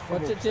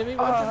 Watch it, Timmy.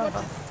 Watch it.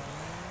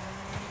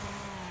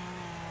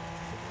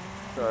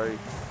 sorry.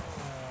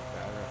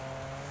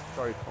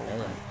 Sorry, Paul. Alright.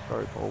 Mate.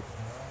 Sorry, Paul.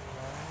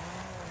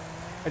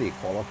 How do you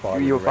qualify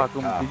You with a red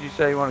fucking, car? did you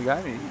say you want to go?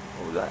 Me?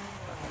 What was that?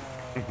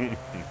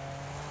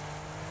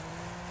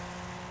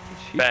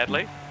 Shit.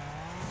 Badly.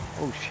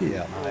 Oh shit.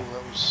 Yeah, Oh, no. that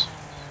was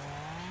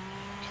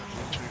cutting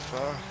it too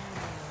far.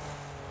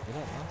 You're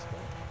not last, bro.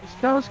 This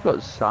car's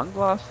got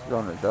sunglasses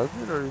on it,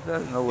 doesn't it? Or is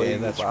that an illegal Yeah,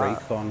 that's bar?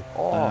 Recon.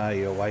 Oh.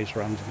 He always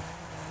runs them.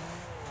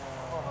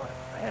 Oh,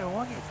 how do I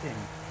get them?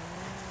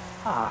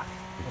 Ah.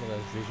 One of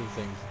those visual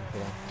things you can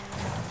put on.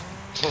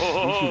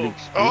 Oh,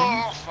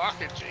 Oh,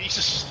 fucking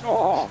Jesus.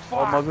 Oh,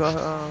 fuck. Oh my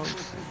god.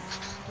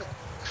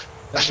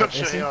 I'm not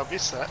sure how I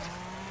missed that.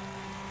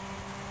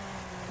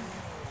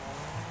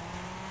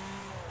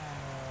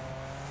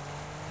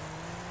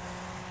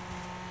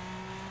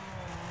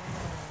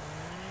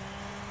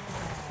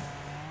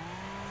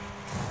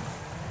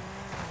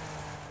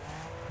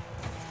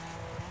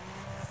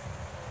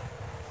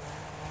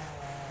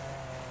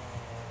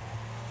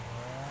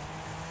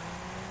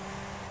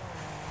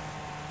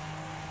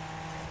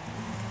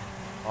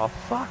 Oh,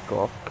 fuck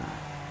off.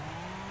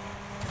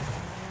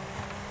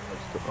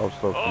 I was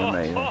talking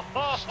to me.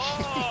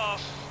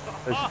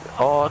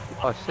 Oh,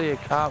 I see a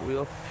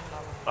cartwheel.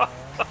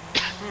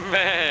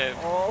 man,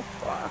 Oh,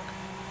 fuck.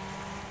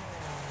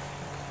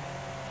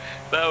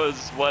 that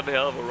was one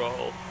hell of a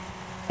roll.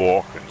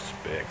 Fucking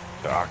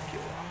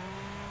spectacular.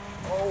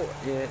 Oh,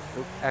 yeah.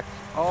 Look,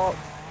 oh,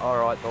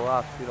 alright, the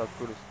last bit I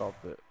could have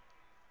stopped it.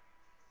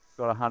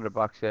 Got $100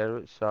 out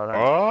of it, so I don't.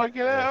 Oh,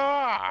 get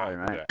out! Sorry,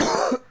 mate.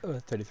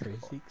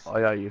 33.6. I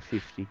owe you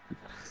 50.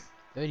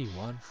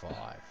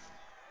 31.5.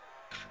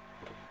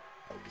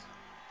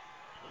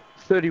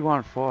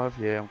 31.5,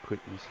 yeah, I'm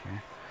quitting this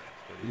game.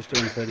 He's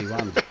doing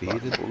 31.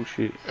 Bearded.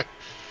 Bullshit.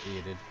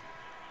 Bearded.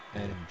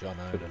 And John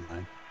Good Owen.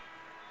 name.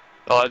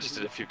 Oh, I just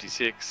did a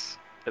 56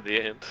 at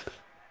the end.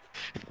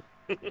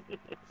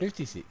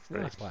 56.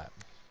 Nice lap.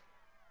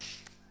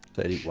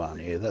 31,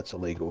 yeah, that's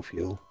illegal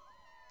fuel.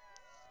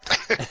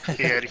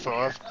 Yeah,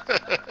 85.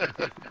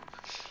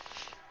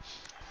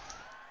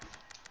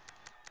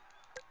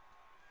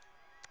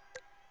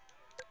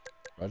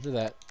 Roger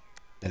that.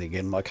 And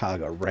again, my car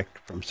got wrecked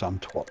from some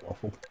twat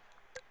waffle.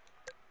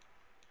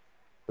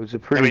 It was a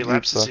pretty many good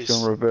laps is fucking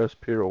this? reverse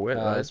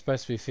pirouette, It's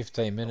supposed to be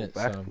 15 minutes,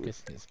 so I'm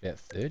backwards. guessing it's about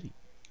 30.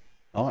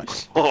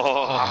 Nice.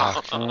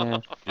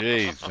 Oh, yeah.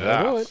 Jesus.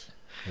 That'll do it.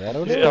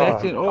 That'll do Yeah.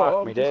 it.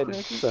 Fuck me dead.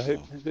 So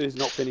who's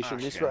not finishing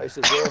this race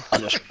as well?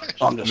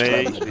 I'm just Me.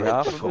 having a drink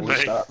Half of before it. we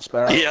start,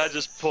 Sparrow. yeah, I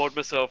just poured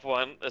myself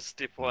one, a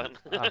stiff one.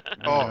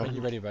 Oh, When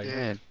you're ready, baby.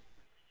 Man.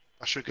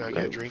 I should go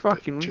get a drink.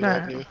 Fucking but too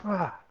late now. man.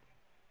 Fuck.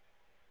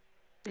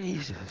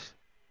 Jesus.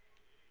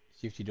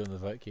 Shifty doing the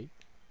vote keep.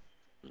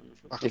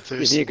 Fucking If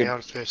thirsty you could- now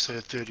after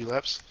 30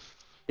 laps.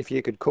 If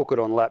you could cook it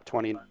on lap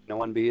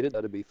 29 bearded,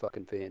 that'd be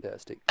fucking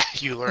fantastic.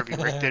 You'll already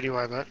be wrecked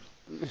anyway, mate.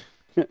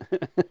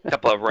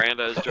 Couple of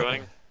randos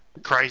joining.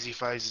 Crazy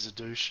phase is a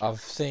douche. I've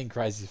seen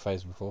Crazy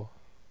Face before.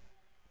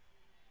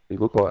 You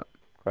look like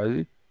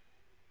crazy.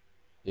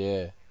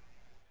 Yeah.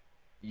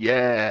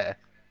 Yeah.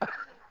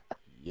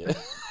 Yeah.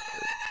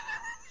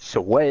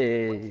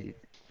 Sweet.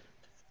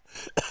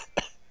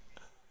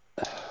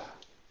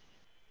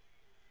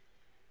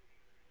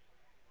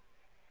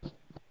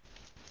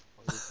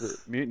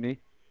 Mutiny.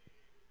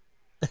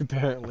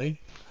 Apparently.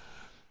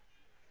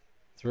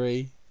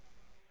 3,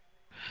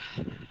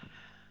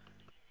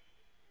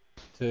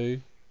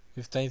 2,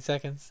 15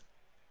 seconds.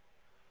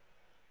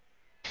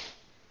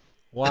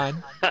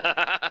 1. Say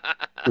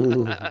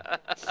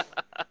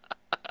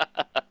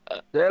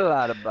a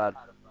lot of bud.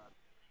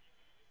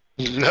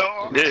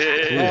 No!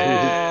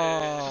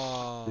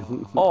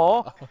 Oh.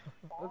 Oh,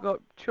 I got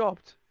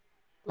chopped.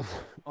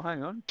 Oh,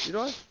 hang on. Did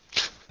I?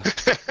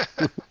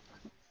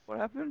 What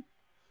happened?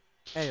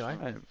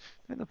 Anyway.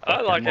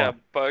 I like how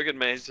Bogan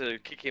managed to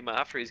kick him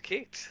after he's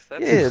kicked.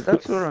 Yeah,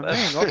 that's what I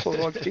mean. I thought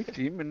I kicked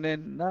him, and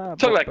then nah.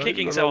 Talk about Bogan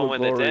kicking got someone all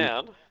when the they're glory.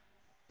 down.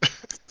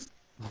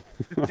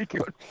 he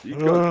got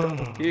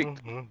double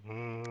kicked.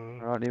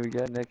 Alright, here we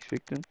go. Next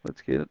victim.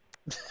 Let's get it.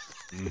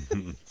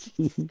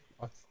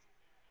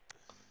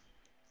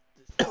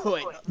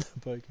 Wait, not the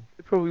Bogan.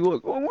 They're probably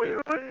like, oh, wait.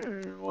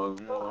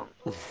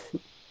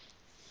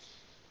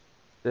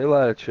 See you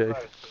later, Chief.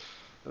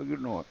 Have a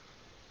good night.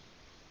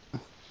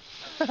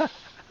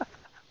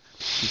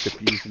 He's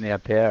abusing our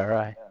power,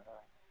 eh?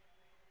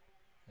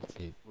 That's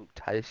it. We'll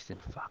taste and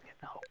fucking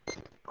hell.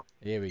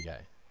 Here we go.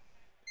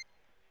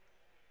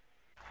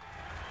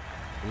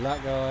 Good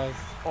luck, guys.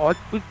 Oh, I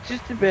was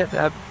just about to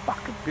have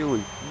fucking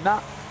Billy.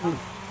 Nah.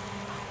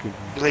 You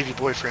leave your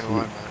boyfriend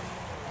alone,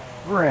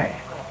 mate.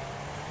 Rad.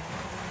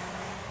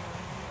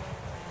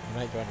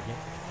 Mate, going again.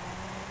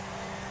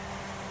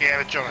 Yeah,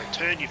 but Jono,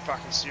 turn your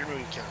fucking steering wheel,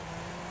 you cunt.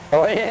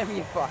 I am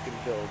you fucking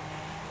dog.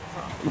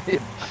 You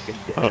fucking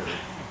dead.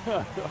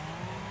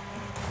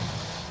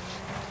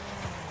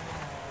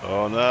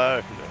 Oh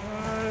no!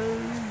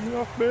 No,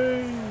 not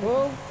me!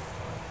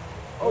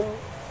 Oh.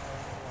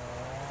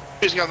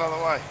 Who's going the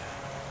other way?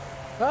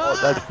 Oh,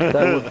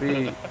 that would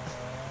be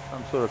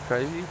some sort of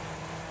crazy.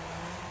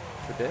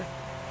 For death.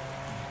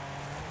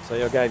 So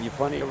I gave you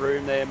plenty of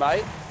room there,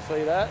 mate.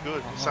 See that?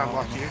 Good, you sound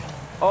like you.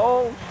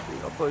 Oh,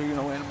 shit, I thought you were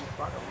gonna land him.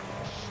 Fuck.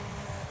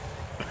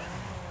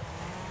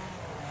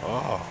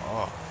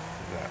 Oh,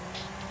 look at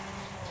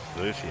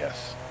that.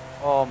 Lucius.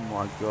 Oh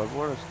my god,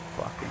 what a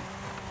fucking.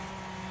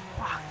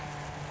 Fuck.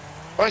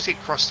 I always get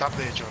crossed up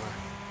there, Jono.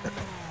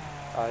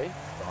 Hey?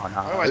 Oh no.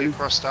 I always get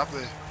crossed up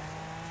there.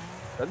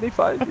 Let me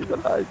fight you,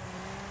 alive.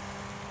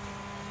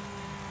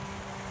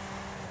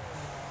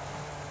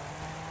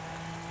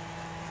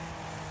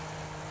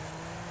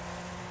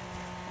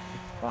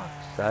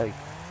 Fuck's sake.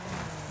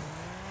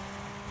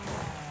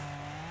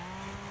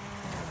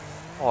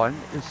 Oh, and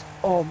it's,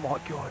 oh my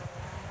god.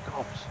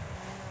 Cops.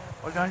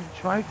 I don't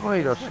smoke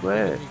weed, I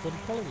swear. You couldn't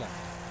follow that.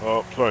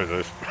 Oh, sorry,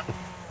 Luce.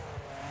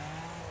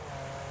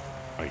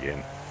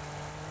 Again.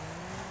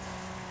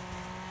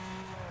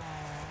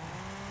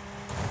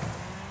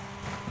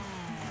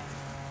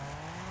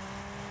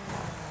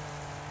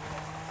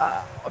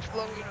 I'm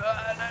flung it.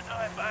 No,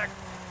 I'm back.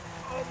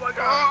 Oh my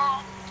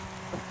god.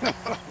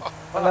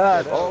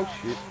 Oh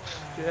shit.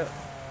 Shit.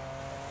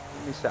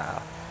 Let me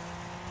stop.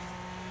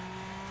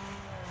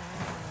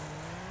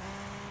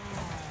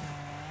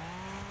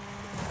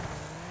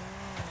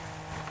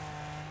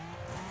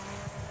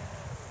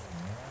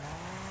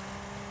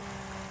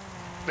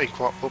 Be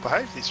quite well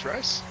behaved this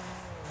race.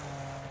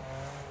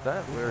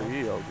 That, where are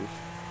you? I'll just.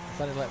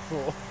 It's only like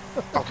 4.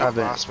 I'll come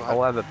last, mate.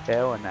 I'll have a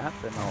power nap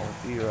and I'll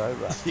be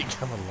over. You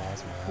come and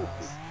last, my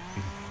ass.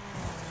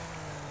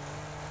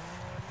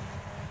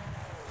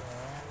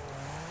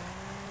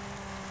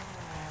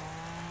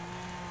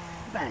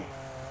 Bang.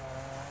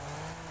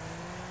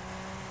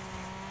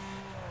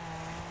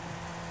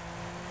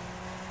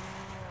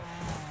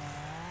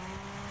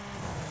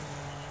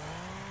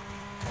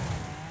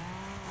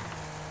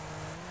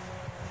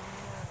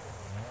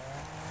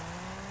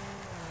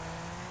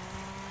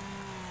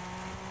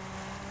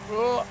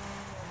 Oh.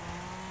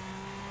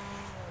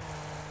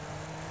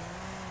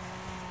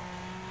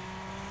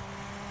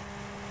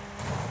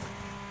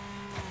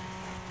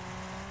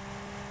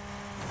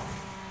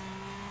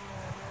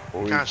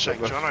 Can't shake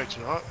Jono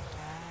tonight.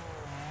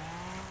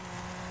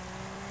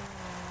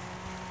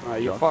 No,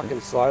 you're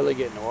fucking slowly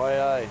getting away,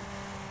 eh?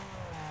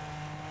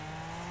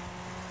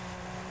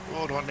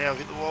 Oh, not now,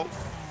 hit the wall.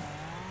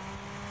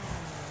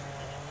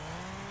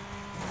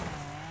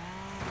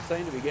 You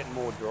seem to be getting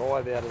more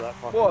drive out of that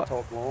fucking What?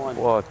 top line.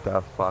 What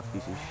the fuck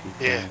is this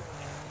shit? Yeah. Man?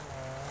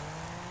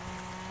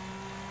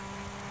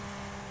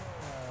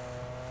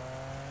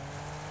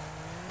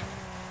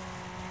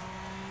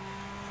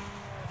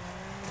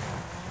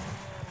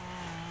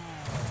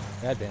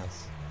 Bad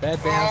bounce.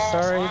 Bad bounce.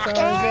 Sorry.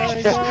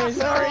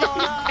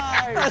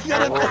 Well,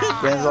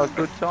 sounds like a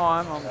good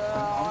time.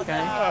 I'm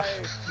game.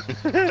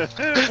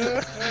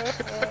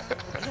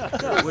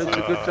 Where's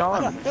the good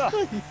time?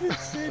 You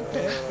said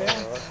bad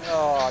bounce.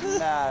 Oh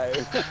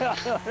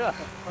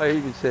no. I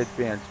even said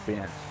bounce.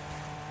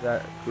 Is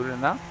that good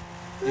enough?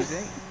 Do you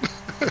think?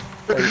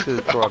 Take it to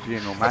the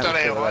tribunal, mate. I don't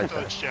know how I See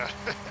you later. dodged you.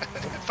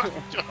 Fuck,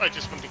 Jono, I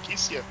just wanted to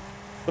kiss you.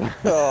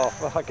 Oh,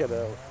 fucking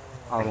hell.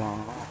 Oh,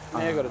 Now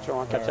I've got to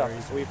try and catch up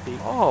to Swifty.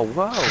 oh,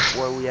 wow.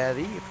 What are we out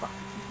here? Fucking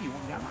you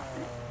want to go up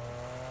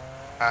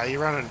there?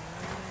 You're running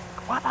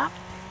What up?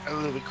 a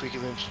little bit quicker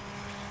than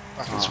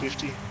fucking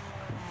Swifty.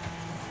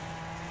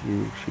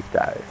 You shit,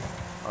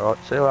 Alright,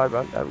 see you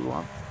later,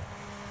 everyone.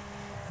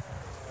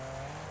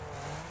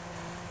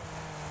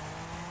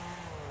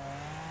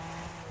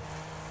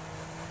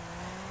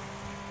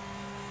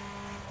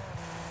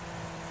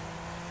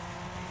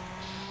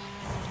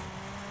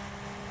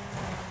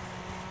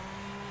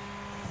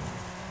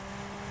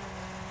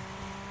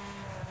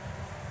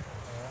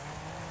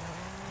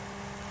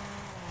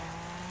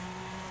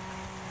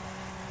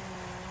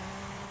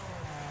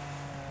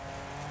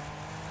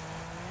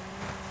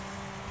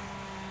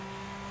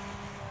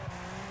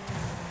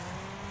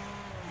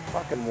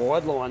 fucking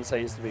wide line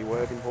seems to be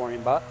working for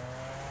him, but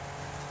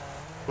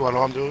What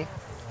I'm doing?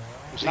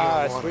 Was he no,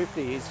 going wide?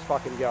 Swifty is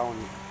fucking going,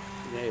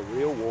 yeah,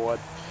 real wide.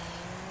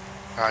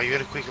 You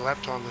had a quicker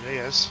lap time than he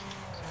has.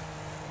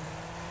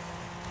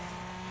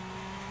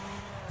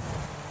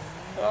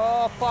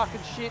 Oh, fucking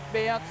shit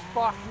bounce,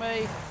 fuck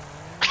me.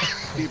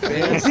 You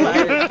bounced,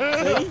 mate.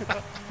 See?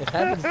 It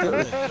happens, doesn't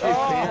it?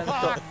 Oh,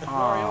 fuck.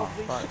 Sorry, Oh,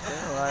 Aussie. fuck. See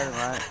you later,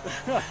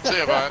 mate. See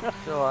you, mate.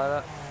 See you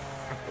later.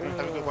 Have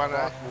a good one, eh?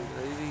 Fuck,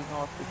 mate. Easy,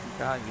 nice looking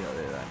car you got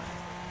there, though,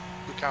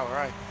 mate. Good colour,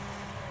 eh?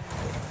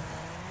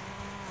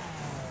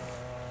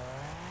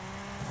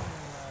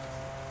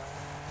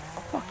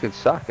 I fucking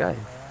suck, eh?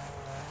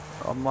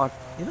 I'm like,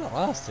 You're not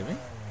last, Timmy.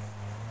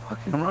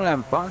 fucking, I'm not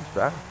having fun,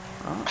 bro.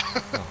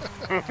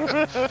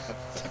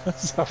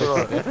 That's what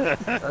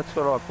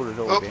I put it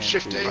all Oh, down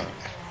shifty. to.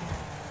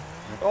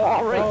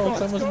 Oh, Rick, Oh,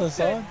 someone's on the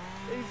side.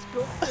 He's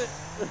cooked it.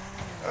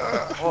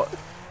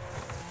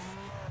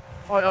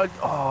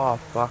 Oh,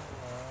 fuck.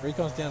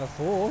 Recon's down to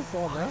 4th.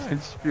 Oh, no.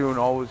 And spewing,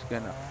 I was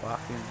gonna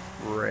fucking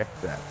wreck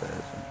that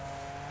person.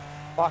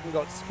 Fucking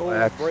got school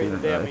By breathing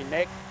accident, down though. my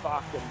neck.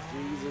 Fucking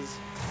Jesus.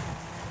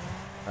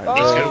 He's Oh,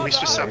 going to no.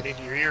 whisper something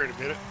into your ear in a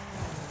minute.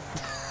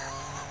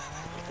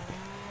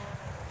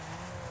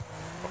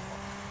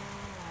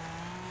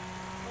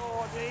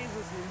 Oh,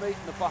 Jesus, you're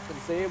meeting the fucking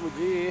sandwich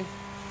here.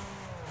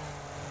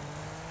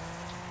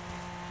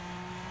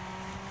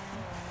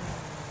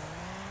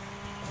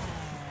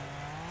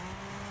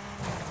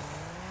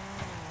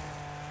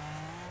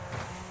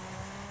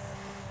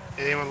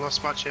 Anyone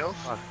lost much health?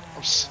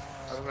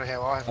 I don't know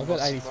how I haven't I've got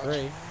lost as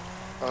 83. much.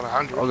 I got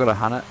 100. I got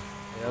 100.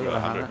 Yeah, I got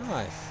 100.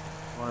 Nice.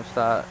 Want to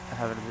start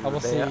having a bit of a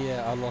Obviously,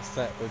 bout? I lost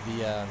that with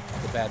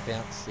the bad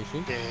bounce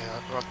issue. Yeah,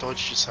 I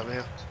dodged you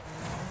somehow.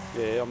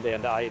 Yeah, I'm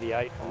down to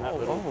 88 on that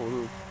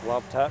little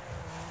love tap.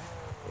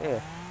 Yeah.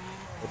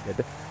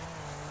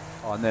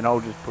 Oh, and then I'll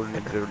just put it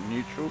into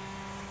neutral.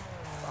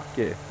 Fuck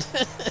yeah.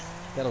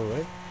 That'll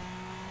work.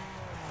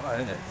 Oh,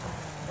 yeah.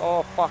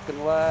 Oh,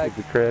 fucking lag.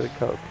 Give the crowd a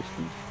couple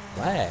pistons.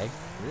 Lag?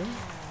 Really?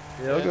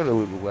 Yeah, I got a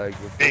little lag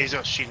with Yeah, he's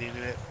got shit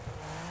internet.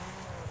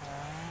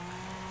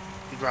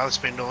 He'd rather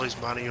spend all his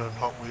money on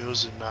Hot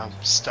Wheels and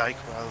steak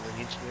rather than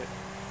internet.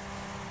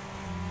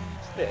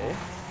 Yeah,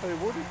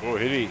 who wouldn't? Oh,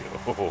 hit he?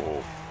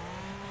 Oh.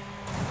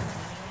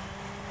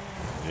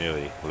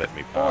 Nearly let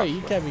me Oh, pass.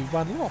 you gave me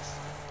one loss.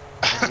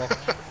 One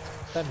loss.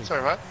 Damage.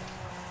 Sorry, mate.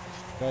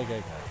 Go, go,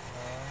 go.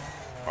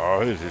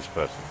 Oh, who's this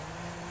person?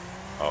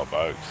 Oh,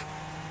 Bogues.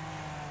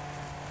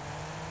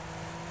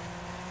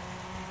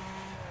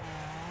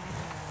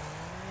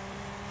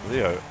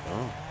 Leo.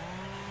 Oh.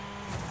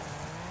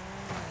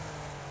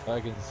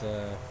 Logan's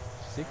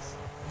 6?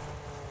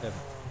 7.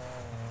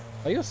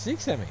 Oh, you're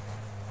 6, Emmy.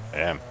 I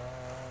am.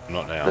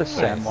 Not now. the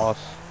Sam Moss.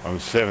 I'm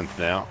 7th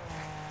now.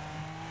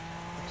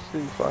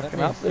 Still That fucking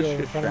up means this you're in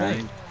shit front of me.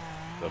 train.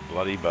 The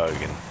bloody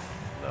bogan.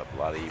 The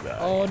bloody bogan.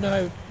 Oh,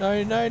 no.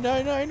 No, no,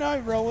 no, no, no.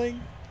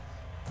 Rolling.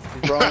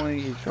 He's rolling,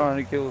 he's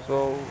trying to kill us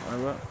all.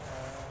 Over.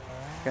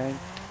 Okay.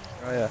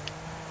 Oh yeah.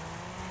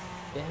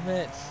 Damn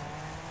it.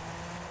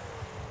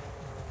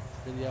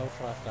 For the old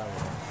TriStar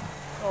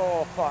one.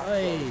 Oh, fuck.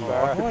 Hey, Oh,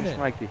 I I could won just it.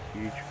 make a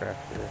huge crack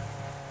there.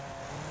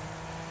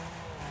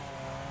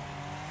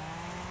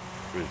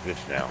 Who's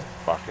this now?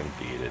 Fucking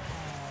bearded.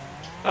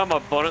 Oh, my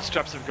bonnet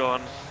straps have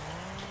gone.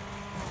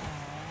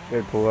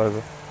 Go pull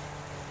over.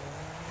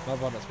 My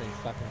bonnet's been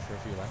flapping for a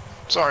few laps.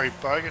 Sorry,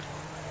 Bogan.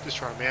 Just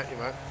trying to mount you,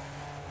 mate.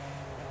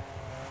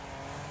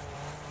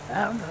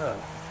 Oh no.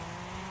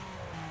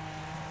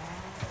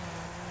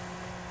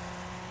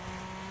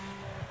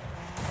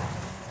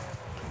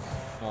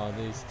 Oh,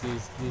 these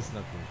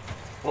not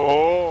good.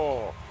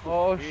 Oh!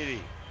 Oh Hitty.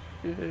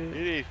 shit.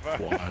 Hitty, fuck.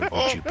 Why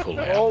would you pull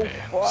out Oh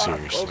there? fuck.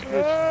 Seriously.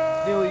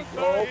 Nearly.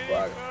 Oh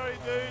fuck. Sorry,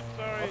 dude.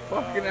 Sorry. I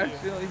fucking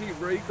accidentally hit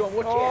Recon.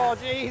 Watch Oh,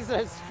 out.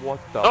 Jesus. What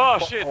the Oh,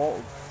 fuck? shit.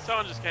 Oh.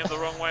 Someone just came the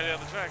wrong way down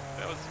the track.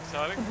 That was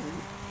exciting.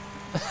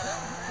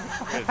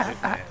 Where's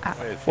it, man?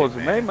 Where's it, Wasn't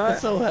me, man? mate.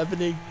 It's all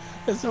happening.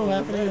 It's all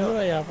Wasn't happening. me. What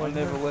are you I halfway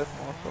never through? left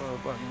my side of the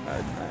fucking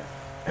road,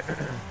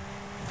 mate.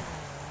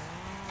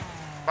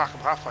 Fuck, I'm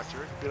halfway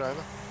through. A bit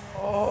over.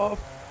 Oh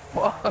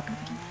fuck.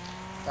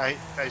 Hey,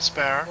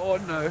 Sparrow. Oh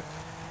no.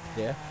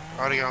 Yeah. I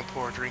gotta go and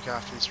pour a drink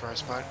after this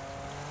race, mate.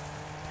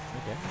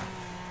 Okay.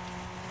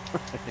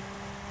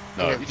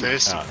 No, I'm you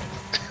thirsty.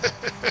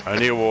 can't.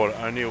 Only a water.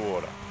 Only a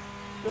water.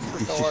 Just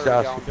He's retire just and go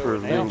asking and do for a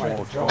it little now, mate.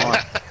 more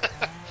time.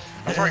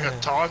 I've already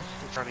got time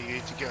in front of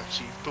you to go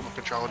actually put my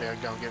controller down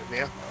and go and get it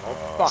now.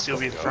 Oh, fuck. Still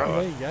be in the Oh, front.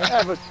 there you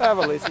go. Have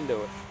a listen to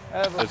it.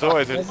 Have a There's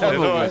always a, There's there's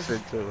always- always,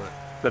 Listen to it.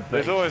 The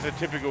there's beat. always a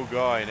typical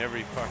guy in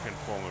every fucking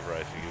form of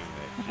racing,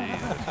 isn't there?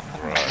 Jesus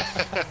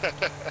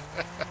Christ.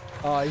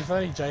 Oh, if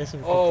only Jason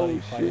could Oh bloody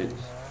play shit. this.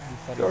 He'd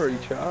funny Sorry,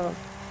 as hell. Charles.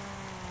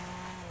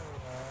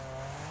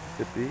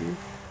 The beer.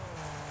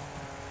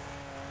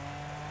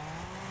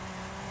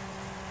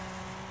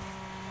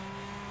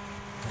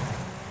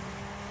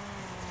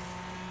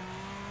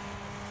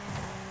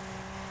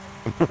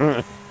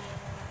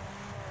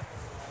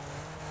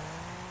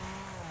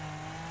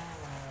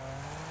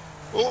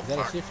 Oh, Is that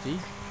a fuck. 50?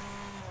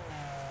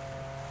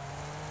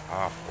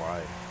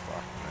 halfway.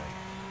 Fuck me.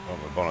 Oh,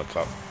 my bonnet's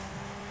up.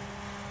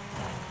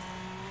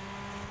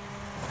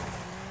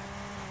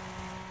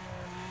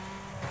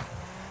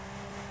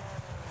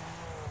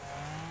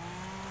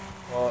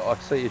 Oh, I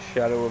see a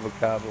shadow of a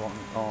car behind me.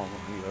 Oh,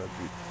 my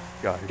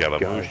God. Go.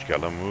 Galamoosh,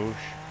 galamoosh.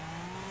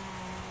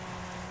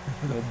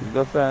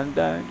 The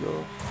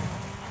fandango.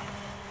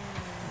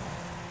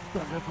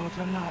 Thunderbolts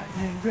and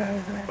lightning,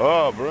 baby.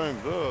 Oh,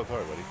 brooms. Oh,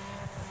 sorry, buddy.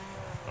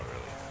 Not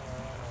really.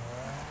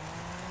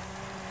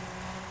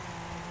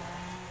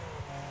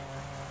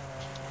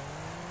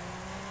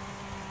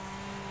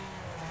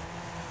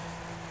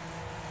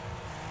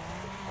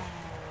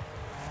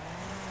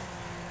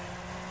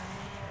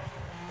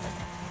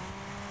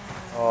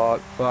 Oh,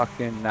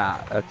 fucking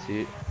nah. That's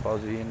it.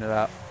 Fozzie ended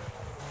up.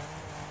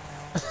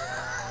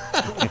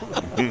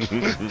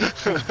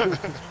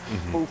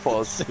 Full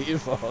Foz. See you,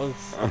 Foz.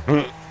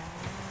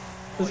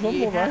 There's one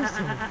more race.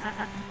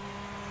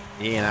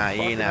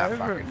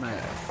 Fucking,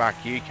 fuck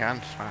you,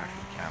 cunt. Fuck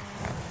you, cunt.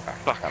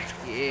 Fuck.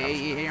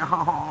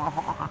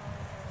 Yeah.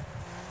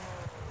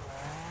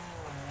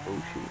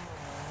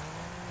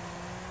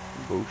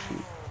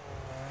 Bullshit.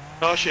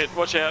 Oh shit,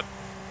 watch out.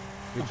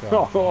 Good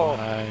job.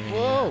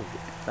 Whoa.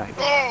 Thank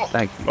you.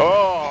 Thank you.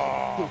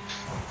 Oh!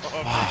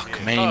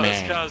 Fuck me, Oh,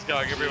 this man. car's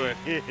going everywhere.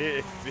 Big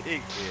hit.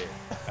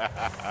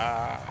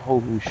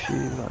 Holy shit,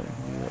 like,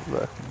 yeah,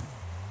 reckon.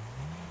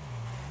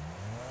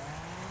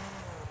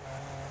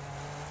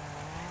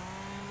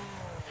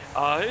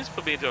 Who's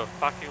put me into a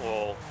fucking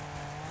wall?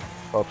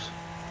 Pops.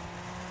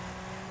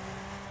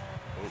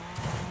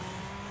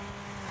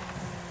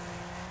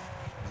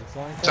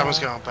 Someone's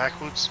going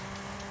backwards.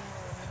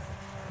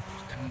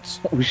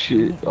 Oh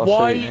shit.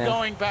 Why are you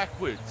going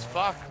backwards?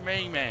 Fuck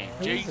me, man.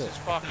 Who is Jesus it?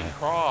 fucking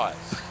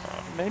Christ.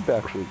 Me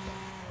backwards.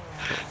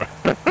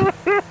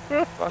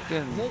 Fucking.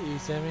 Is that you,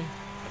 Sammy?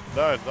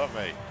 No, it's not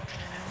me.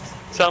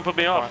 Someone put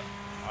me off.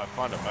 I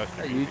find it most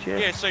Hey, you,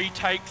 Jeff? Yeah, so you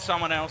take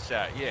someone else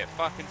out. Yeah,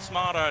 fucking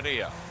smart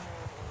idea.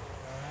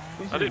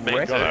 I didn't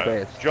mean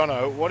to.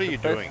 Jono, what are you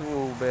doing?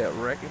 Festival about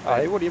wrecking.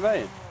 Hey, what do you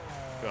mean?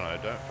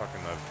 Jono, don't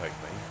fucking overtake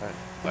me. Don't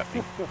lap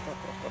me.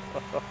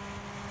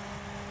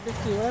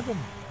 50-11.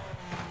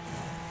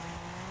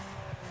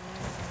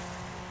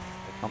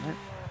 Comment.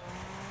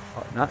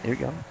 Oh, no, here we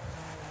go.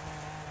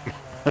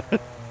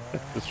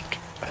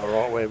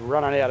 Alright, we're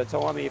running out of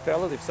time here,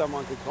 fellas. If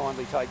someone could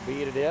kindly take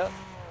Bearded out.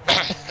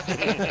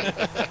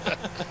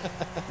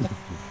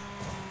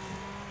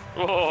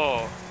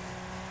 Oh,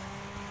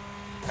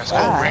 That's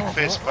called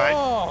Wreckfest, mate.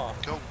 Oh,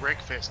 Called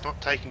Wreckfest,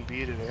 not taking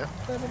Bearded out.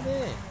 what's happened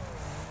there?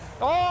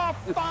 Oh,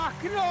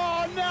 fuck! No,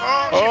 no!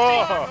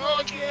 Oh,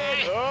 What are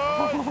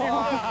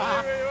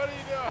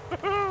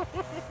you doing?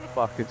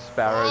 Fucking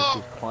Sparrows Oh,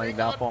 just cleaned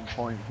up on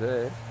points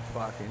there.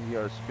 Fucking, you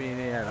gotta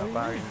spin out and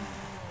fucking.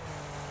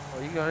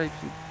 Well, you got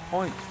heaps of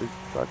points for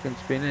fucking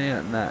spinning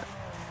out and that.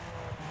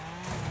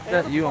 Is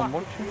that you I'm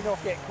watching? You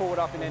not get caught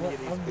up in any of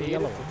I'm this the Bearded,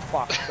 yellow for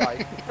fuck's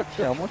sake.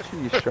 Yeah, I'm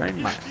watching your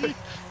stream, mate.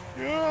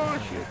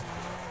 Oh, shit.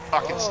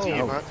 Fucking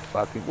steer, Oh, mate.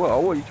 fucking.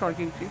 Well, what are you trying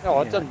to get 50?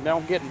 No, it doesn't. No,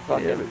 I'm getting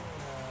fucking. Yeah.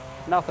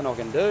 Nothing I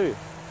can do.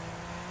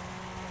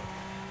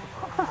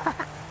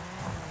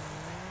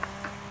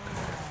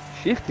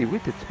 Shifty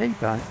with the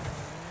T-bone.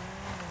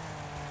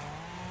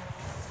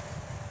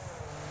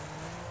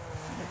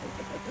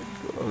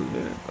 Oh,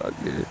 yeah, fuck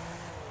it.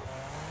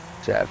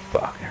 It's that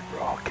fucking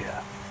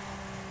rocker.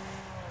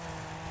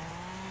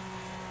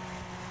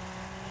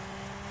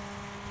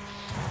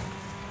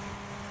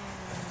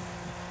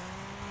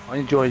 I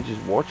enjoy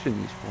just watching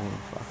these falling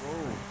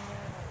fucking.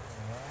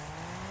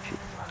 Shit,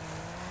 fuck.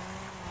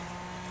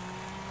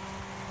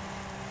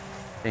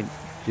 And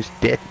just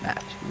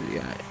deathmatch, you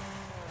know.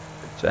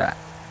 That's that.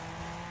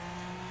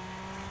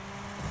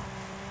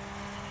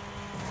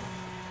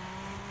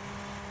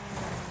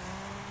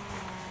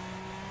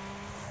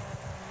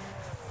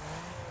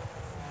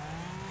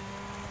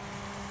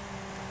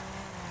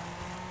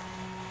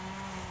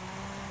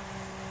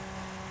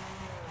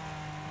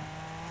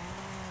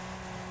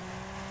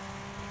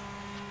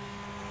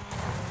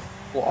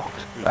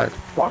 Blocked. That's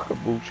fucking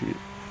bullshit.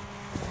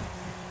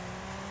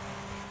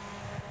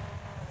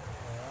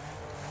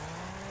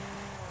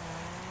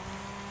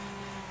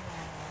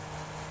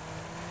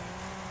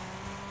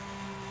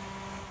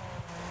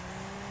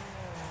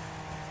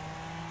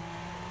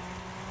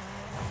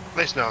 At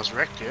least no one's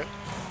wrecked yet.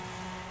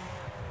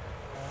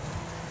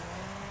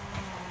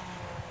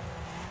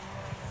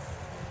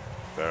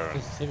 Baron.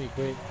 Just Timmy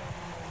quick.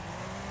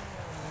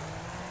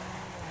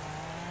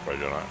 Wait,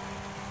 Jono.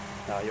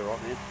 No, you're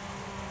right, man.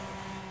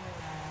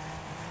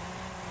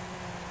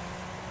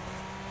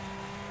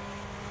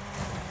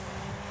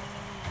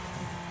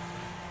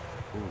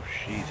 Oh,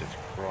 Jesus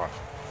Christ.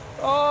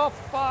 Oh,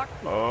 fuck!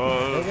 Oh,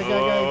 Go, go, go,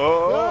 go.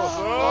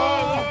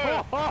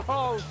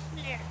 Oh,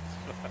 shit!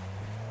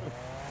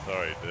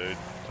 Sorry, dude.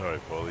 Sorry,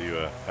 Paul. You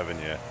were having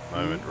your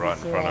moment right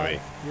in front of me.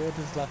 You're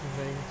just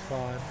laughing me, it's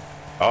fine.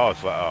 Oh,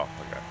 it's like, oh,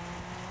 okay.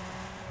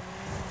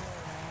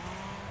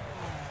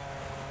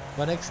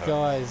 My next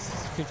guy is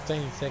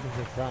 15 seconds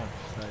in front,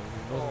 so it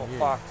Oh, wasn't you.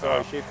 fuck.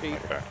 Sorry, Shifty.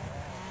 Okay.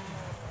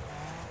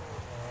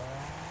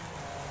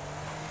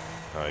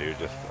 No, you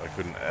just, I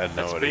couldn't add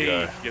That's nowhere to me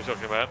go. you're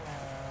talking about.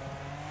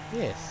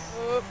 Yes.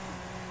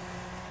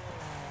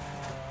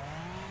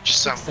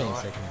 Just some 16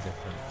 guy. seconds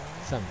different.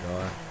 Some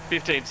guy.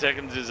 15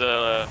 seconds is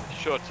a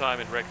short time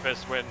in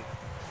Wreckfest when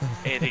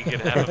anything can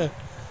happen.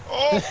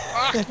 Oh,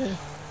 fuck!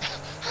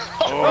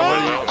 Oh, what are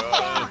you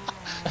doing?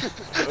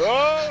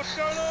 Oh, what's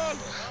going on?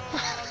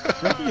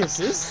 Wrecking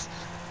assist?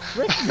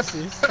 Wrecking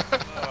assist?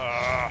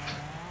 Oh.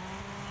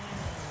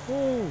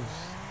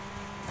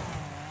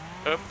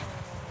 Up.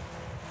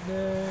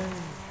 No.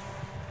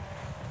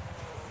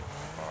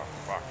 Oh,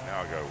 fuck, now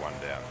I go one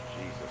down.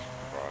 Jesus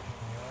Christ.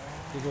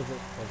 Because it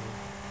doesn't.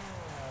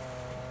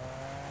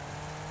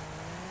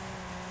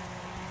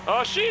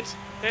 Oh shit!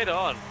 Head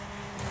on.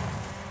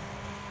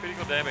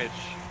 Critical damage.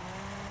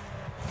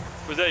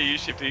 Was that you,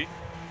 Shifty?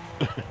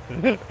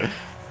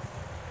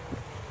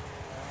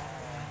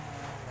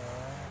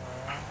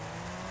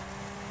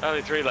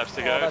 Only 3 laps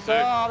to go. That's, So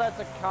that's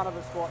a cunt of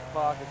a squat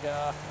Parker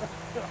car.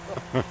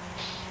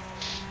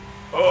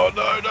 Oh,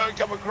 no, don't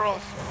come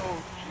across.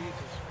 Oh,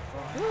 Jesus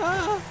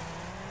Christ.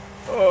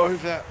 Oh,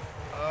 who's that?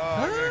 Oh,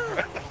 I'm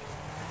gonna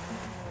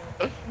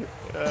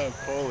crash.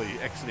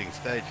 Paulie exiting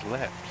stage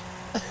left.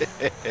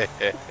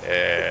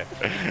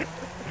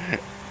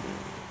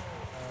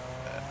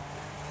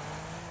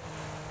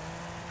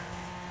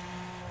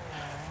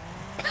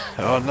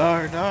 Oh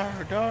no, no,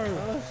 no!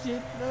 Oh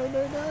shit, no,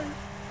 no, no!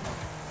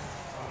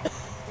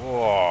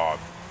 Oh,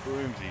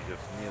 Broomsy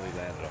just nearly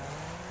landed on.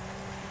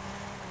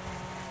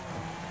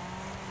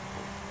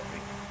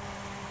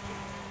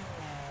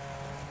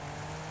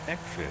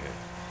 Exit.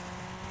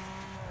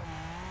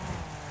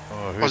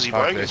 Oh, who's Aussie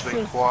parked Bogan's there?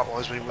 been quiet while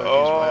he's been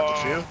working his way up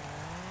the field.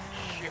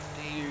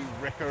 Shifty, you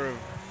wrecker of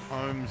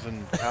homes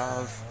and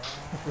cars.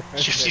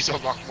 Shifty's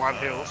on like 1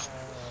 health.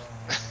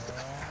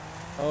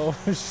 Oh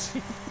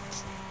shit.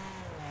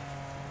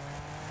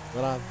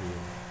 What I'm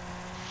doing?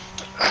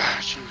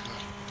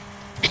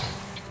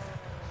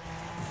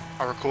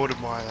 I recorded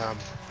my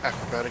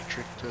acrobatic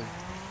trick too.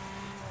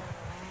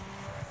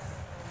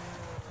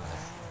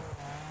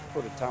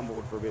 Could have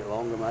tumbled for a bit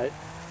longer, mate.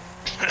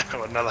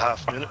 Another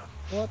half minute.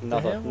 What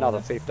Another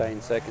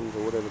 15 seconds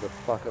or whatever the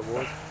fuck it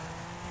was.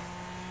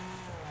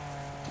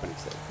 20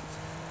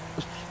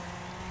 seconds.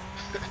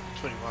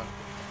 21.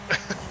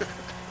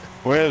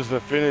 Where's the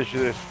finish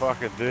of this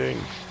fucking thing?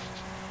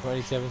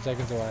 27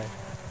 seconds away.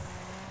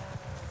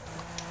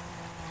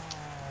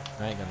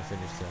 I ain't gonna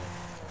finish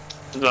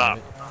till. Nah.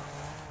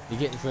 You're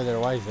getting further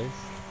away, Zeus.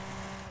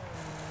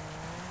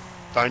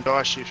 Don't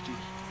die, Shifty.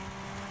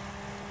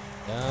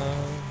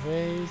 Don't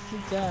waste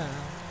your time.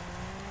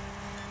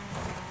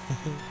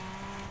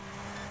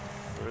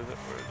 Where is it?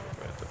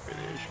 Where's the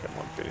finish? Come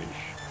on,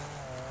 finish.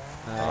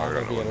 I'm I gonna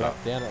got be a one lap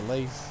up. down at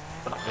least.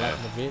 A lap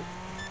and a bit.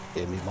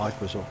 Yeah, my mic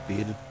was off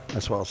bearded.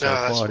 That's why I was so No,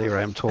 that's quiet here. all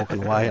I am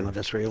talking away, and I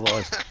just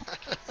realised.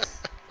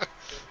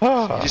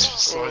 You just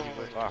slowly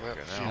went Fucking out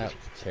the hell. field. That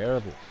was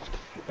terrible.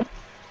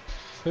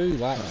 2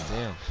 laps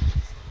down.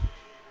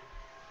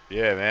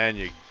 Yeah, man,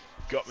 you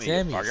got me,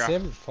 Sammy, you bugger.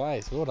 7th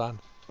place. Well done.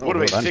 Would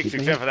have well been done, 6 Hickney.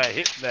 except for that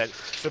hit, that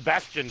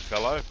Sebastian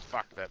fellow.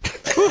 Fuck that.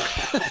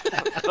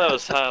 that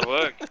was hard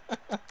work.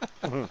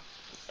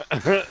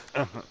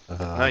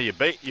 No, you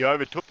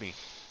overtook me.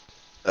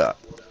 Yeah,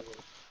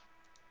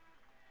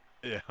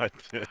 I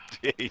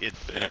did.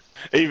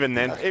 Even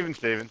then, even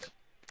Stevens.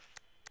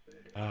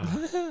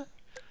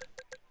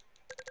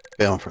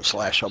 Going for a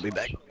slash, I'll be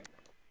back.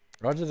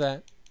 Roger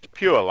that.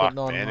 Pure luck, Putting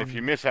on man. If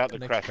you miss out the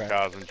next crash track.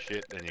 cars and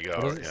shit, then you go,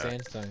 What is it? you know.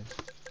 Sandstone.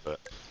 But,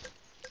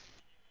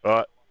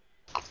 alright.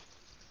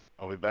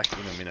 I'll be back in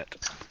a minute.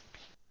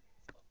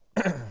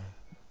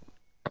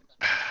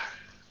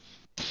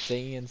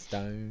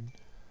 Sandstone.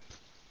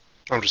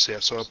 I'm just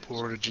outside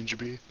pouring a ginger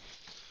beer.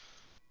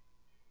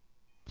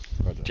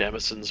 Roger.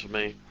 Jamison's for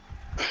me.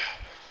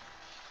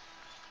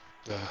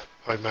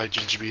 Homemade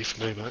ginger beer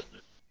for me, mate.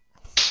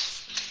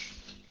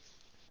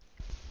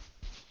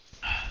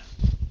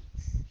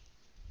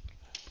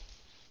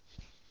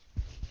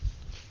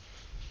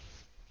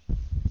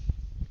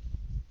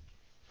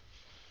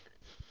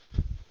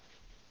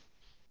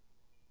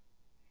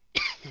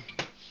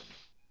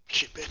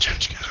 Shit, better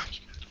change car.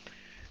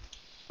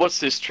 What's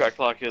this track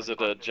like? Is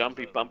it a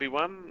jumpy, bumpy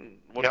one?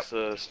 What's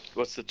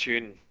the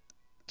tune?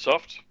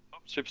 Soft?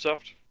 Super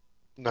soft?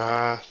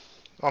 Nah,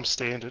 I'm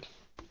standard.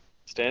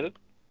 Standard?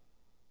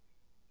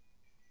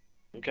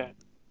 Okay.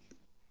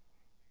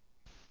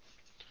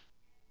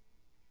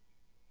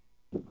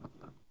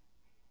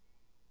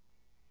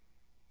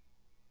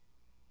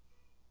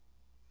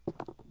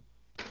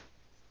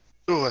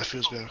 Oh, that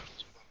feels better.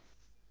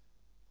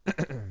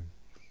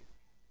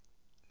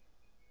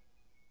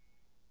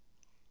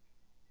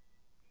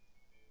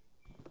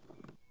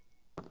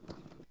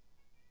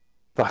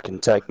 Fucking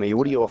take me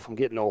hoodie off. I'm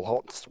getting all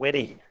hot and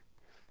sweaty.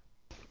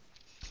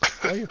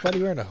 What are you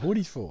bloody wearing a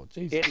hoodie for?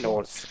 Jesus. Getting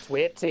all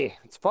sweaty.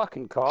 It's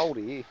fucking cold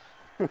here.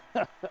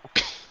 Where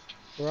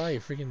are you?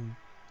 Freaking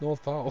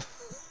North Pole.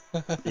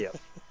 Yep.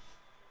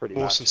 Pretty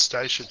Mawson much.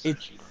 Station.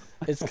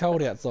 It's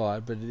cold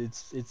outside, but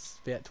it's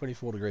about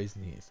 24 degrees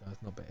in here, so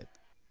it's not bad.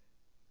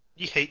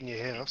 You heating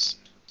your house.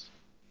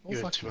 Oh, You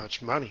earn fuck too you.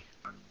 much money.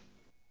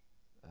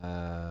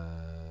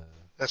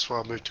 That's why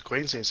I moved to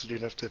Queensland, so I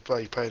didn't have to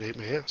pay to heat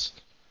my house.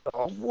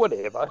 Oh,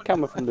 whatever.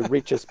 Coming from the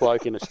richest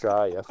bloke in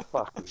Australia.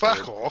 Fucking Fuck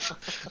good. off.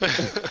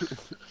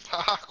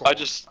 Fuck off.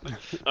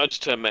 I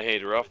just turned my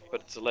heater off,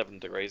 but it's 11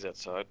 degrees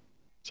outside,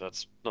 so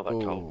it's not that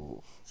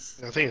cold.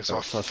 I think it's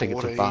like I think it's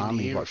a 14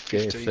 balmy, here or like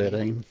 15.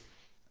 13.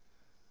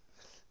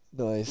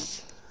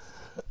 Nice.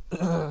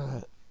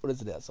 What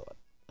is it outside?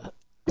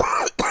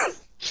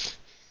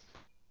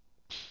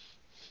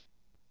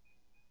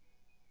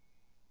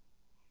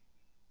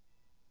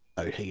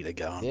 No heater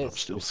going. Yes. I'm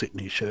still sitting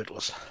here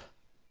shirtless.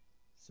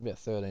 It's about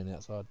 13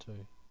 outside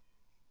too.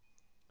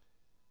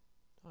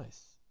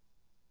 Nice.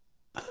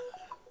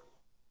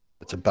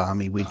 It's a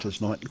balmy winter's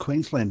night in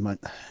Queensland, mate.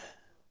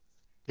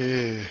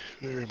 Yeah,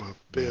 where am I?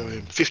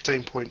 BOM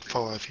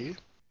 15.5 here.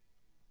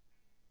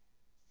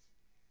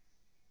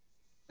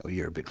 Oh,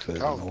 you're a bit further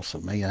Cold. north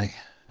than me, eh?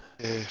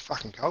 Yeah,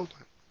 fucking cold,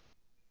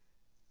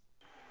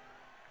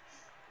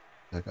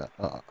 mate. Okay.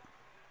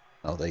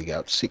 Oh, there you go.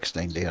 It's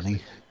 16 down here.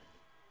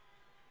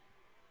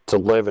 It's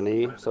 11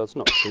 here, so it's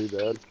not too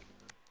bad.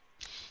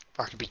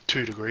 Fucking be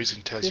 2 degrees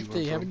in Tassie.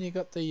 50, haven't you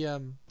got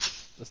the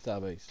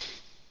Star Beast?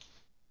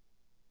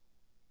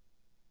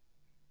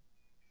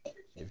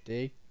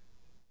 50.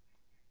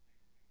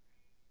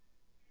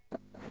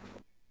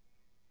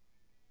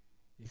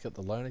 You've got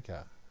the loaner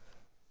car.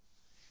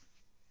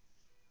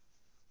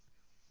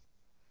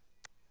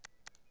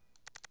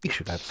 You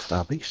should have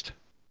Star Beast.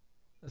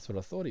 That's what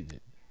I thought he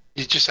did.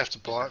 You just have to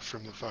buy it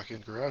from the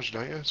fucking garage,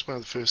 don't you? It's one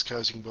of the first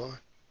cars you can buy.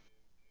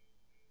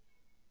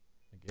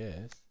 I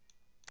guess.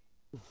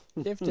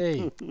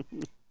 50.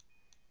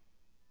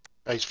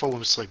 Hey, he's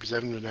falling asleep. He's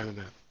having an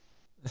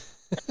nap.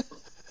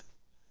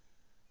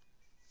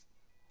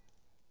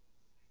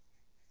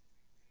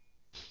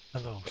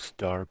 Hello,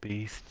 Star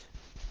Beast.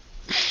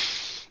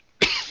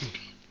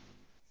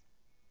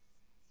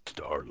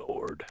 Star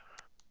Lord.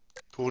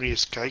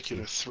 Corniest cake in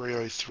a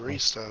 303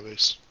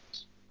 Starbase.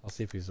 I'll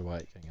see if he's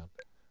awake. Hang on.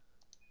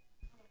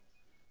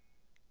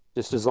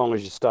 Just as long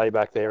as you stay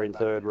back there in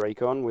third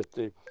recon,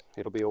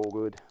 it'll be all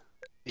good.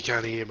 You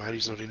can't hear, mate.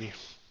 He's not in here.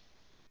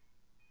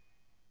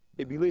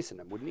 He'd be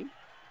listening, wouldn't he?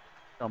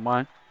 Don't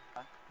mind.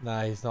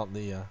 No, he's not in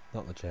the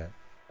chat.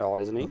 Oh,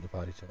 isn't he? Not the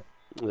party chat.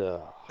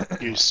 Ugh.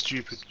 You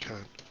stupid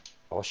cunt.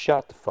 Oh,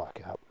 shut the fuck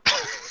up.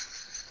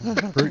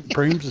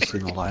 Brooms is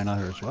in Elena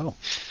as well.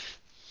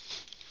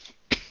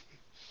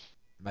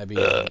 Maybe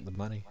he's got the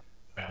money.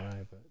 I don't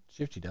know, but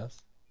Shifty does.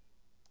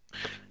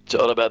 It's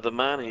all about the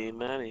money,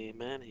 money,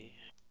 money.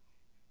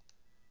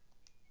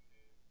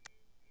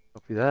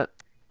 Copy that.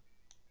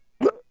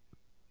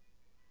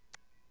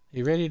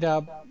 You ready,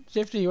 Dub?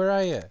 Shifty, where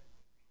are you?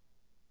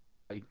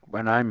 I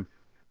went home.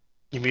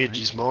 He muted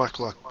his mic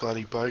like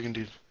bloody Bogan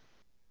did.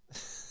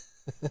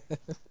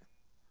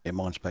 Yeah,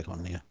 mine's back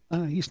on now.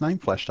 Oh, his name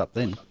flashed up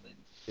then.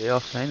 Yeah,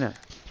 I've seen it.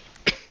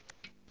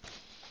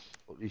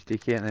 Put his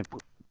dick out and then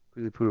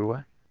quickly put it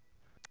away.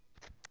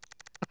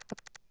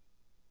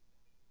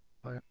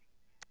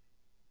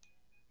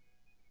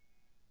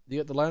 You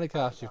got the loaner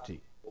car,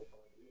 Shifty.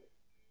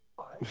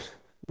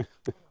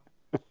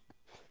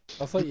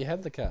 I thought you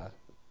had the car.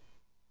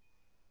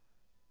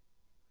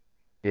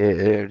 Yeah,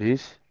 there it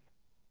is.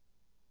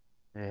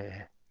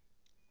 Yeah.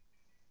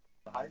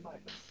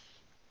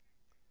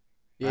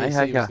 Yeah, Hey, he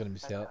said he was Hacker. going to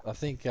miss out. I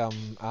think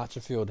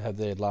Archerfield had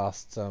their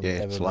last Yeah,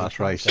 ever it's the last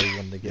recon, race. so he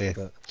wanted to get Yeah.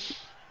 that. So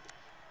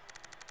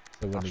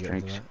he wanted to get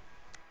into that.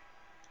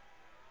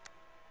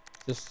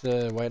 Just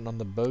waiting on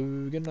the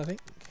Bogan, I think.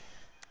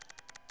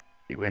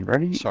 He went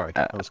ready. Sorry,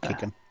 I was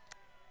kicking.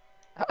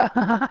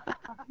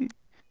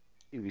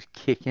 He was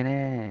kicking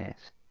ass.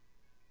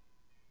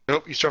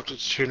 Nope, you dropped it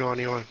to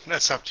 299.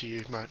 That's up to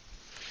you, mate.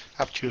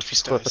 Up to you if he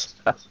stays.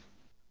 Want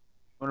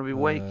to be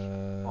weak?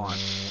 Well,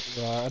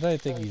 I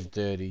don't think he's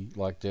dirty,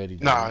 like dirty.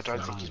 No, I dirty,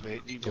 don't so think he's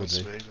mean. He he'll wants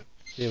do. to be, but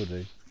He'll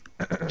do.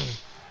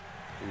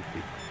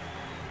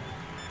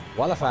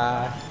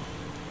 Qualify.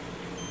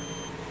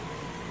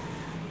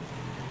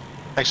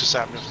 thanks for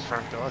starting off the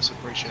front, guys. I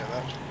appreciate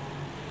that.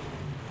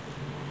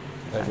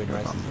 Don't win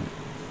races.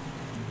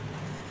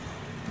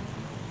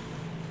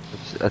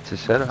 That's a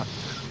setup.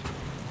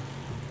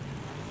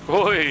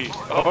 Oi!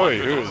 Oi,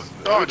 who's...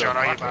 Oh, John,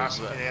 you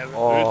bastard. Yeah,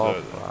 Oh,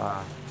 Who's that?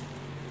 fuck.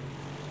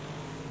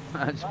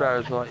 And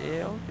Sparrow's like,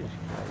 yeah, I'll just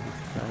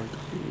go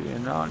see you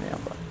now,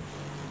 but.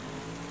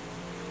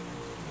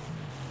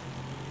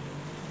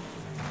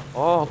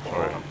 Oh,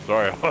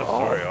 Sorry, oh,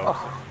 sorry.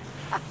 oh.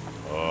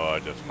 Oh, I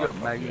just You got fucked up,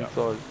 yeah. magnetized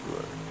to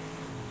it.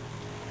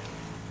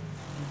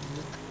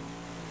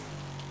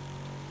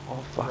 Oh,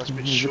 that's a fucking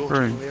bit here's a short.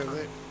 broom. There,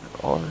 there.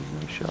 Oh, there's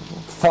no shovel.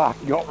 Fuck,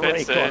 got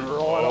That's recon it. right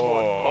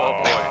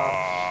Oh,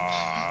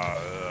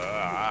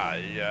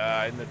 on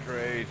yeah, in the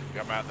trees.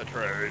 Come out the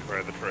trees. Where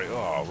are the trees?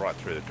 Oh, right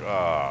through the trees.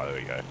 Oh, there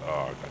we go.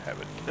 Oh, God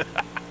have it.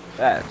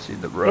 That's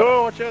in the road.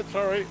 Oh, watch out,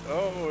 sorry.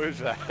 Oh, who's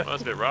that?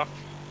 That's a bit rough.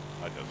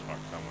 I just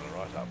fucked someone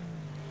right up.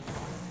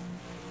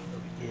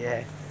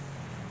 Yeah.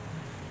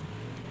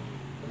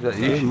 that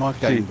you? Yeah, my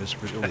game was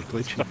really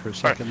glitchy for a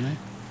second there.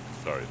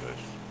 Sorry, Liz.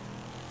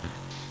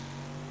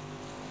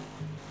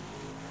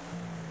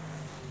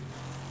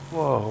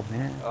 Whoa,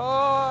 man.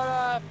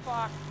 Oh, no,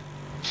 fuck.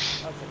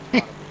 That's a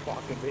kind of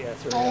fucking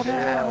BS around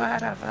here.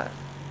 Whatever.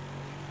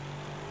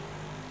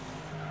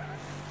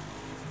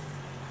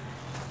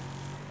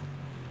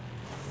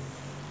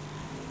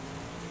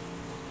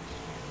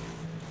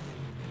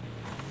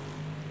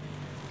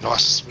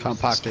 Nice. Can't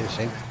park there,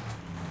 Sam.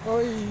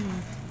 Oi.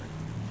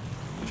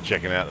 Just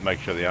checking out to make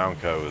sure the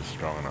Armco is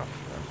strong enough.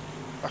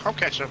 I'm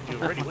catching up to you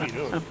already. What are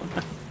you doing?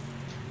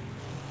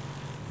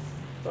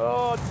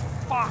 Oh,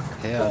 fuck.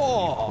 How do you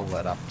pull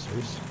that up,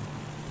 Zeus?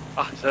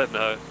 I don't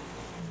know.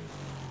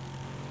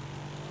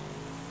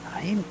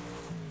 Name?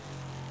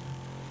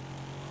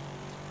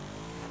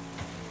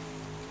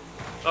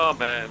 Oh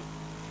man.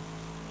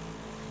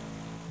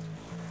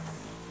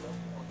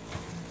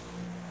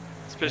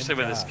 Especially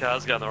when this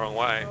car's going the wrong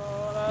way.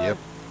 Yep.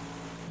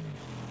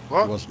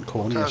 What? It wasn't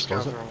Car's corniest, going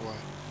was the it? wrong way.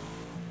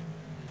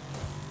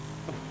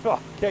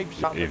 Fuck, keep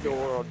shutting the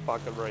door on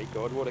fucking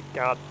record. What a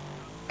cunt.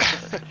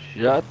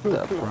 Shut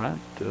the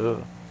front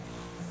door.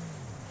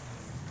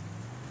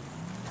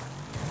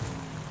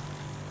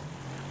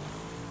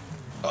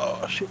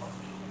 Oh, shit.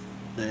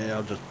 Yeah,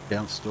 I just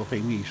bounced off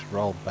him. He's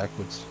rolled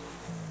backwards.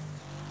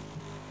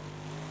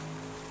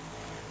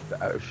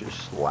 I was just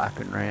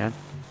slapping around.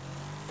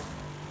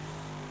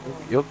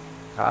 Your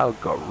car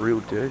got real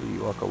dirty.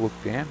 Like I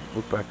looked down,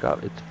 look back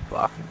up, it's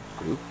fucking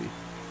filthy. You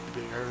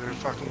better go over there and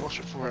fucking wash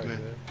it for it,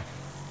 man.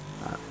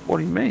 What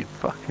do you mean?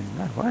 Fucking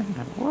no way,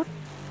 no what?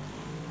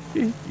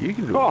 You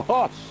can do it.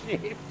 Oh,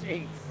 shit.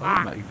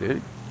 I'll make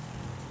dude.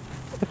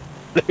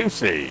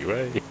 Lucy,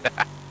 wait.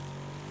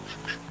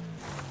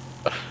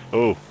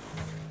 Oh.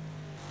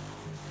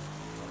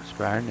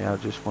 Sparrow, now I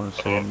just want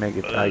to see a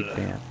mega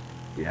takedown.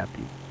 Be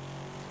happy.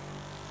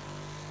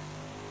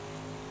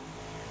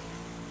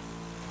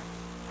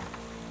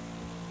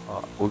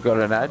 Oh, we got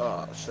an ad,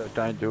 so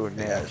don't do it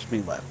now. Yeah, it's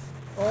me lap.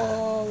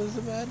 Oh, there's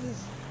a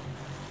madness.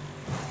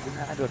 An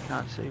ad, I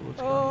can't see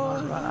what's going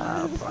on.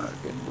 Ah,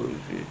 fucking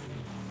bullshit.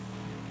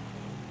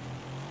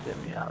 There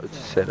we are, it's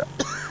set up.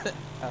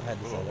 I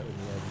had to say that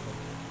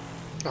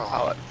with the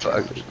Oh,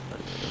 fuck.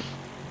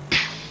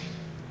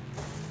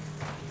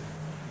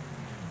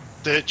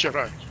 there,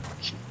 Jono.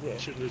 Yeah.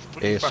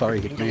 Yeah,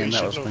 sorry, Hitman,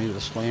 that was me that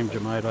slammed you,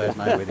 mate. I had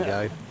nowhere to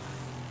go.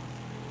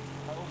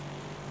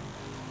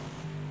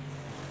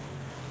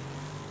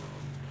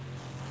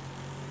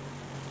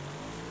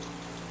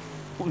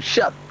 Oh,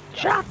 shut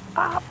up!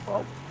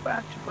 Oh,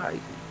 back to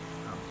basics.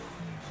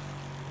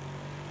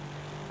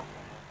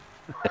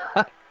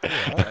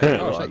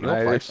 Alright, your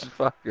mate, place. it's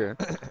fucking.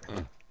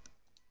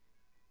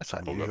 That's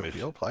unusual for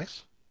your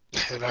place.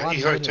 No,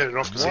 you gotta turn it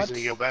off because he's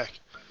gonna go back.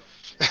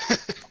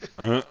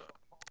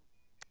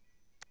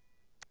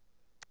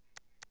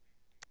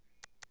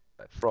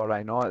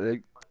 Friday night,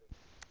 they...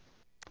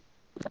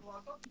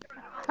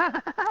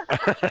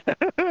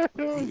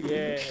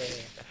 Yeah.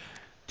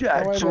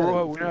 Jack's Don't worry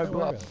alright, we about know it. Don't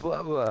blah worry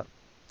blah blah.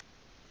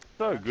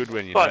 So good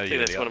when you I know think you're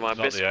that's the, one of my not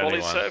best the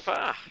only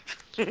qualities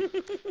one. so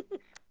far.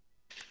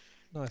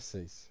 Nice,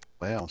 Cease.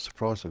 Wow, I'm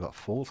surprised I got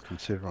fourth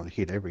considering I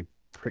hit every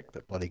prick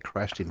that bloody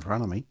crashed in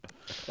front of me.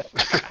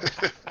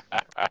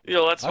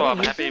 Yeah, that's why I I'm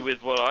didn't happy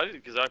with what I did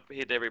because I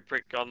hit every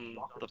prick on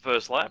the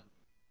first lap.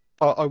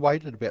 I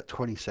waited about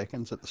 20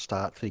 seconds at the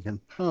start thinking,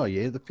 oh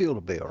yeah, the field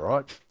will be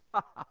alright.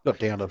 Got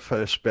down to the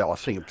first spell, I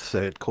think it's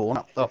third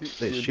corner. Oh,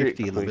 there's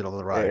Shifty in the middle of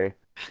the road.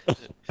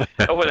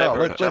 Or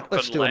whatever,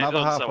 Let's do landed another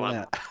on half someone. a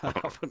lap.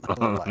 Half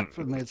another lap.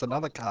 And there's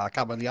another car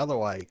coming the other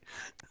way.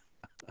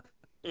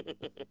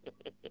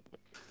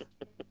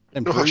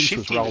 And Oh, Brooms was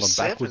Shifty rolling was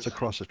backwards seventh.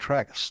 across the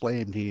track,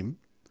 slammed him.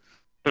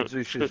 It's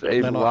just Then,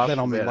 even then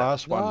on my about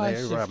last one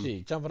Nice, there,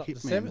 Shifty, jumping up to Hitman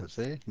seventh. was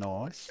there.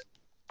 Nice. it.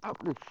 Up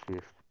the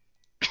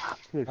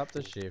shift. Up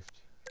the shift.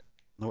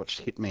 I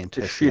watched Hitman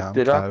Just test the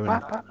shifted up.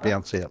 Armco and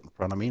bounce out in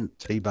front of me and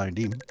T-boned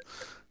him.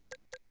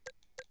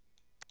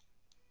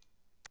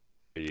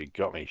 You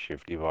got me,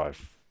 Shifty by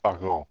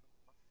fuck all.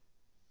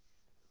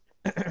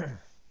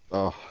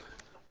 Oh,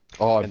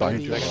 I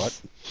boned you, Weddies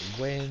right?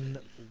 When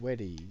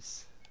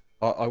weddies.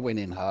 I went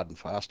in hard and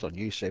fast on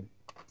you, Seb.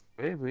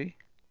 Maybe.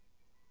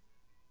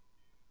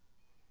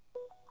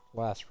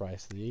 Last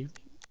race of the evening.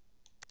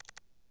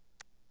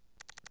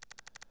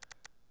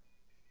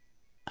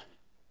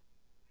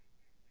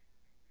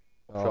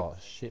 Oh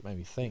shit, made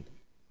me think.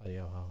 Oh,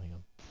 yeah, oh, hang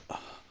on.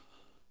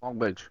 Long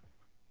Beach.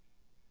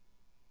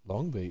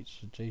 Long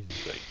Beach?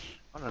 Jesus.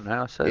 I don't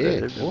know, I say Yeah,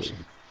 that every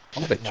awesome.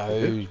 I bet No,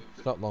 you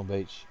it's not Long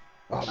Beach.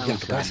 Oh, I you're don't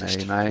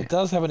racist. know, mate. It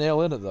does have an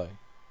L in it though.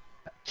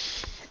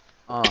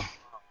 Oh,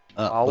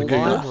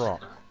 Laguna. Lime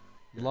Rock.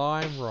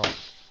 Lime Rock.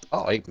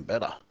 Oh, even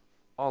better.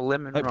 oh,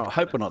 Lemon Hope, Rock.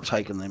 hope we're not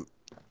taking them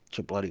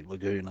to bloody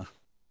Laguna.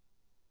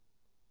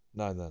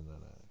 No.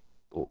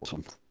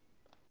 Awesome.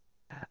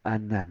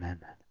 No.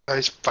 Oh,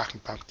 he's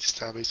fucking pumped this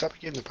time. He's up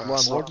again the One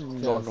pass. more.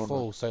 They're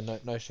full, so no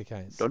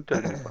chicanes. Don't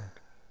tell me.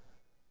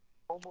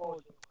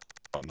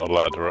 I'm not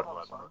allowed to.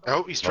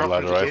 Oh, he's Not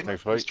allowed dropping to it race again.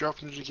 next He's week.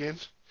 dropping it again.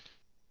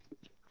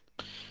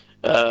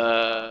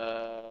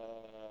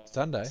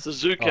 Sunday.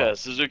 Suzuka, Oh.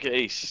 Suzuka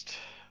East.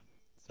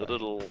 The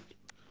little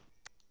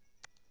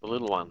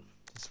one.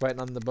 Just waiting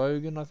on the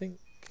bogan, I think.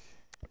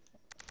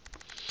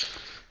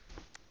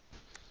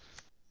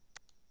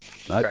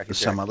 No, there's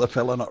some other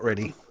fella not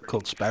ready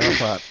called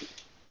Sparrowfart.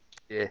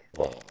 Yeah.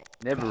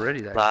 Never ready,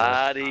 that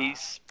guy. Bloody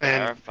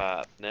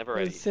Sparrowfart. Never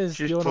ready. It says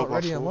you're not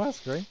ready on my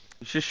screen.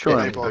 He's just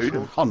trying to Yeah, boot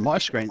him. on my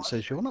screen it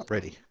says you're not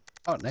ready.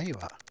 Oh, now you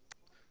are.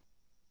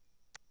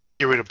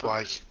 Get rid of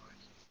Blake.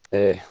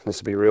 Yeah,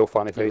 this will be real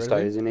fun if Get he rid of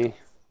him? stays in here.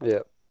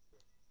 Yep.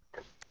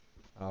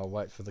 I'll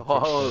wait for the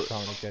Oh.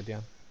 time to go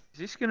down. Is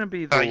this going to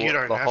be the, you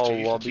don't the have to, whole you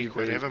can lobby kick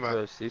whenever, mate.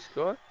 versus this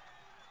guy?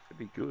 That'd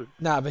be good.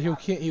 Nah, but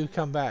he'll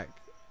come back.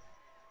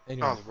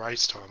 Anyway. Oh, the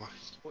race timer.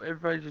 Well,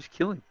 everybody just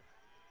kill him.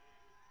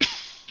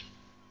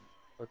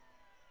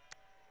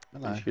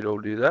 Hello. We should all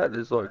do that.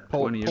 There's like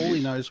 20 of Paulie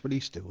you. knows what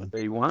he's doing.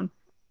 B1.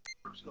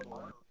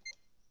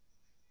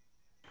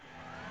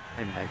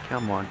 Hey mate,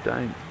 come on,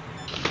 don't.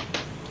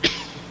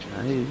 No,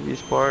 his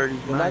priorities,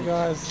 Good luck, mate.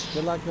 guys.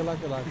 Good luck, good luck,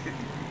 good luck.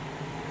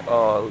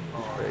 Oh,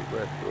 this great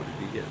left. What did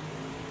he get?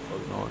 Oh,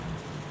 nice.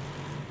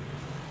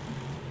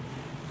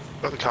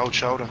 Got the cold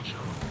shoulder.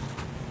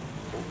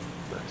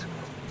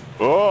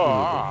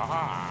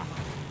 Oh,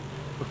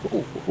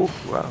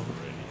 wow.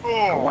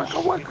 Oh,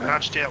 he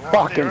crouched out wide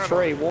Fucking there,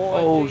 3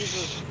 wide. Oh,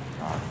 Jesus.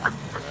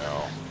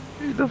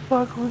 Who the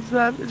fuck was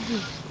that? It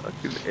just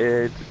fucking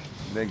aired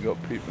and then got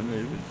pit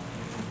maneuvered.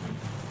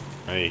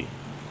 Hey.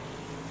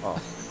 Oh.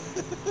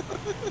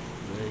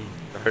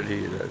 Sorry to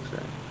hear that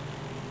sound.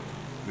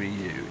 Me,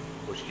 you.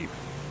 What's you?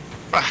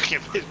 Fuck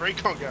him, his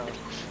recon going.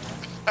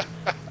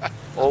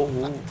 Oh.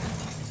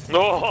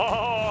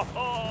 Oh,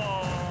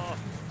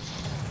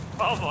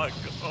 oh my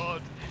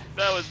god.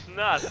 That was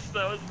nuts.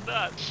 That was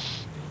nuts.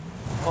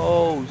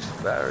 Oh,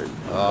 Sparrow.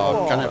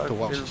 Oh, I'm gonna have to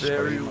watch the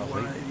very stream, I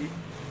think.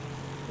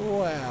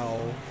 Wow.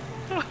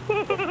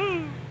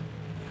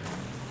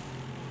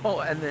 Oh,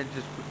 and then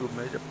just put the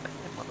measure.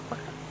 Motherfucker.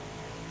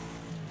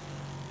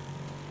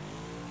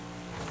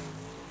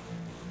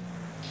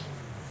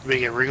 We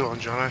get wriggle on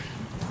Jono.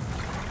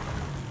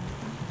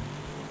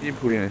 You didn't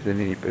put anything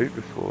in your boot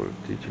before,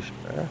 did you,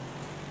 Sparrow?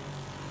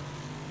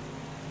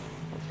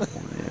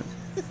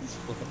 It's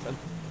flipping.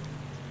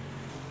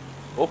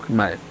 Look,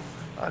 mate.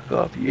 Fuck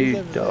off, you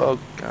over dog.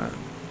 Cunt.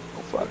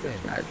 I'll fucking Yeah.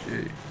 smash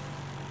you.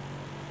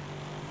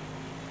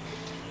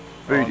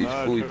 Boot is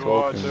fully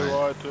talking,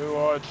 mate. Too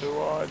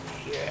wide.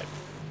 Shit.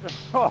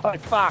 Oh,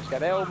 fucking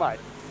hell, mate.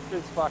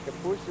 Just fucking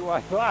push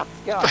away. Let's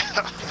go.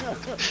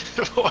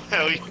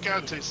 Wow, you're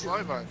going too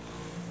slow, mate.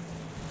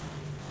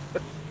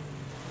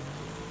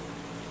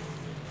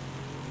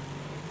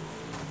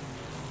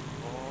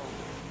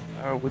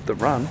 Oh, with the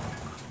run.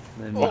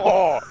 Then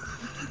Oh!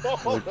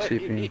 we'll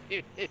tip in.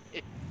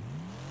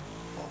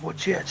 Oh,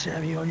 watch out,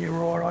 Sammy, on your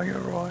right, on your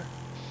right.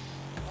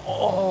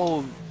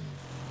 Oh!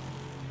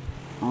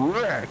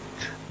 Wrecked!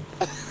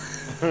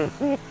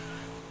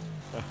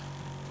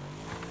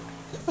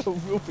 I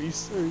will be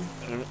soon.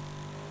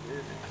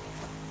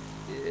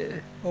 Yeah.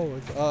 Oh my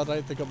god, I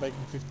don't think I'm making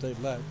 15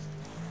 laps.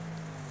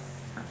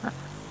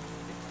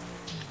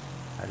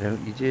 Why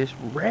don't you just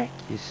wreck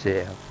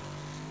yourself?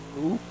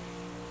 Ooh.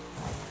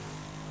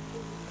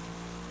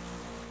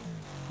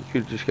 You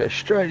could just go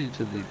straight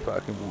into the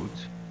fucking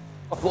woods.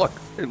 Like,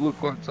 it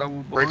looked like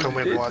someone Recon behind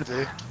went you. wide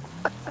there.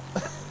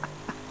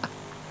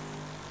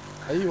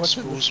 Are you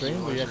watching the Schools stream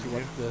or will you like actually you.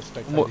 watch the What?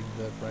 spectating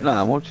the break? No,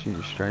 I'm watching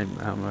the stream.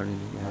 I'm not even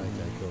Oh,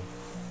 okay, cool.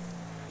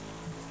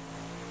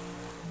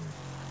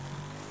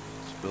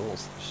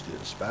 Spills, steer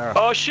Sparrow.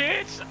 Oh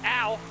shit!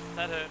 Ow!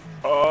 That hurt.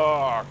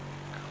 Oh,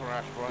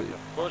 crash right there.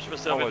 Launched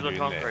myself into the Followed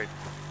you in there. concrete.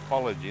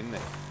 Followed you in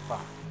there.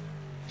 Fuck.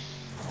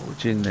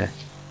 What's in there?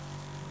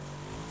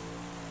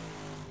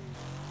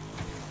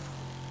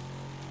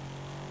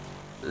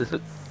 Is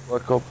it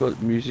like I've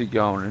got music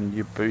going and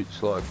your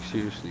boots like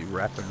seriously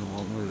rapping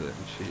along with it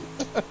and shit?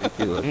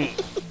 Ridiculous.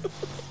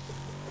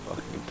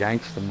 Fucking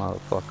gangster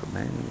motherfucker,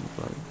 man. It's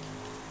like,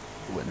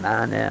 we're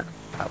 9 out,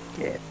 up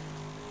cat.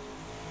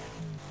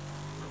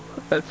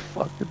 That's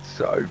fucking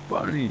so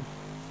funny.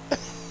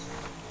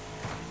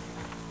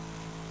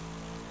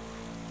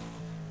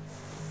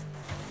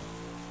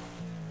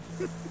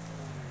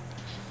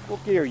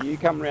 What gear are you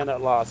coming around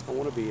that last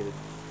corner, Bearded?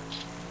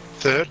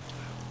 Third.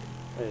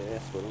 Yeah,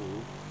 that's what I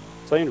mean.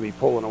 Seem to be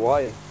pulling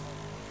away.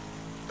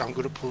 I'm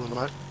good at pulling,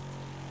 mate.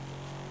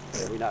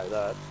 Yeah, we know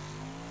that.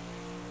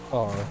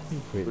 Oh, he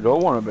quit. But I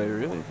want to be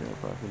really, you know,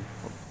 fucking.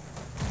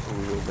 What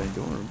we've all been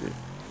doing a bit.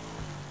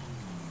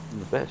 I'm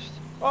the best.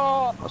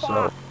 Oh,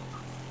 Myself.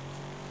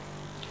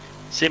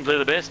 Simply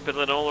the best, better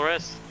than all the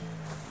rest.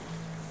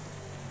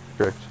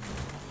 Correct.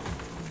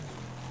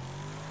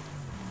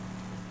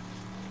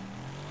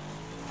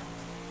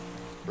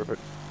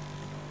 Perfect.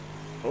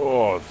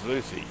 Oh,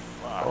 Zeusy.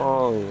 Fuck.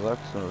 Oh,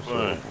 that's not a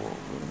Right. silver.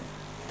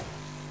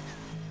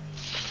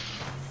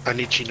 An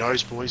itchy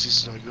nose, boys. This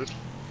is no good.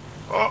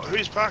 Oh,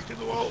 who's parked in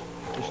the wall?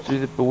 Just do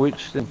the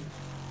bewitched thing.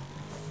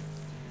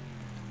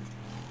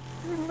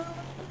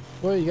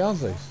 Where are you going,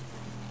 Zeus?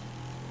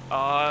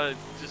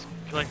 Just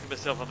collected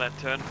myself on that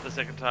turn for the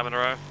second time in a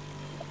row.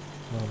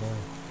 Oh no.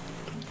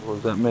 What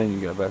does that mean? You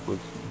go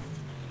backwards?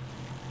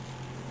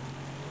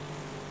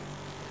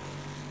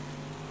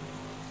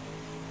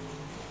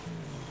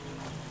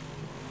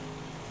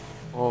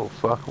 Oh,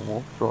 fucking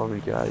wolf driving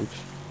gauge.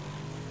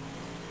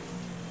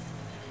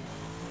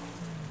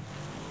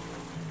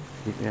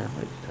 Yeah,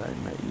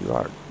 mate, you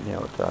are now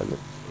a target.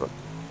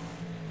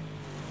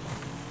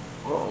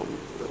 Oh,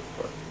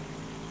 fuck.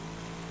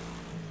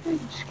 Hey,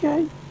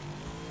 skate.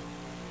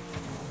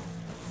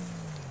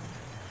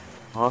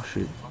 Oh,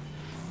 shit.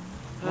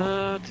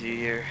 Oh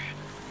dear.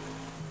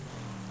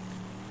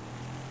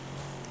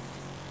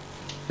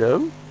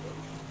 Go?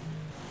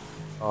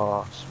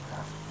 Oh,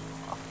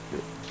 fuck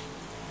it.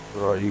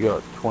 Right, you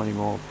got 20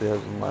 more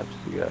thousand laps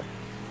to go.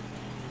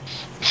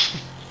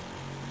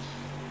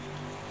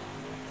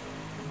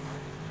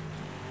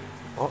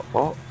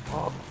 Oh.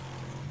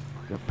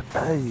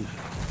 Hey.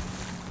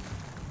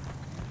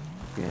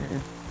 Yeah.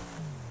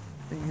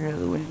 Finger out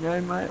the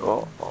window, mate.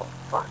 Oh,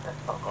 fuck it.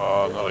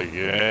 Oh, not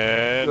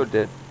again. You're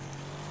dead.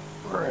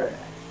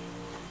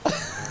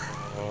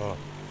 Oh.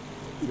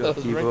 You got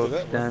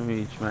gearbox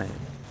damage, mate.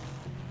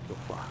 The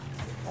fuck?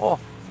 Oh,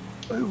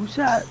 who was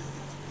that?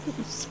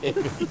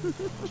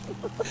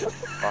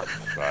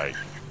 Fuck's sake.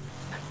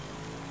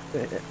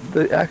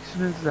 The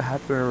accidents that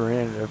happen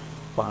around are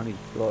funny.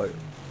 Like,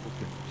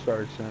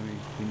 sorry, Sammy.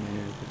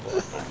 Man.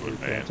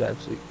 It's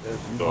absolutely.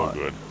 It's all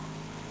good.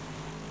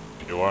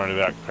 If you're worrying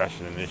about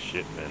crashing in this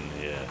shit, then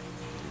yeah.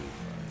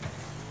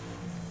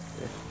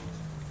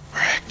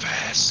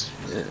 Breakfast.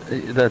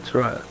 Yeah, that's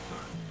right.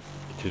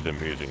 It is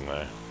amusing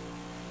though.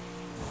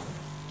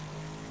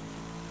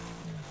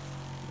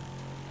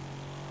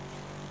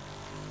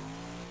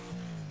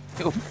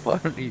 The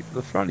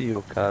front of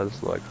your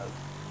car's like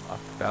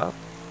fucked up.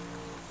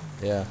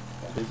 Yeah.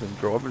 Even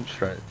driving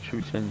straight,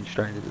 should send you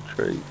straight into the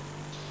tree.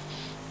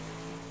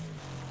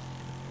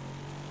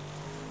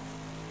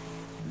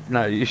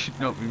 No, you should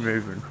not be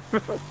moving.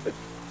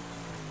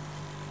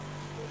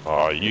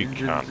 Oh, you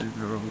Engine's can't. in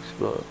the wrong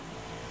spot.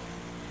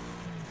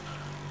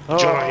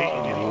 John, I hate you,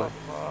 Oh, didn't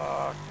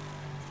fuck.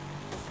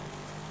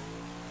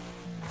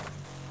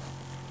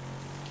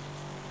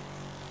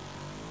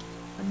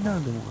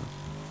 Another one.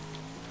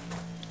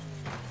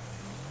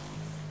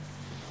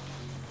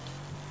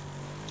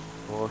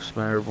 Oh,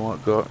 Smarrow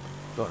might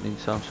gotten in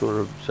some sort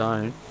of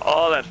zone.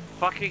 Oh, that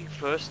fucking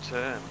first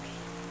turn.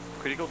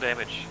 Critical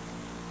damage.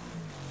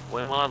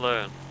 When will I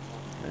learn?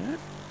 Yeah.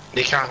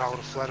 You can't hold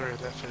a flatter at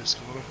that first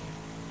corner.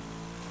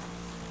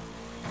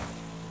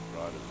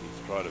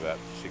 He's tried about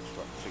six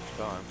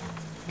times.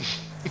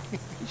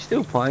 You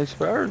still playing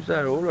Sparrow? Is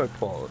that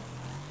autopilot?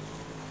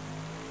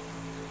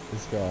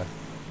 This guy.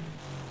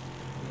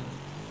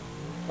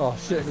 Oh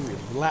shit, we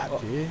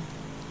lapped here.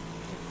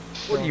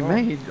 What do you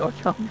mean? I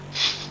can't.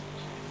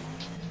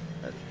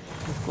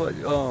 It's like,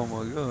 oh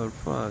my god,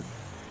 fuck.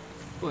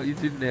 Well, you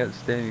did an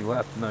outstanding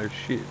lap, no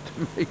shit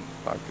to me,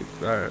 fucking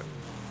Sparrow.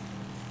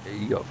 Yeah,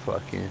 you got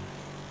fucking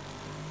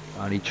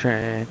Arnie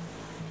Tran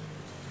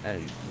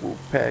and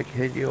Wolfpack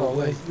head your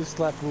way. This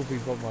lap will be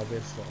by my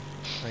best though.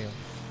 Hang on.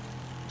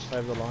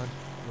 Over the line.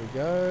 Here we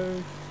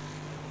go.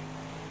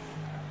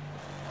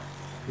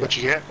 What'd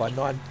you get? By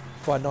 9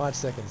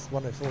 seconds.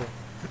 104.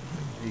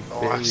 He Nice.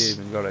 barely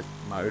even got a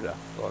motor,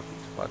 like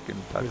it's fucking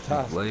With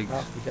touching his legs.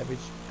 half the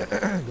damage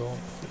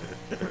gone.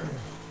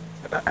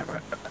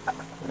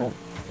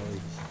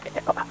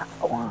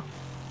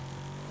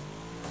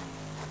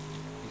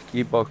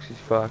 His gearbox is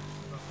fucked.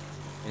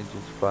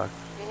 Engine's fucked.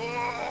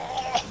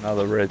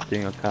 Another red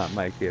thing, I can't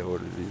make out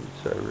what it is,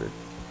 it's so red.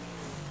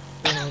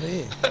 What's going on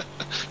here?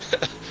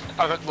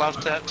 I got love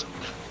tapped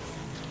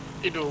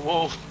into a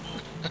wall.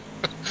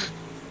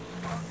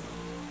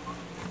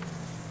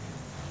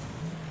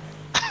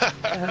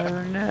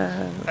 Oh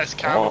no. That's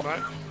karma,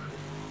 mate.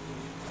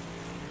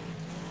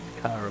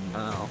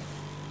 Caramel.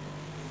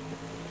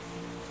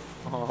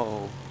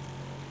 Oh.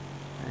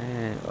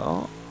 Man,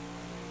 oh.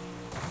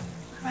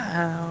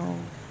 Wow.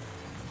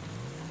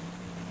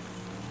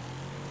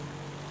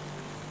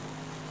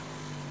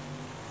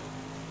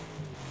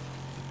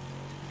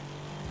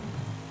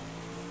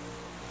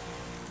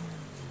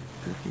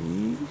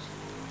 Cookies.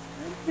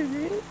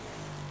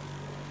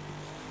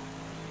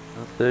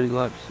 30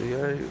 laps to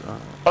go.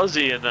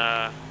 Ozzy and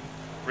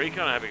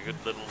Recon are having a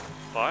good little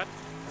fight.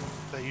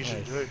 They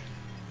usually do.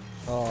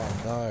 Oh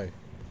no.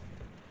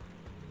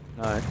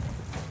 No.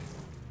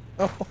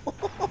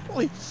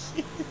 Holy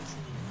shit.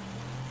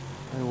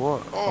 Hey,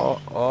 what? Oh,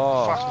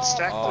 fucking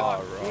stacked it.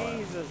 Right.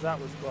 Jesus, that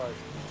was close.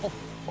 Oh,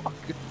 fuck.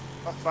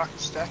 I fucking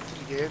stacked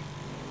it again.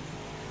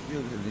 It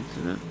was an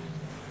incident.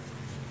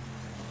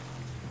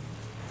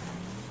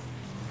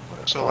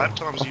 So lap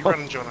times are you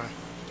running, Jono?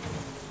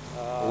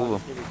 All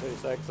of Give me 2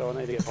 seconds, so I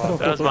need to get past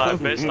That was my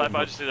best lap,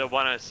 I just did a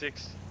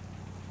 106.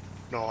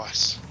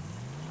 Nice.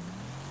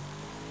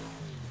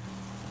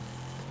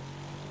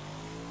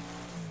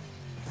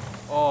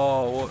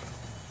 Oh, what?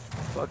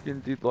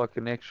 Fucking did like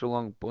an extra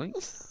long blink.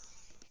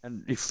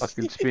 And you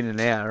fucking spinning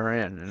out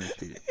around and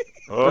shit.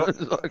 Oh.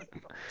 It's like,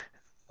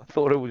 I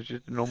thought it was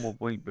just a normal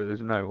blink, but there's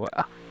no way.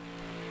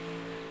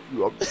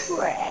 You are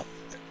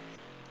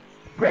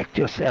wrecked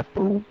yourself,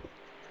 fool.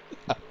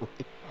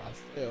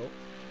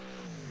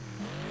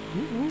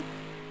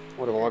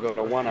 What have I got?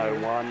 A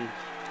 101.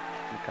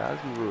 The car's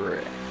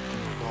wrecked.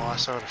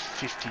 Nice, I got a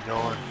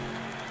 59.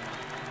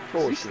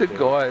 Is this the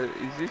guy?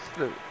 Is this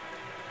the? Is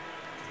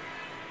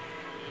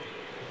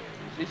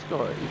this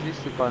guy? Is this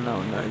the guy no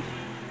one knows?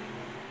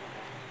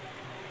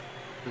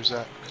 Who's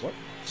that? What?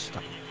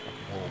 Stuck.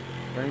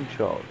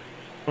 Brainchild.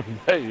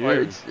 Hey,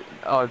 you.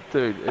 Oh,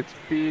 dude, it's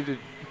bearded.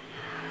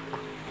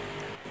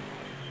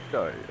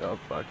 Sorry, oh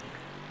fuck.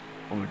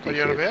 I'm a What are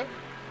you on dickhead.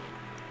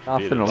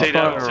 about? Nothing. I'm Tito,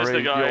 trying to just the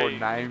read guy- your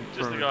name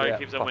just from the guy who about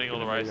keeps on winning all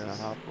the fucking a minute and a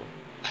races. half ago.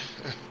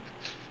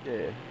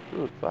 Yeah,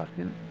 good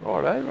fucking.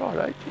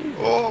 Righto, cheers.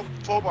 Oh,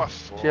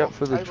 4x4. Watch out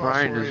for the 8x4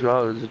 train as even.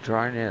 well. There's a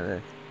train out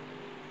there.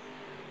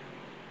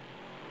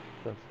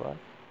 The fuck?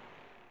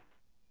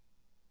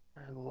 I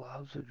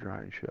loves a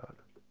drone shot.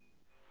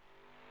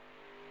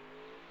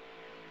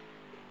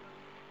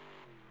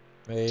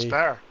 Me.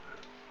 Sparrow.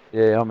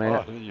 Yeah, I'm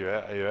out. Oh, you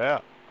out? Are you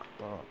out?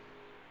 Oh,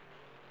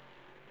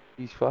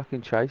 He's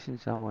fucking chasing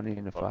someone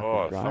in a fucking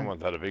drone.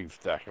 someone's had a big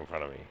stack in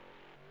front of me.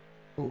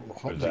 Oh,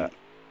 Who's that?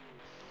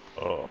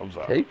 Oh, I'm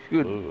sorry. Keeps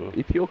good. Ooh.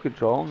 If you're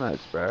controlling that,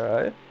 Sparrow,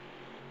 are you?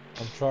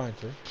 I'm trying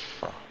to.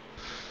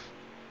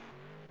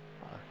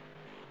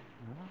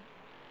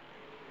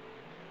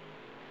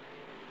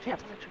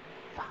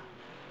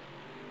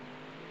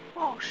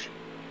 Oh shit.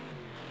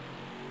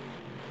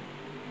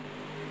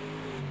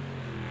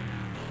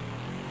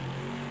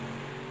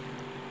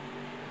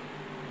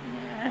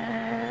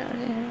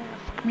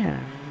 Yeah.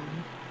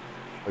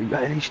 Oh,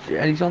 and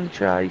he's on the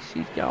chase.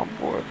 He's going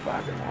for it.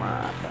 Fucking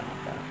right.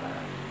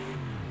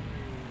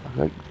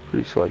 Okay,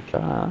 pretty slow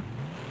car.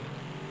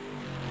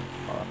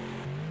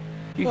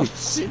 You could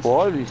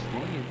fly this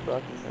thing and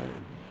fucking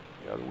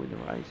be able to win the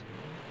race.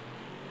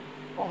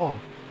 Oh.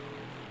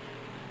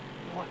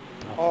 What?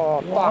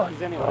 Oh, fuck.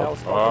 Is anyone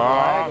else got the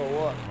flag or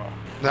what?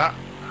 Nah.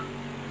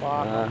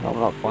 Fuck. Nah, I'm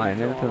not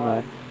playing anything,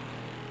 mate.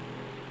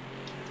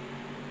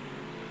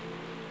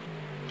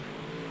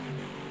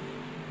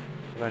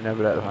 I don't have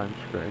it at home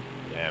screen.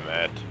 Damn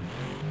it.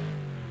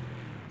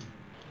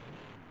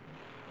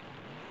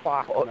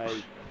 Fuck Oh,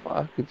 me.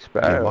 fucking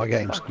Sparrow. Yeah, my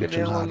game's Fucking glitching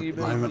how long hard you at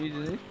the been moment.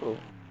 using this for?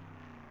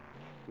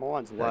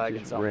 Mine's That's lagging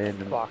just something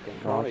random fucking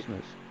chronic.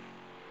 niceness.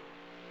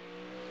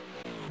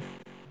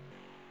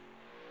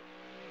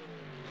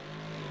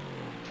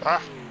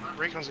 Ah,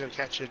 Recon's gonna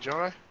catch you,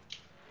 Jono.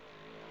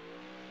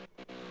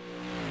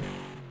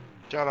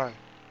 Jono.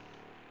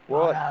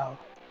 What? Oh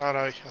no,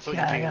 I thought you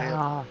were getting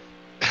out.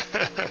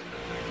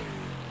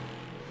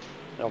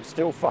 I'm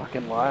still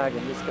fucking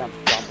lagging. This gun's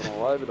jumping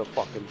all over the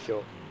fucking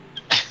shop.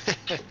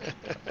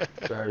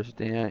 Sparrow's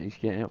down, he's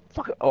getting out.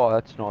 Fuck it. Oh,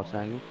 that's a nice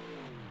angle.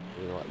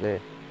 Yeah, right there.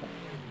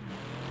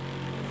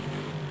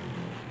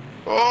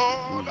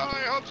 Oh no,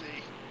 Hobbsy!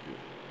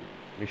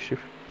 Mischief.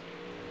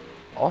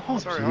 Oh,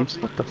 Sorry, geez,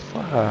 Hobbsy. what the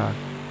fuck? Oh.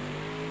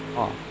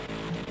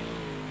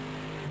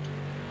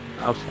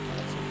 Oh,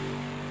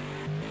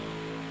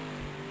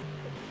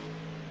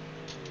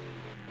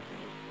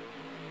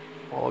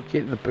 oh,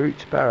 get in the boot,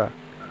 Sparrow.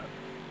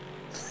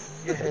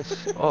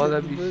 Yes. Oh,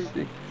 that'd be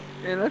sick.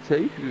 Yeah, that's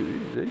heaps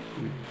good. That's heaps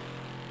good.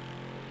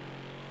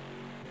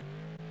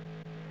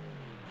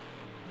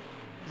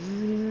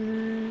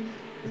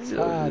 It's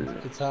hard.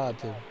 It's hard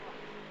to.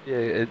 Yeah,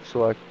 it's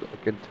like I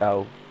can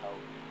tell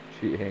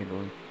shit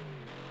handling.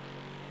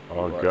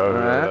 Oh, Right. go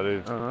whoever that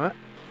is. Alright.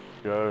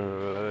 Go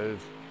whoever that is.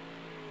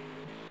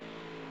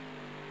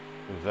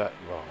 Who's that?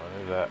 Oh,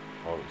 who's that?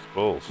 Oh, it's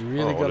balls. You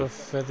really oh, got to what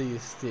feather your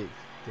stick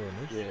doing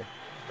this. Yeah.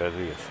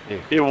 Feather your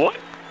stick. Yeah, what?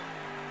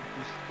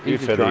 You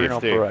He's a feather drone your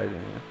stick. operator.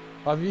 Yeah.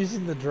 I'm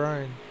using the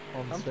drone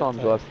on Sometimes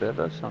spectator. I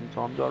feather,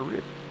 sometimes I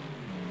rip.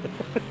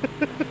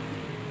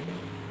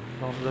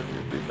 Sometimes I do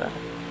a bit back.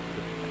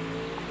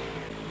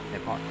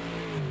 Never mind.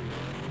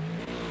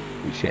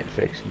 We shan't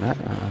fix that.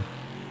 I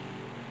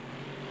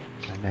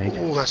need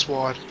Oh, that's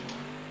wide.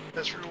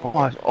 That's real Oh,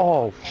 wide.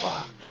 oh,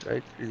 fuck.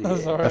 Straight through the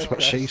That's air. alright. That's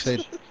what she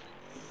said.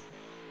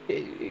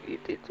 You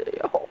did say,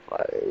 oh,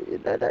 you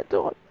know that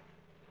time.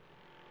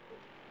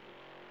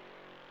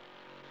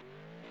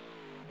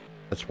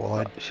 That's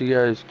wide. She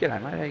goes,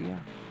 g'day mate, how you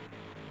going?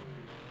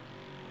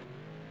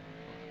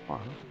 Oh,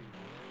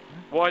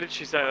 Why did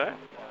she say that?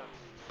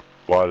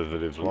 Wide as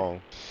it is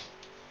long.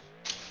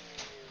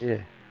 yeah.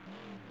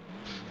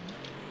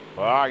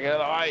 Oh, get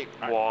away.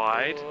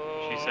 Why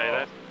did she say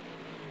that?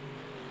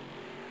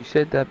 You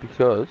said that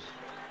because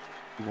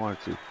you wanted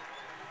to.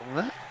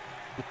 That?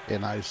 Yeah,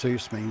 no,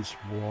 Zeus means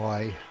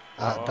Y.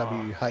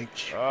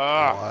 W-H.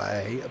 Ah.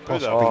 Y.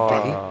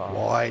 Apostrophe D. Oh.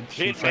 Wide.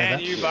 She'd say Hitman,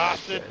 that. you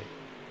bastard.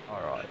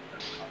 Alright.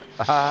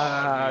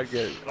 Ah, I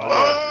get it.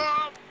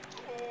 Oh!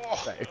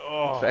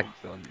 Oh. Thanks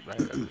on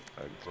that.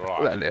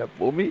 Right. That now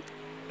for me.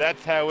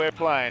 That's how we're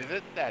playing, is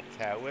it? That's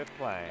how we're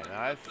playing.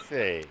 I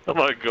see. Oh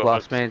my god.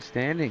 Last man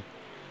standing.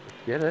 Let's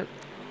get it.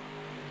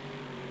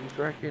 Who's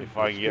reckon? If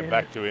I can get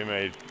back to him,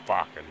 he's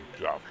fucking.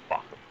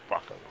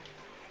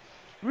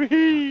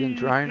 Fucking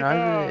drone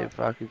over there,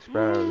 fucking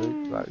Sparrow.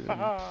 They're fucking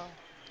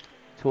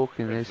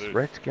talking Where's this Zeus?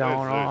 threats Where's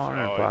going Zeus? on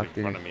and Oh, he's in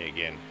fucking. front of me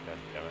again. God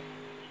damn it.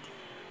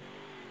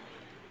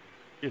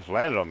 He just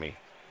landed on me.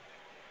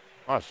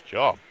 Nice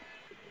job.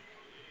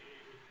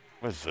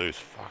 Where's Zeus?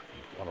 Fuck,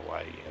 he's got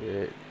away again.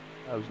 Yeah,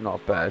 that was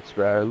not bad,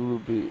 Sparrow. A little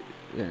bit,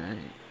 you know.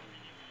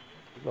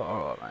 It was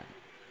alright, mate.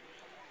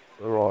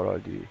 The right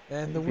idea.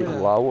 And the A bit winner.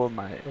 lower,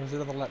 mate. Or was it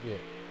another lap yet?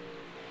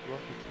 Like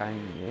a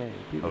cane, yeah. A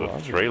bit Another lower,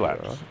 3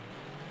 laps. alright.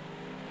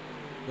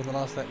 Was the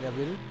last lap now,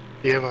 Billy?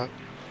 Yeah, mate.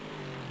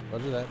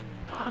 Roger that.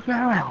 Fuck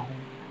around.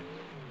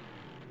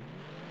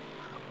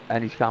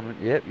 And he's coming,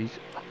 yep, he's...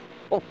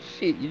 Oh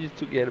shit, you just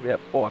took out about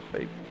 5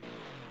 people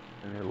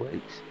in their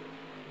legs.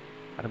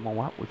 Had them all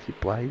up with your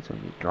blades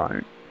on your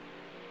drone.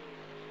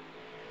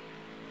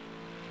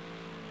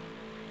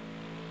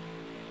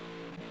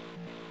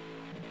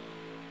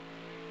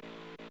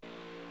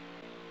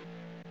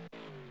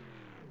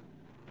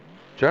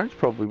 Drone's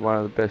probably one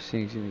of the best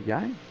things in the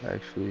game,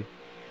 actually.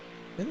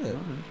 Isn't it?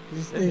 You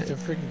just need to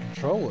freaking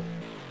control it.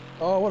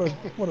 Oh, what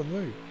a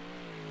move.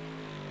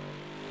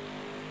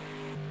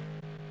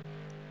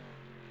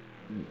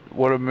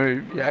 What a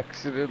move, you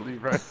accidentally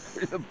ran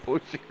through the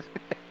bushes.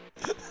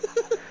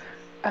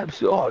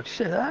 Absolutely, oh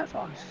shit, that's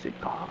fucking sick.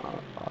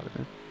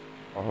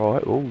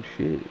 Alright, oh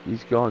shit,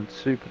 he's gone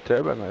super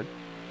turbo mode.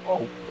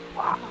 Oh,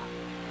 fuck.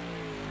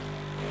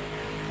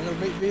 I'm gonna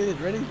beat Bearded,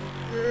 ready?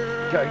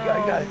 Go.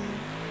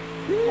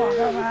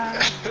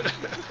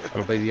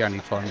 That'll be the only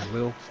time he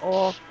will.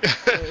 Oh,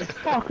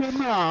 fucking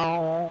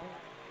no.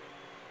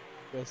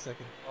 Go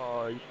second.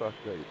 Oh, you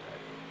fucked me.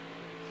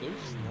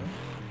 Seriously? No?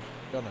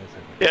 God knows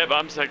second. Yeah, but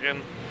I'm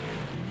second.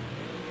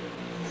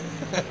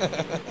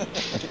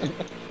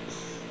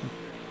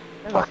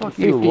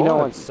 Fucking you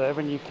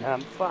 59.7, you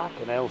can't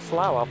fucking hell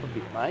slow up a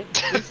bit, mate.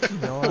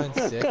 59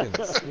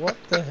 seconds. What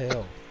the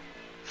hell?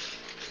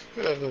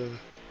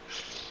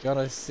 God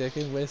knows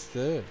second, where's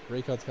third?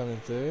 Recon's coming in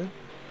third.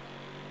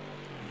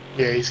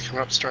 Yeah, he's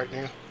coming up straight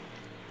now.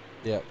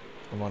 Yep,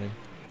 I'm on him.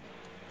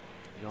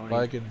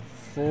 Logan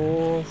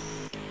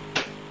fourth.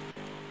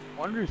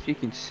 Wonder if you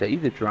can see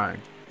the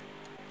drone.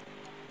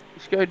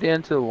 Just go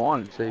down to the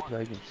line and see if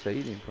they can see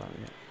it in front of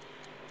you.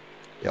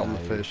 Yeah, I'm the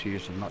first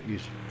person not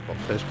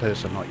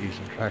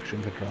using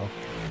traction control.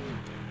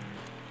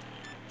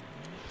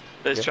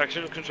 There's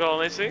traction control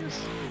on these things?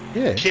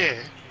 Yeah.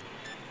 Yeah.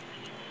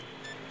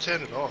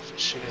 Turn it off,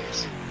 it's shit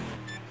ass.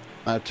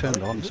 Turn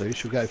it on,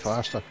 Zeus. You'll go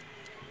faster.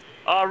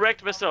 Oh, I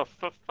wrecked myself,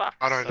 for fuck.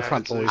 I don't The have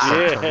front it. boys.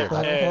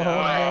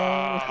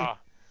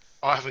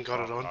 I haven't got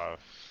it on.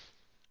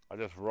 I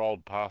just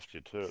rolled past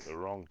you too at the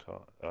wrong time.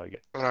 I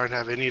don't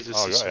have any of the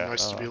system, no Oh,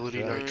 stability,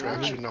 yeah. no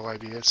traction, no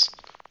ABS.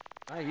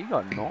 Hey, you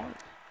got 9.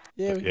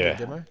 Yeah, we can do a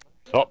demo.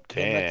 Top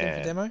Come back in for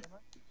 10. demo.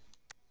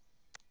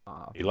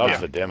 He loves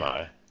the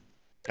demo.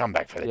 Come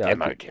back for the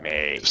demo,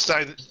 Timmy. Tell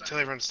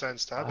everyone to stay in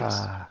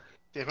Starbase.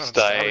 Stay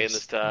in the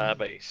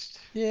Starbase.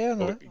 Yeah, I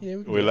know. Yeah,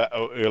 we can.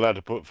 Are we allowed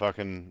to put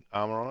fucking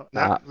armor on it?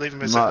 No, leave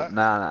them as they are.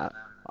 Nah.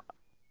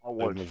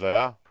 Leave them as they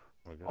are.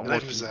 Leave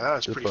them as they are,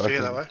 it's pretty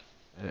fair that way.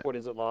 What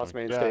is it, last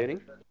man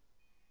standing?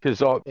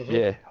 Because I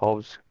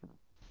was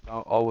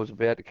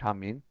about to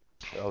come in.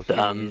 I was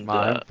going to use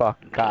my own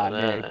fucking car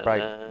now.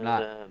 Break.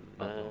 Nah.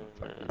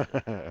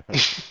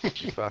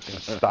 You fucking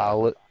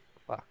stole it.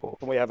 Fuck off.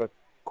 Can we have a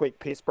quick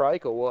piss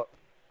break or what?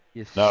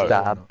 You No.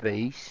 star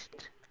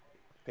beast.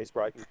 Piss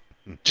break.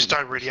 Just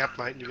don't ready up,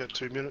 mate, and you've got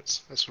 2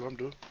 minutes. That's what I'm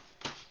doing.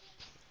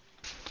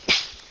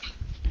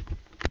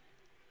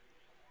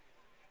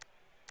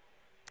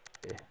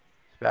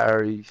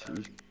 Sparrow, he's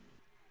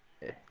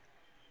the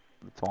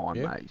time,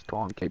 Yeah. mate. He's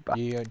timekeeper.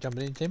 You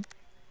jumping in, Tim?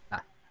 Nah.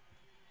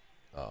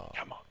 Oh.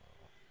 Come on.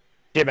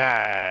 Timmy!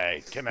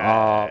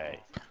 Oh,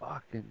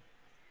 fucking.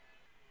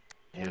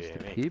 How's the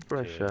peer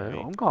pressure? Timmy.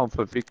 I'm going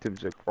for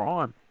victims of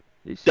crime.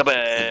 This is Timmy.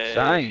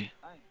 insane.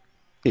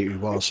 He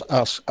was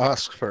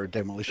ask for a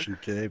demolition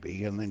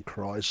derby and then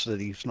cries that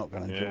he's not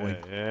going to join.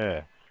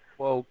 Yeah.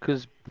 Well,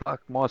 because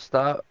fuck my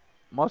star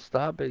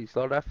beast,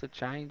 I'd have to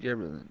change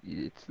everything.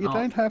 It's You not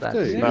don't have that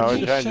to. simple. No,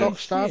 You it just changes.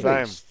 stop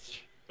Starbase.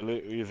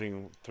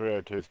 Using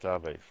 302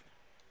 Starbase.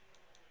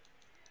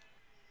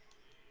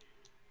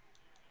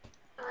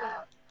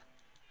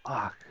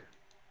 Fuck.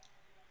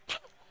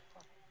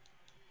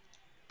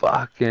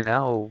 Fucking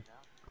hell.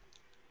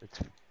 It's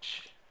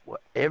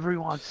what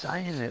everyone's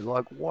saying it.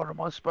 Like, what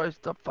am I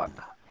supposed to fuck?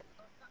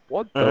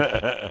 What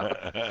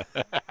the?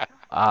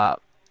 I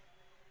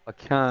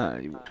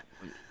can't.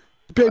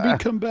 Baby,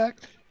 come back.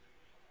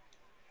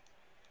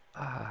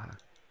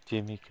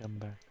 Jimmy, come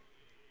back.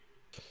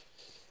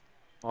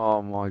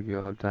 Oh my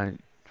god!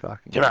 Don't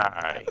fucking. Jimmy,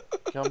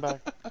 come back.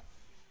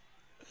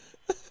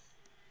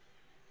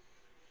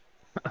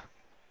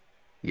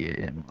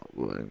 Yeah,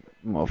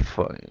 my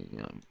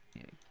fucking.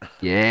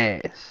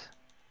 Yes.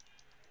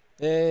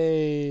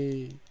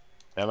 Hey.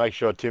 Now make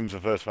sure Tim's the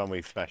first one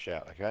we smash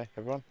out, okay,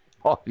 everyone?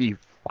 Oh, you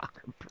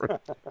fucking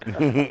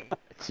prick.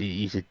 See,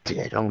 he's a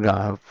dead. I'm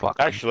going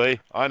fucking. Actually,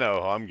 I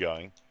know how I'm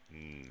going.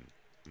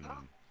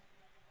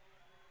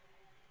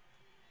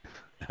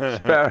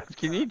 Sparrow,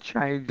 can you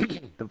change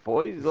the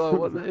voice?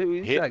 Like, who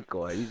is Hit. that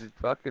guy? He's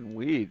fucking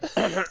weird.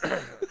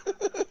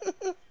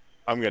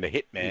 I'm gonna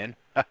hit, man.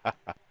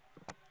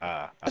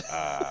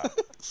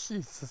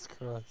 Jesus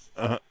Christ.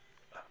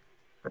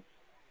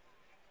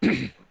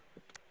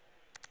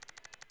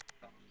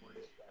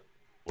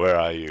 Where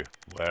are you?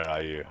 Where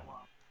are you?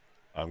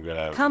 I'm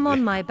gonna. Come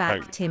on my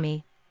back,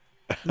 Timmy.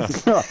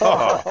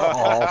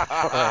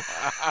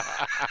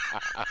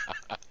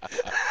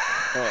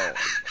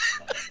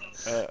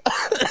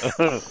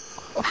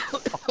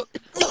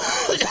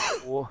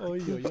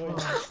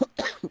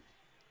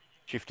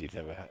 Shifty's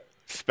never had.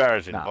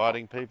 Sparrow's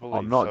inviting people.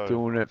 I'm not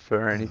doing it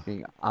for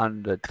anything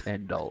under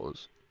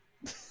 $10.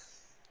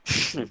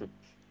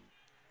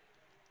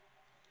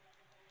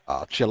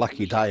 Oh, it's your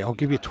lucky day. I'll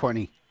give you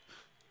 20.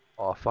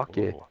 Oh, fuck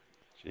yeah.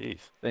 Jeez. See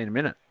you in a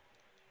minute.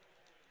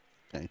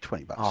 Yeah,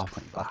 20 bucks. Oh,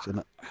 20 bucks, isn't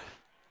it?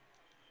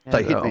 Yeah,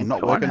 They hit me I'm not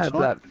trying working to have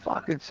tonight. that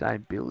fucking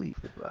same Billy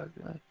for fuck's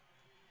sake.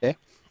 Yeah.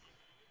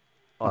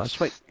 Oh,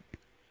 Sweet.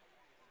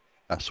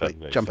 Sweet.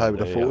 Certainly, Jump over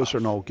to certainly, Forza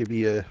and I'll give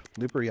you a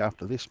livery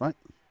after this, mate.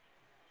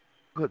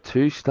 Got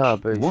 2-star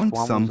boost. Want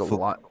One some was a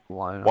for-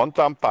 loner. One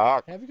thumb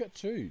park. How have you got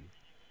 2?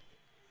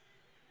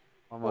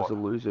 One was a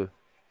loser.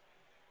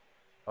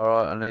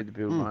 Alright, I need to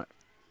build, mate.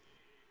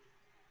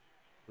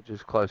 Which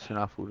is close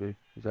enough, will do.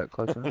 Is that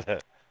close enough? Yeah,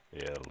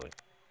 it'll do.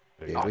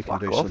 Yeah, we can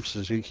fuck do off. some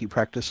Suzuki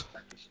practice.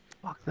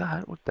 Fuck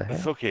that, what the hell?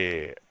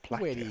 Suzuki.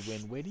 Weddy when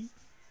Weddy.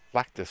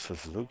 Practice for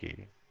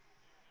Suzuki.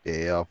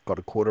 Yeah, I've got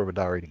a quarter of a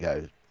day to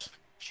go.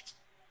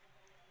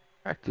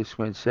 Practice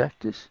when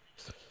Sactus.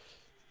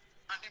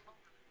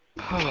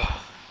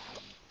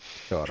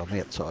 God, I'm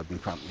outside my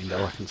front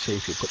window. I can see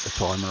if you put the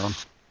timer on.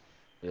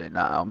 Yeah,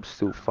 nah, I'm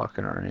still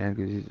fucking around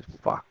because he's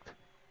fucked.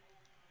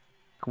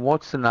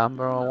 What's the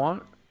number I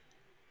want?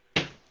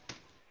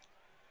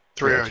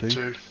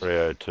 302.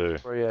 302.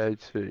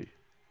 302.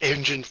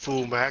 Engine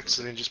full max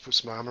and then just put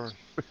some armour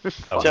in.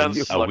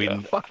 Sounds a like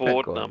win. a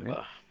Ford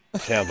number.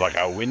 Sounds like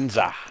a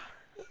Windsor.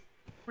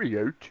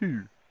 302.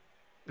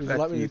 Would you Back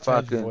like to me your to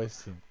change the fucking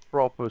voice Tim?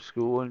 proper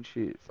school and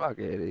shit. Fuck out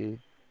of here.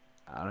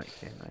 I don't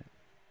care,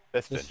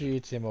 mate. Just for you,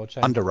 Tim, I'll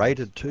change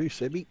Underrated too,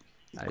 Sebi.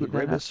 No, Good you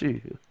don't have revvers.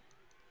 to.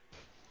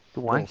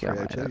 The wanker,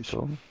 mate, 302s. that's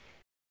all.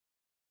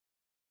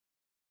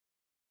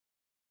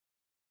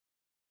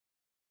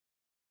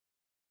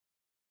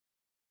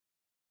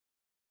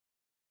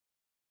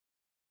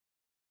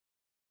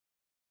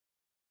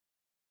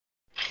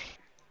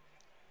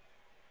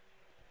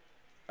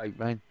 Hey,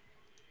 man.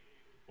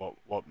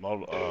 What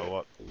model?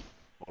 What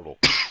model?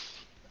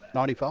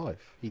 95.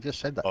 He just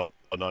said that. Oh,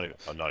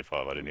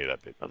 95. I didn't hear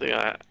that bit.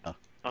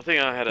 I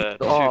think I had a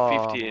Oh,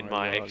 250 in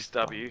my God,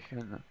 XW.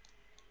 fucking-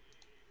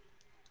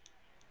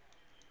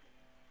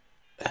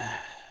 Yeah,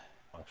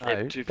 No,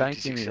 don't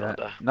 256 give me cylinder.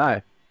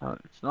 that. No,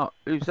 it's not.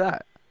 Who's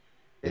that?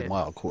 Yeah,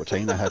 my old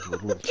Cortina had a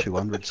little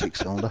 200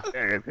 6-cylinder.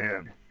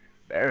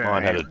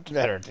 Mine had a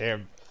Better,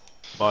 Tim.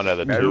 Mine had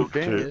a Better,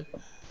 two.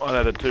 Mine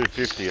had a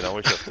 250, and I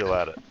wish I still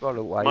had it. Got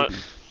a My, wavy.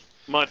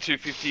 my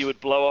 250 would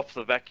blow off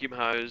the vacuum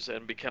hose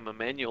and become a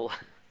manual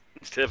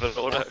instead of an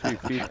auto.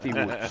 250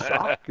 would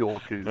suck your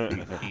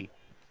 250.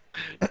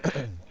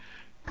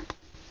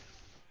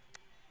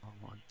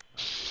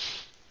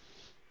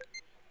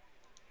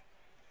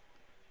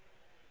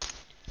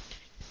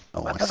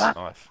 Oh my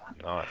Nice.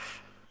 Nice.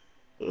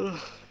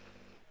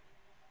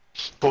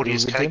 Body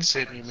his Good, cake Tim?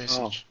 sent me a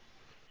message.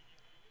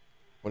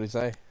 What did he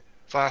say?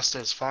 Fast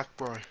as fuck,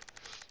 bro.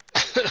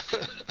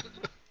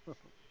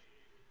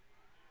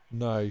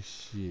 No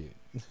shit.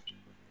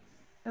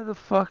 How the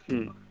fuck?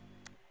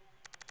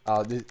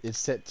 Oh, it's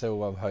set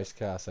to host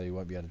car, so you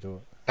won't be able to do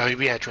it. Oh, you'll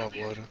be able to drive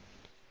wider.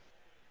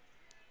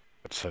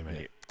 Got so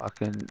many.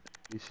 Fucking,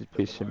 this is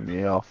pissing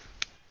me off.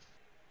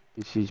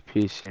 This is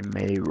pissing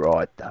me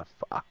right the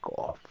fuck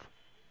off.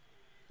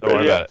 Don't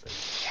worry about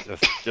it.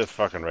 Just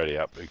fucking ready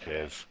up. Who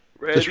cares?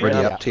 Just ready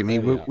up. up, Timmy.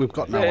 We've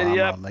got no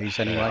Ready armour up. on these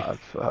anyway. I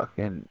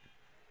fucking...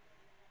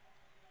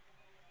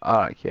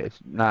 I don't care.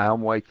 No,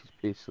 I'm weak as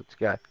piss. Let's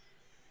go.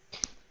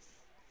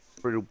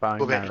 Brittle bone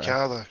What about your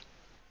marrow. car,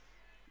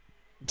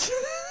 though?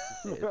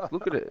 Yeah,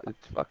 look at it.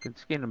 It's fucking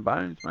skin and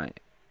bones, mate.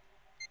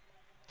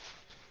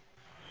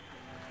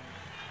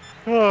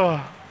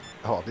 Oh,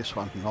 this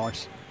one,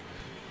 nice.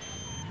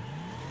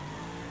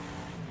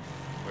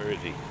 Where is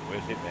he?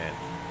 Where's Hitman?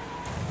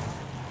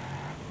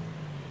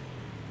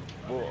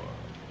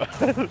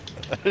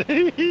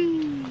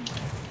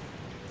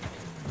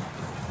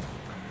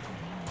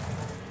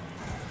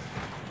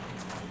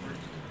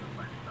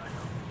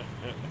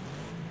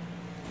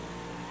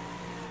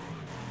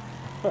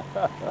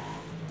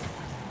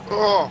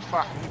 Oh,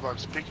 fuck, you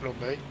bugs picking on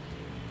me.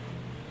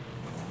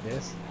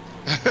 Yes.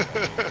 You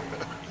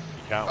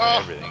can't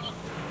win everything.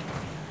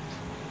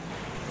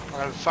 I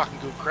had a fucking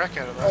good crack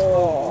out of that.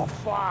 Oh,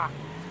 fuck.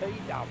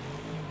 Teed up.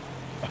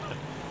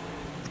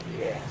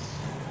 Yes.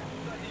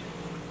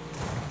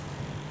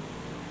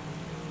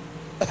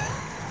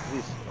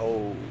 This,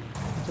 oh.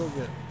 It's all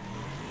good.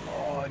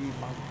 Oh, you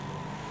mum.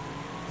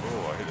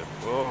 Oh, I hit it.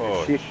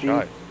 Oh, 50.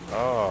 shite.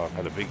 Oh,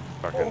 had a big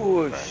fucking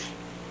Oh, crash.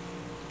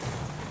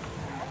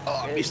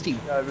 I missed him.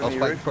 I Over was the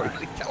waiting roof, for him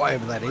mate. to go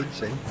over that edge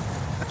then.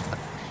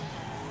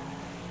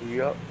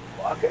 Yep.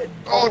 Fuck it.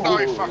 Oh,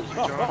 no, fuck you,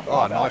 John.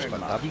 Oh, nice no,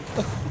 one, mate. Dubby.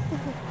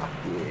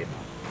 Yeah.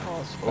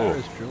 Oh,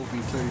 Sparrow's drilled me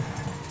too.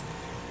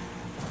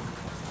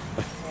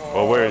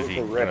 Well, where is that was he?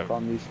 a wreck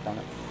on this time.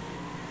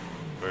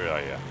 Where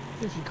are you?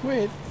 If you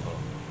quit.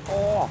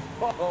 Oh,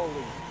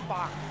 holy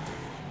fuck.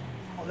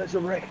 Oh, there's a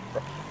wreck.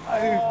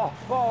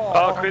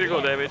 Oh,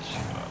 critical damage.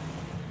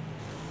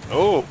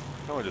 Oh,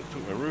 someone just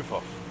took my roof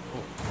off.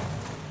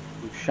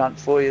 Good shunt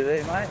for you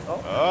there, mate.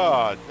 Oh,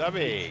 Oh,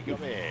 Dubby, come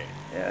here.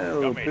 yeah, a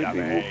little Come here, bit,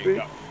 Dubby. bit.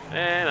 Come-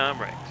 And I'm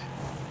wrecked.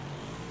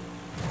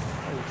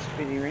 Little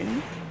spinny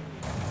ring.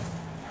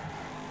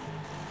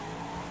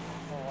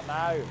 Oh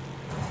no.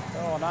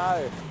 Oh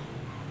no.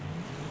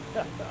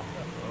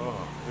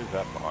 Oh, who's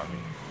that behind me?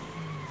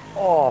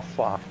 Oh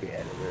fuck out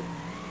of it.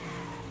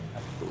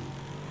 That's cool.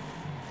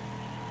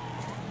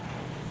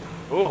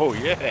 Oh,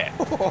 yeah.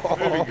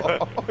 Who we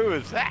got? Who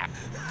was that?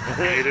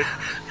 Hate it.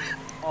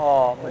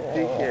 Oh, my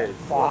dickhead.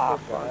 Fuck.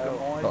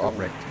 Oh, I'm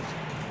wrecked.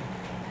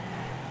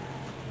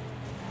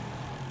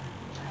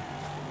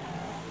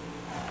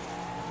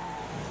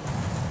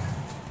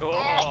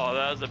 Oh,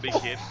 that was a big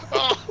hit.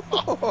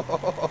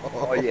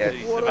 Oh yeah.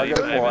 What I got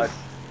it Davis. wide.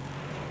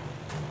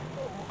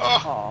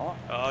 Oh,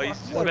 Oh, he's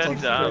just What about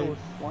the done.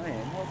 Slam.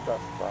 What the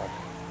fuck?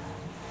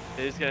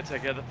 He's gonna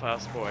take out the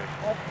fast boy.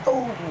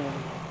 Oh,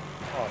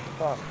 oh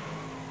fuck.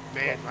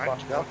 man, mate.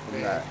 Fucked up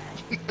from Man. that.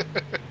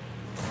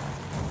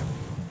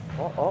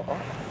 Oh.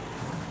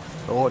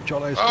 Oh,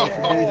 Jono's got to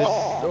do this.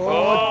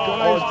 Oh,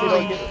 Jono's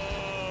got him.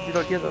 Did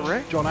I get the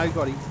wreck? Jono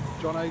got him.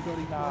 Jono got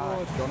him. No.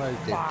 Oh, Jono's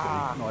dead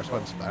Fuck. too. Nice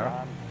one,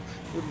 Sparrow.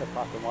 Wouldn't have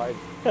fucking waited.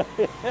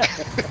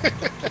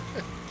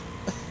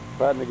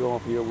 If I hadn't gone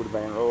for you, it would have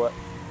been right.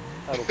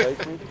 That'll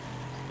teach me.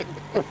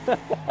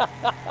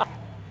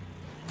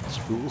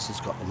 Spools has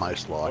got the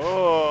most life.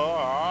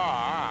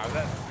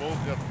 That ball's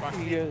got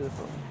fucking...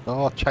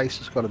 Oh, Chase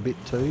has got a bit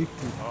too.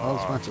 Oh,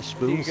 this one's a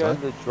Do you Spools go though.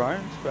 to the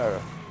drone,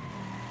 Sparrow?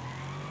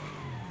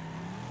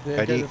 Yeah,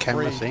 Go to your the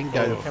camera free. thing,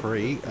 go to Camera-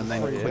 free, and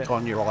then free, click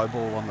on your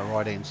eyeball on the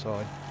right hand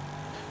side.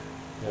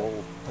 yeah.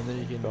 And then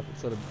you can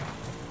sort of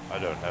I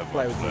don't have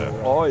play much with left.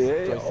 your Oh yeah,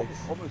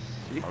 joysticks. I'm a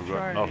sick I've got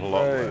trainer, not a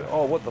lot bro. left.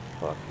 Oh, what the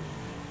fuck?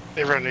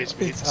 Everyone needs to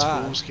be hitting It's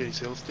hard. schools, get his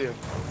health down.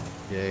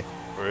 Yeah.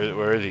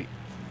 Where is he?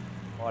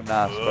 Oh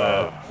nah,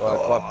 Sparrow. Like,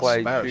 if I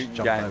play Sparrow's shooting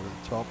jumped games, over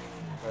the top.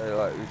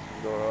 like this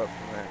is alright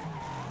for me.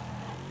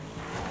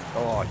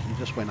 Oh, you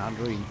just went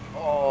under him.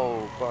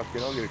 Oh,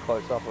 fucking, I'll get a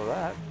close up of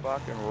that.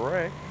 Fucking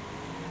wreck.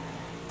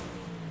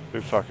 Who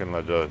fucking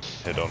let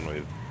us head on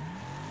with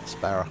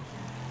Sparrow.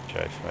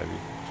 Chase, maybe?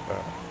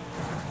 Sparrow.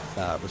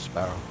 Nah, it was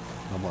Sparrow.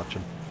 I'm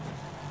watching.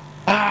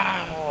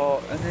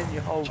 Oh, and then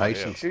you hold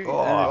Chasing. shooting.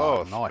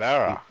 Oh, nice.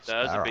 Sparrow. hit,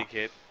 That was a Sparrow. big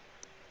hit.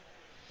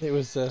 It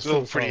was It's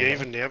all pretty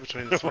even now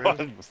between the three.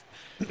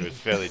 It was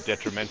fairly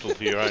detrimental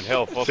to your own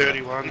health, wasn't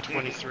it? 31,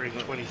 23,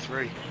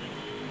 23.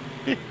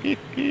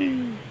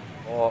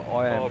 Oh,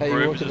 I am. Oh, Hey, you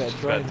Brooms wanted is that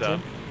just about drone,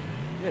 done.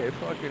 Yeah,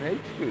 fucking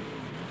heaps good.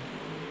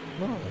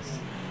 Nice.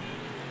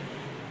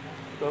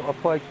 So I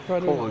play Try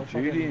doing Call it of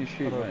like Duty a- and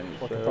shit, like a- man.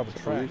 like a So proper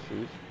that's track. what this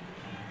is.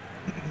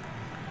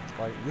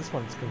 Like this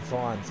one's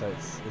confined, so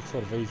it's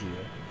sort of easier.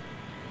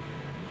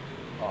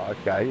 Oh,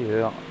 okay,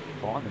 yeah.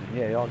 Fine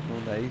then. Yeah, I'll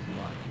do the easy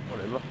one.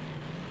 Whatever.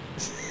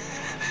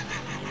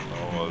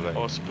 Oh, well,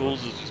 Oh,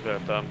 Spools is just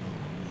about done.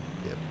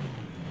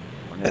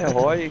 I wonder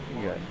how high you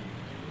can go.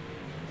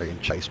 They can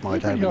chase You're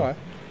mode pretty having. high.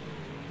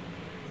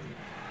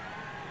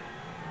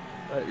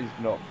 That is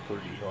not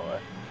pretty high.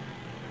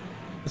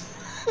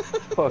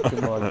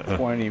 Fucking like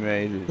 20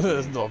 metres.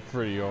 That's not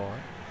pretty high.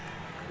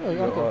 Oh, I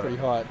got Right. pretty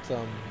high at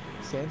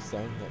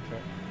Sandstone that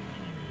track.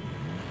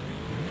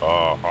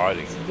 Oh,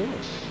 hiding. What's he doing?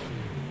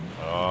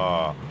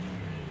 Oh.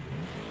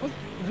 What?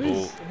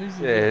 Who's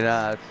the Yeah,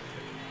 nah,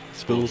 it's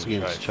Spools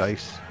against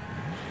Chase.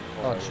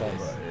 Oh, Chase. right,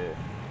 yeah.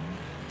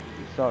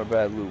 It's not a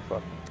bad little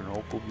fucking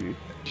canonical view.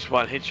 Just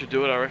one hit should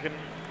do it, I reckon.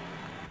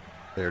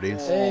 There it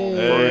is.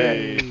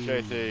 Hey,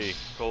 JC.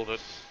 Called it.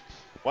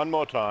 One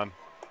more time.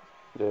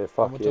 Yeah, One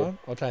fuck more yeah. time?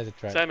 I'll change the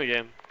track. Same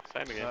again.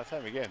 Same again. No,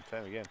 same again.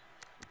 Same again.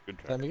 Good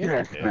track. Same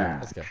again? Yeah.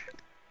 Let's go.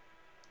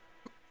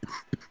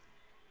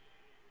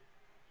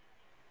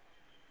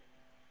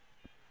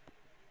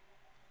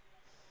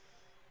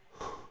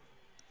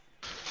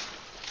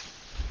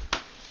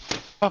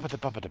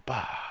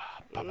 Ba-ba-da-ba-ba-da-ba.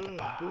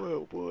 Ba-ba-da-ba. Boy,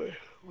 oh boy.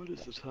 What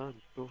is the time?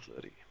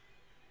 12:30.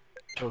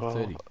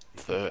 12:30.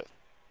 Third.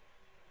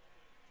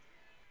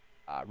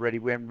 Ready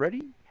when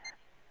ready?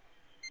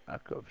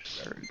 I've got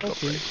very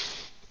Okay.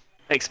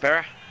 Thanks,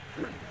 Sparrow.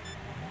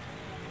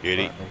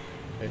 Beauty.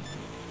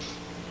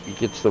 He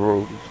gets the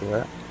rules for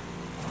that.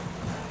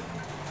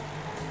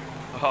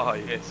 Oh,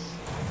 yes.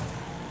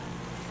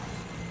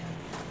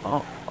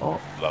 Oh,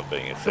 Love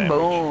being a come sandwich.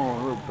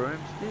 on, little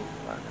broomstick.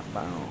 Fucking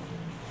bone.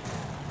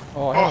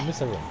 Oh, I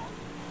missed everyone.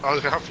 I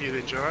was after you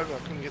then, Joe. I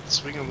couldn't get the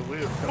swing on the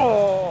wheel.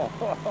 Oh,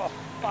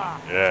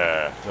 fuck.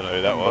 Yeah. Don't know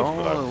who that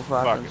was, but Oh,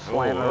 I fucking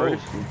slam oh,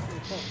 roasted.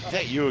 Is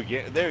that you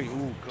again? There.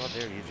 Oh God,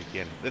 there he is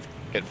again. Let's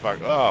get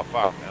fucked. Oh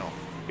fuck now.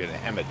 Getting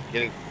hammered.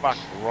 Getting fucked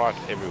right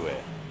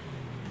everywhere.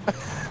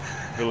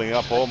 Filling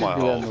up all my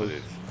holes it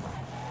is.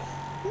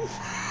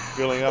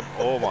 Filling up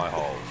all my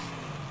holes.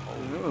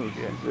 Oh,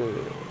 yeah.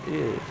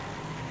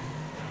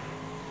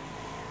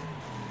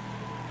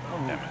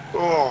 Damn it.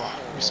 Oh,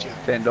 missed you.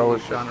 $10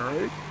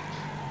 Shana East.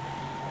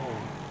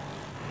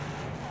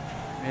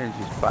 Man, it's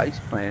just base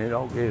planted.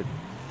 I'll get it.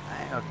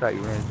 Man, I'll take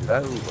you around to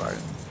those, bro.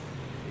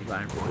 You're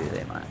going for you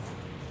there, mate.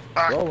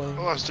 Fuck. Rolling.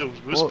 Oh, I was still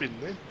spinning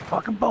then.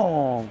 Fucking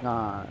bong,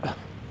 no.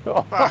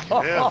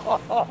 Fucking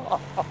hell.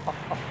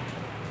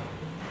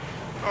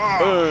 Oh,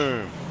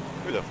 Boom.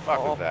 Who the fuck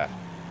was that?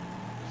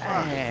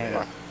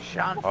 Man,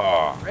 Sean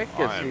Oh, wrecked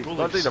I us. am He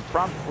bullies. did a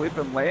front flip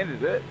and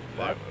landed it.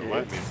 There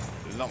won't be.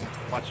 There's not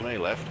much of me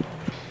left.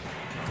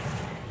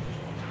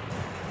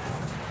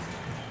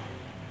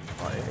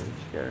 Oh, yeah,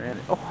 just go around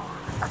it. Oh.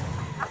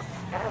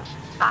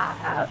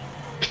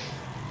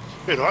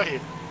 who'd I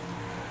hit?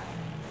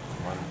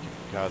 One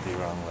McCarthy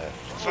run left.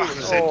 Fuck, I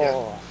said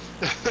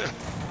yeah.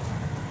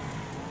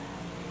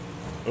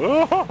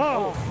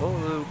 Oh,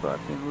 little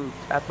fucking little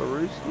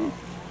taparooski.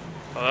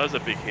 Oh, that was a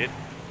big hit.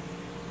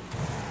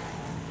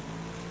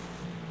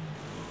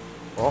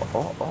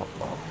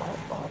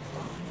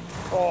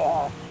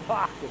 Oh,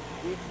 fucking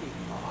 50.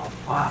 Oh,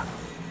 fuck.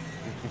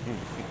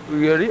 We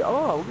got it.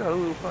 Oh, we got a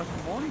little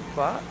fucking warning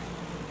fart.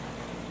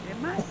 Yeah,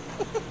 mate.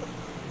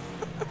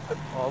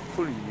 Oh,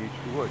 fully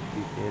neutral. What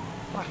dickhead.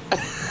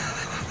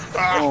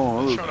 Ah,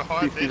 Oh, a trying little to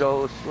hide there.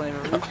 $50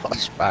 slammer. Oh,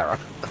 Sparrow.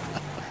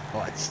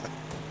 Nice.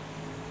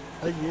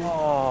 Oh,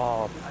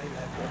 mate,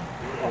 that's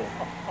good.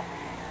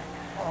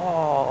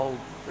 Oh,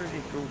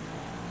 pretty good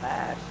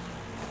smash.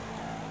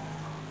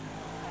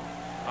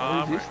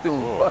 Is this still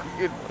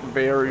fucking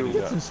burial?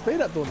 Get some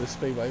speed up doing the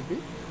speedway bit.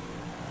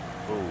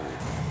 Ooh,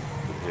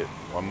 good hit.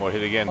 One more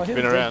hit again. Oh, hit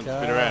Spin him, around, Dick.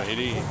 spin around. Hit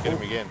him. Get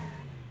him again.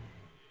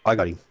 I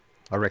got him.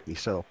 I wrecked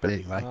myself, but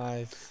anyway.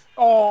 Nice.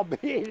 Oh, man,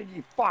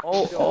 you fucking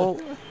Oh.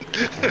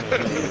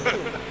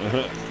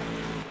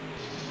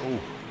 Ooh.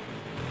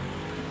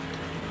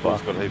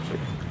 Fuck's got heaps of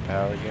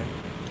power again.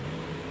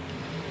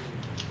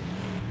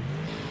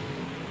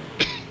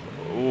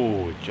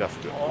 Ooh, it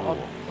just got.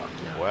 Ooh.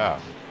 Wow.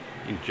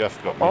 You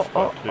just got missed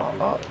by 2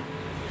 people.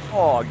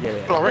 Oh, get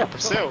it. Well, I wrecked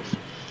myself.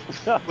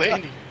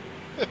 Landing.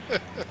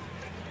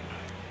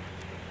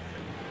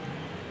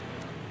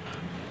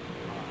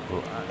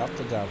 Up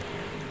to dub.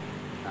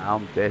 Nah,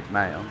 I'm dead,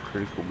 mate. I'm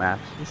critical mass.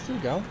 You're still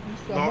going. You're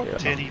still Not going.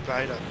 Teddy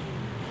Beta.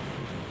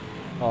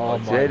 Oh,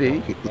 my Teddy.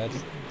 God.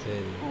 That's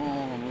Teddy.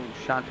 Oh, little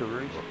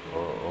Shantaroos.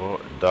 Oh,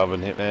 Dove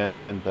and Hitman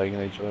and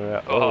taking each other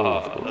out.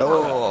 Oh,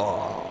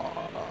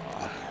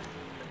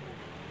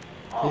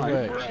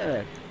 Good work.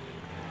 yeah.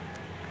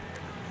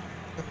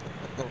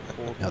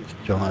 Now,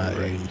 John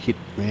and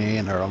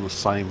Hitman are on the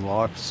same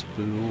life.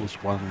 Spools,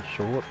 one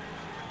short.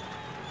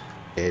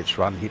 Yeah, it's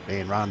run,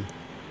 Hitman, run.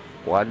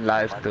 One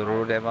life to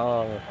rule them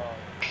all.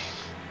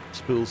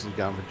 Spools is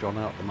going for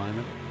Jono at the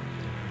moment.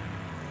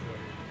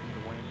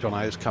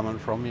 Jono's coming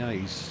from you.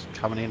 He's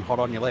coming in hot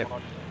on your left.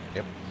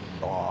 Yep.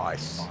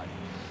 Nice.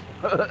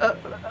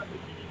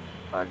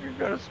 Fucking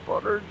got a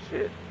spotter and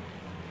shit.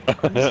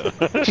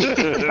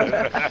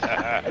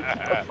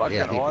 Fucking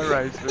high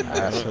race.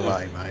 That's the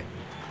way, mate.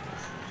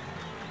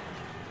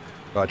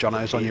 Right,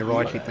 Jono's on your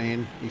right,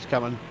 Hitman. He's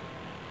coming.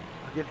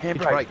 Get Hit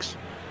handbrake. brakes.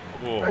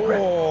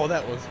 Oh,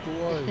 that was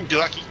close. You're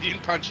lucky you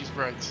didn't punch his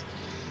brakes.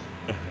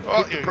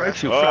 Oh, here we go.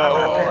 Brakes, you Oh,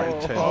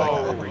 fucking- turn back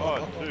over.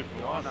 Oh, 2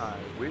 for 1. No,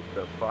 with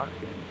the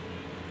fucking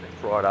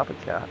right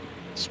uppercut.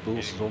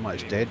 Spools is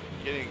almost dead.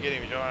 Get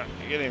him, John.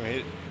 Get him,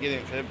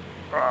 Fib.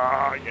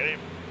 Ah, get him.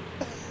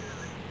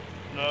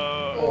 No.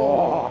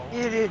 Oh,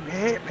 get in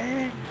there,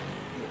 man.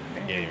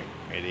 Get him,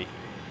 Eddie.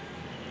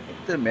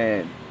 Get the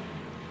man.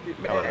 Get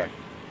man.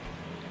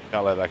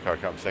 Can't let that car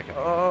come second.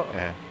 Oh.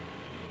 Yeah.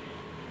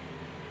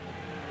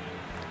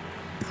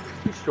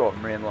 He's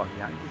driving around like a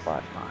young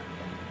flash, mate.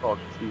 Oh,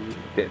 geez.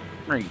 Dead.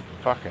 Ring.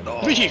 Fucking.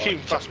 What are you even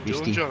fucking doing,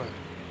 misty. Jono?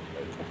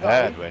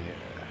 Bad when you.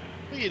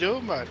 What are you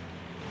doing, mate?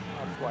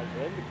 I'm just waiting for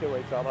them to kill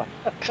each other.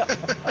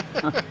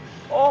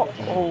 Oh.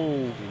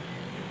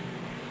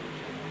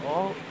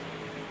 Oh.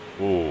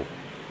 Ooh.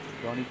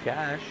 Johnny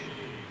Cash.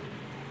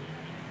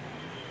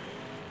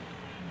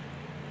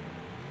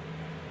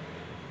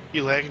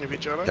 You lagging a bit,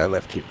 Jono? Go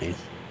left, Hitman.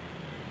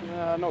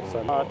 Nah, not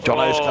so much.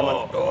 Jono's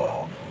coming.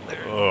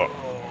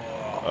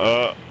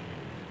 Oh.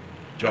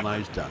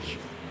 Jono's done.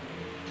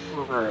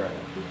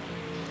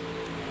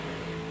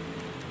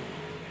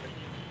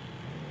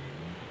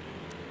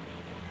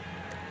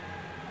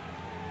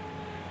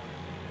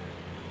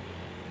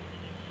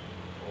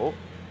 Oh.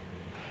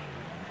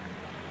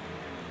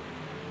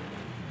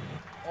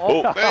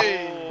 Oh.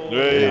 Hey!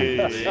 Hey.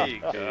 There you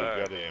go.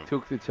 Got him.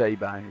 Took the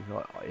T-bone. He's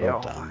like, oh, yeah,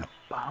 Well done.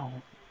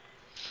 boom.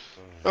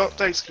 Oh,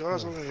 thanks,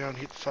 guys. I'm going to go and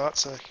hit the fart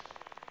sack.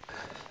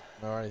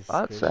 Alright.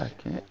 That's that,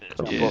 yeah.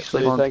 Yeah. Thanks for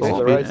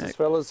the races,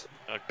 fellas.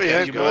 Okay,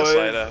 Yeah, you guys guys.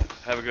 later.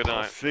 Have a good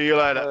I'll night. see you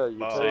later. Yeah, you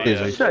Bye. too.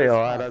 See ya. See you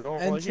later.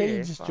 And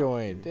Teddy just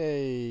joined.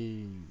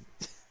 Hey.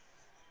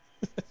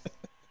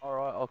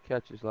 Alright, I'll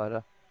catch you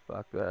later.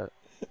 Fuck that.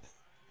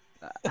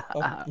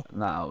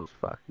 No, I was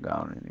fucking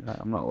going anyway.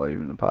 I'm not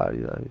leaving the party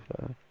though,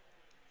 so.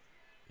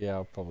 Yeah,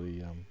 I'll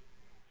probably I'm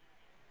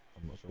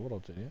not sure what I'll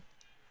do yet.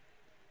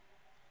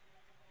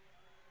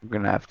 I'm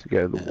gonna have to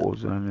go to the war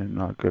zone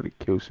and I've got to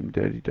kill some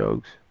dirty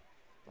dogs.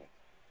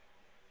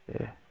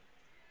 Yeah.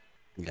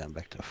 I'm going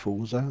back to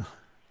Forza.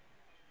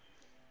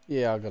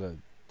 Yeah, I gotta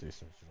do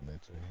some shit on there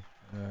too.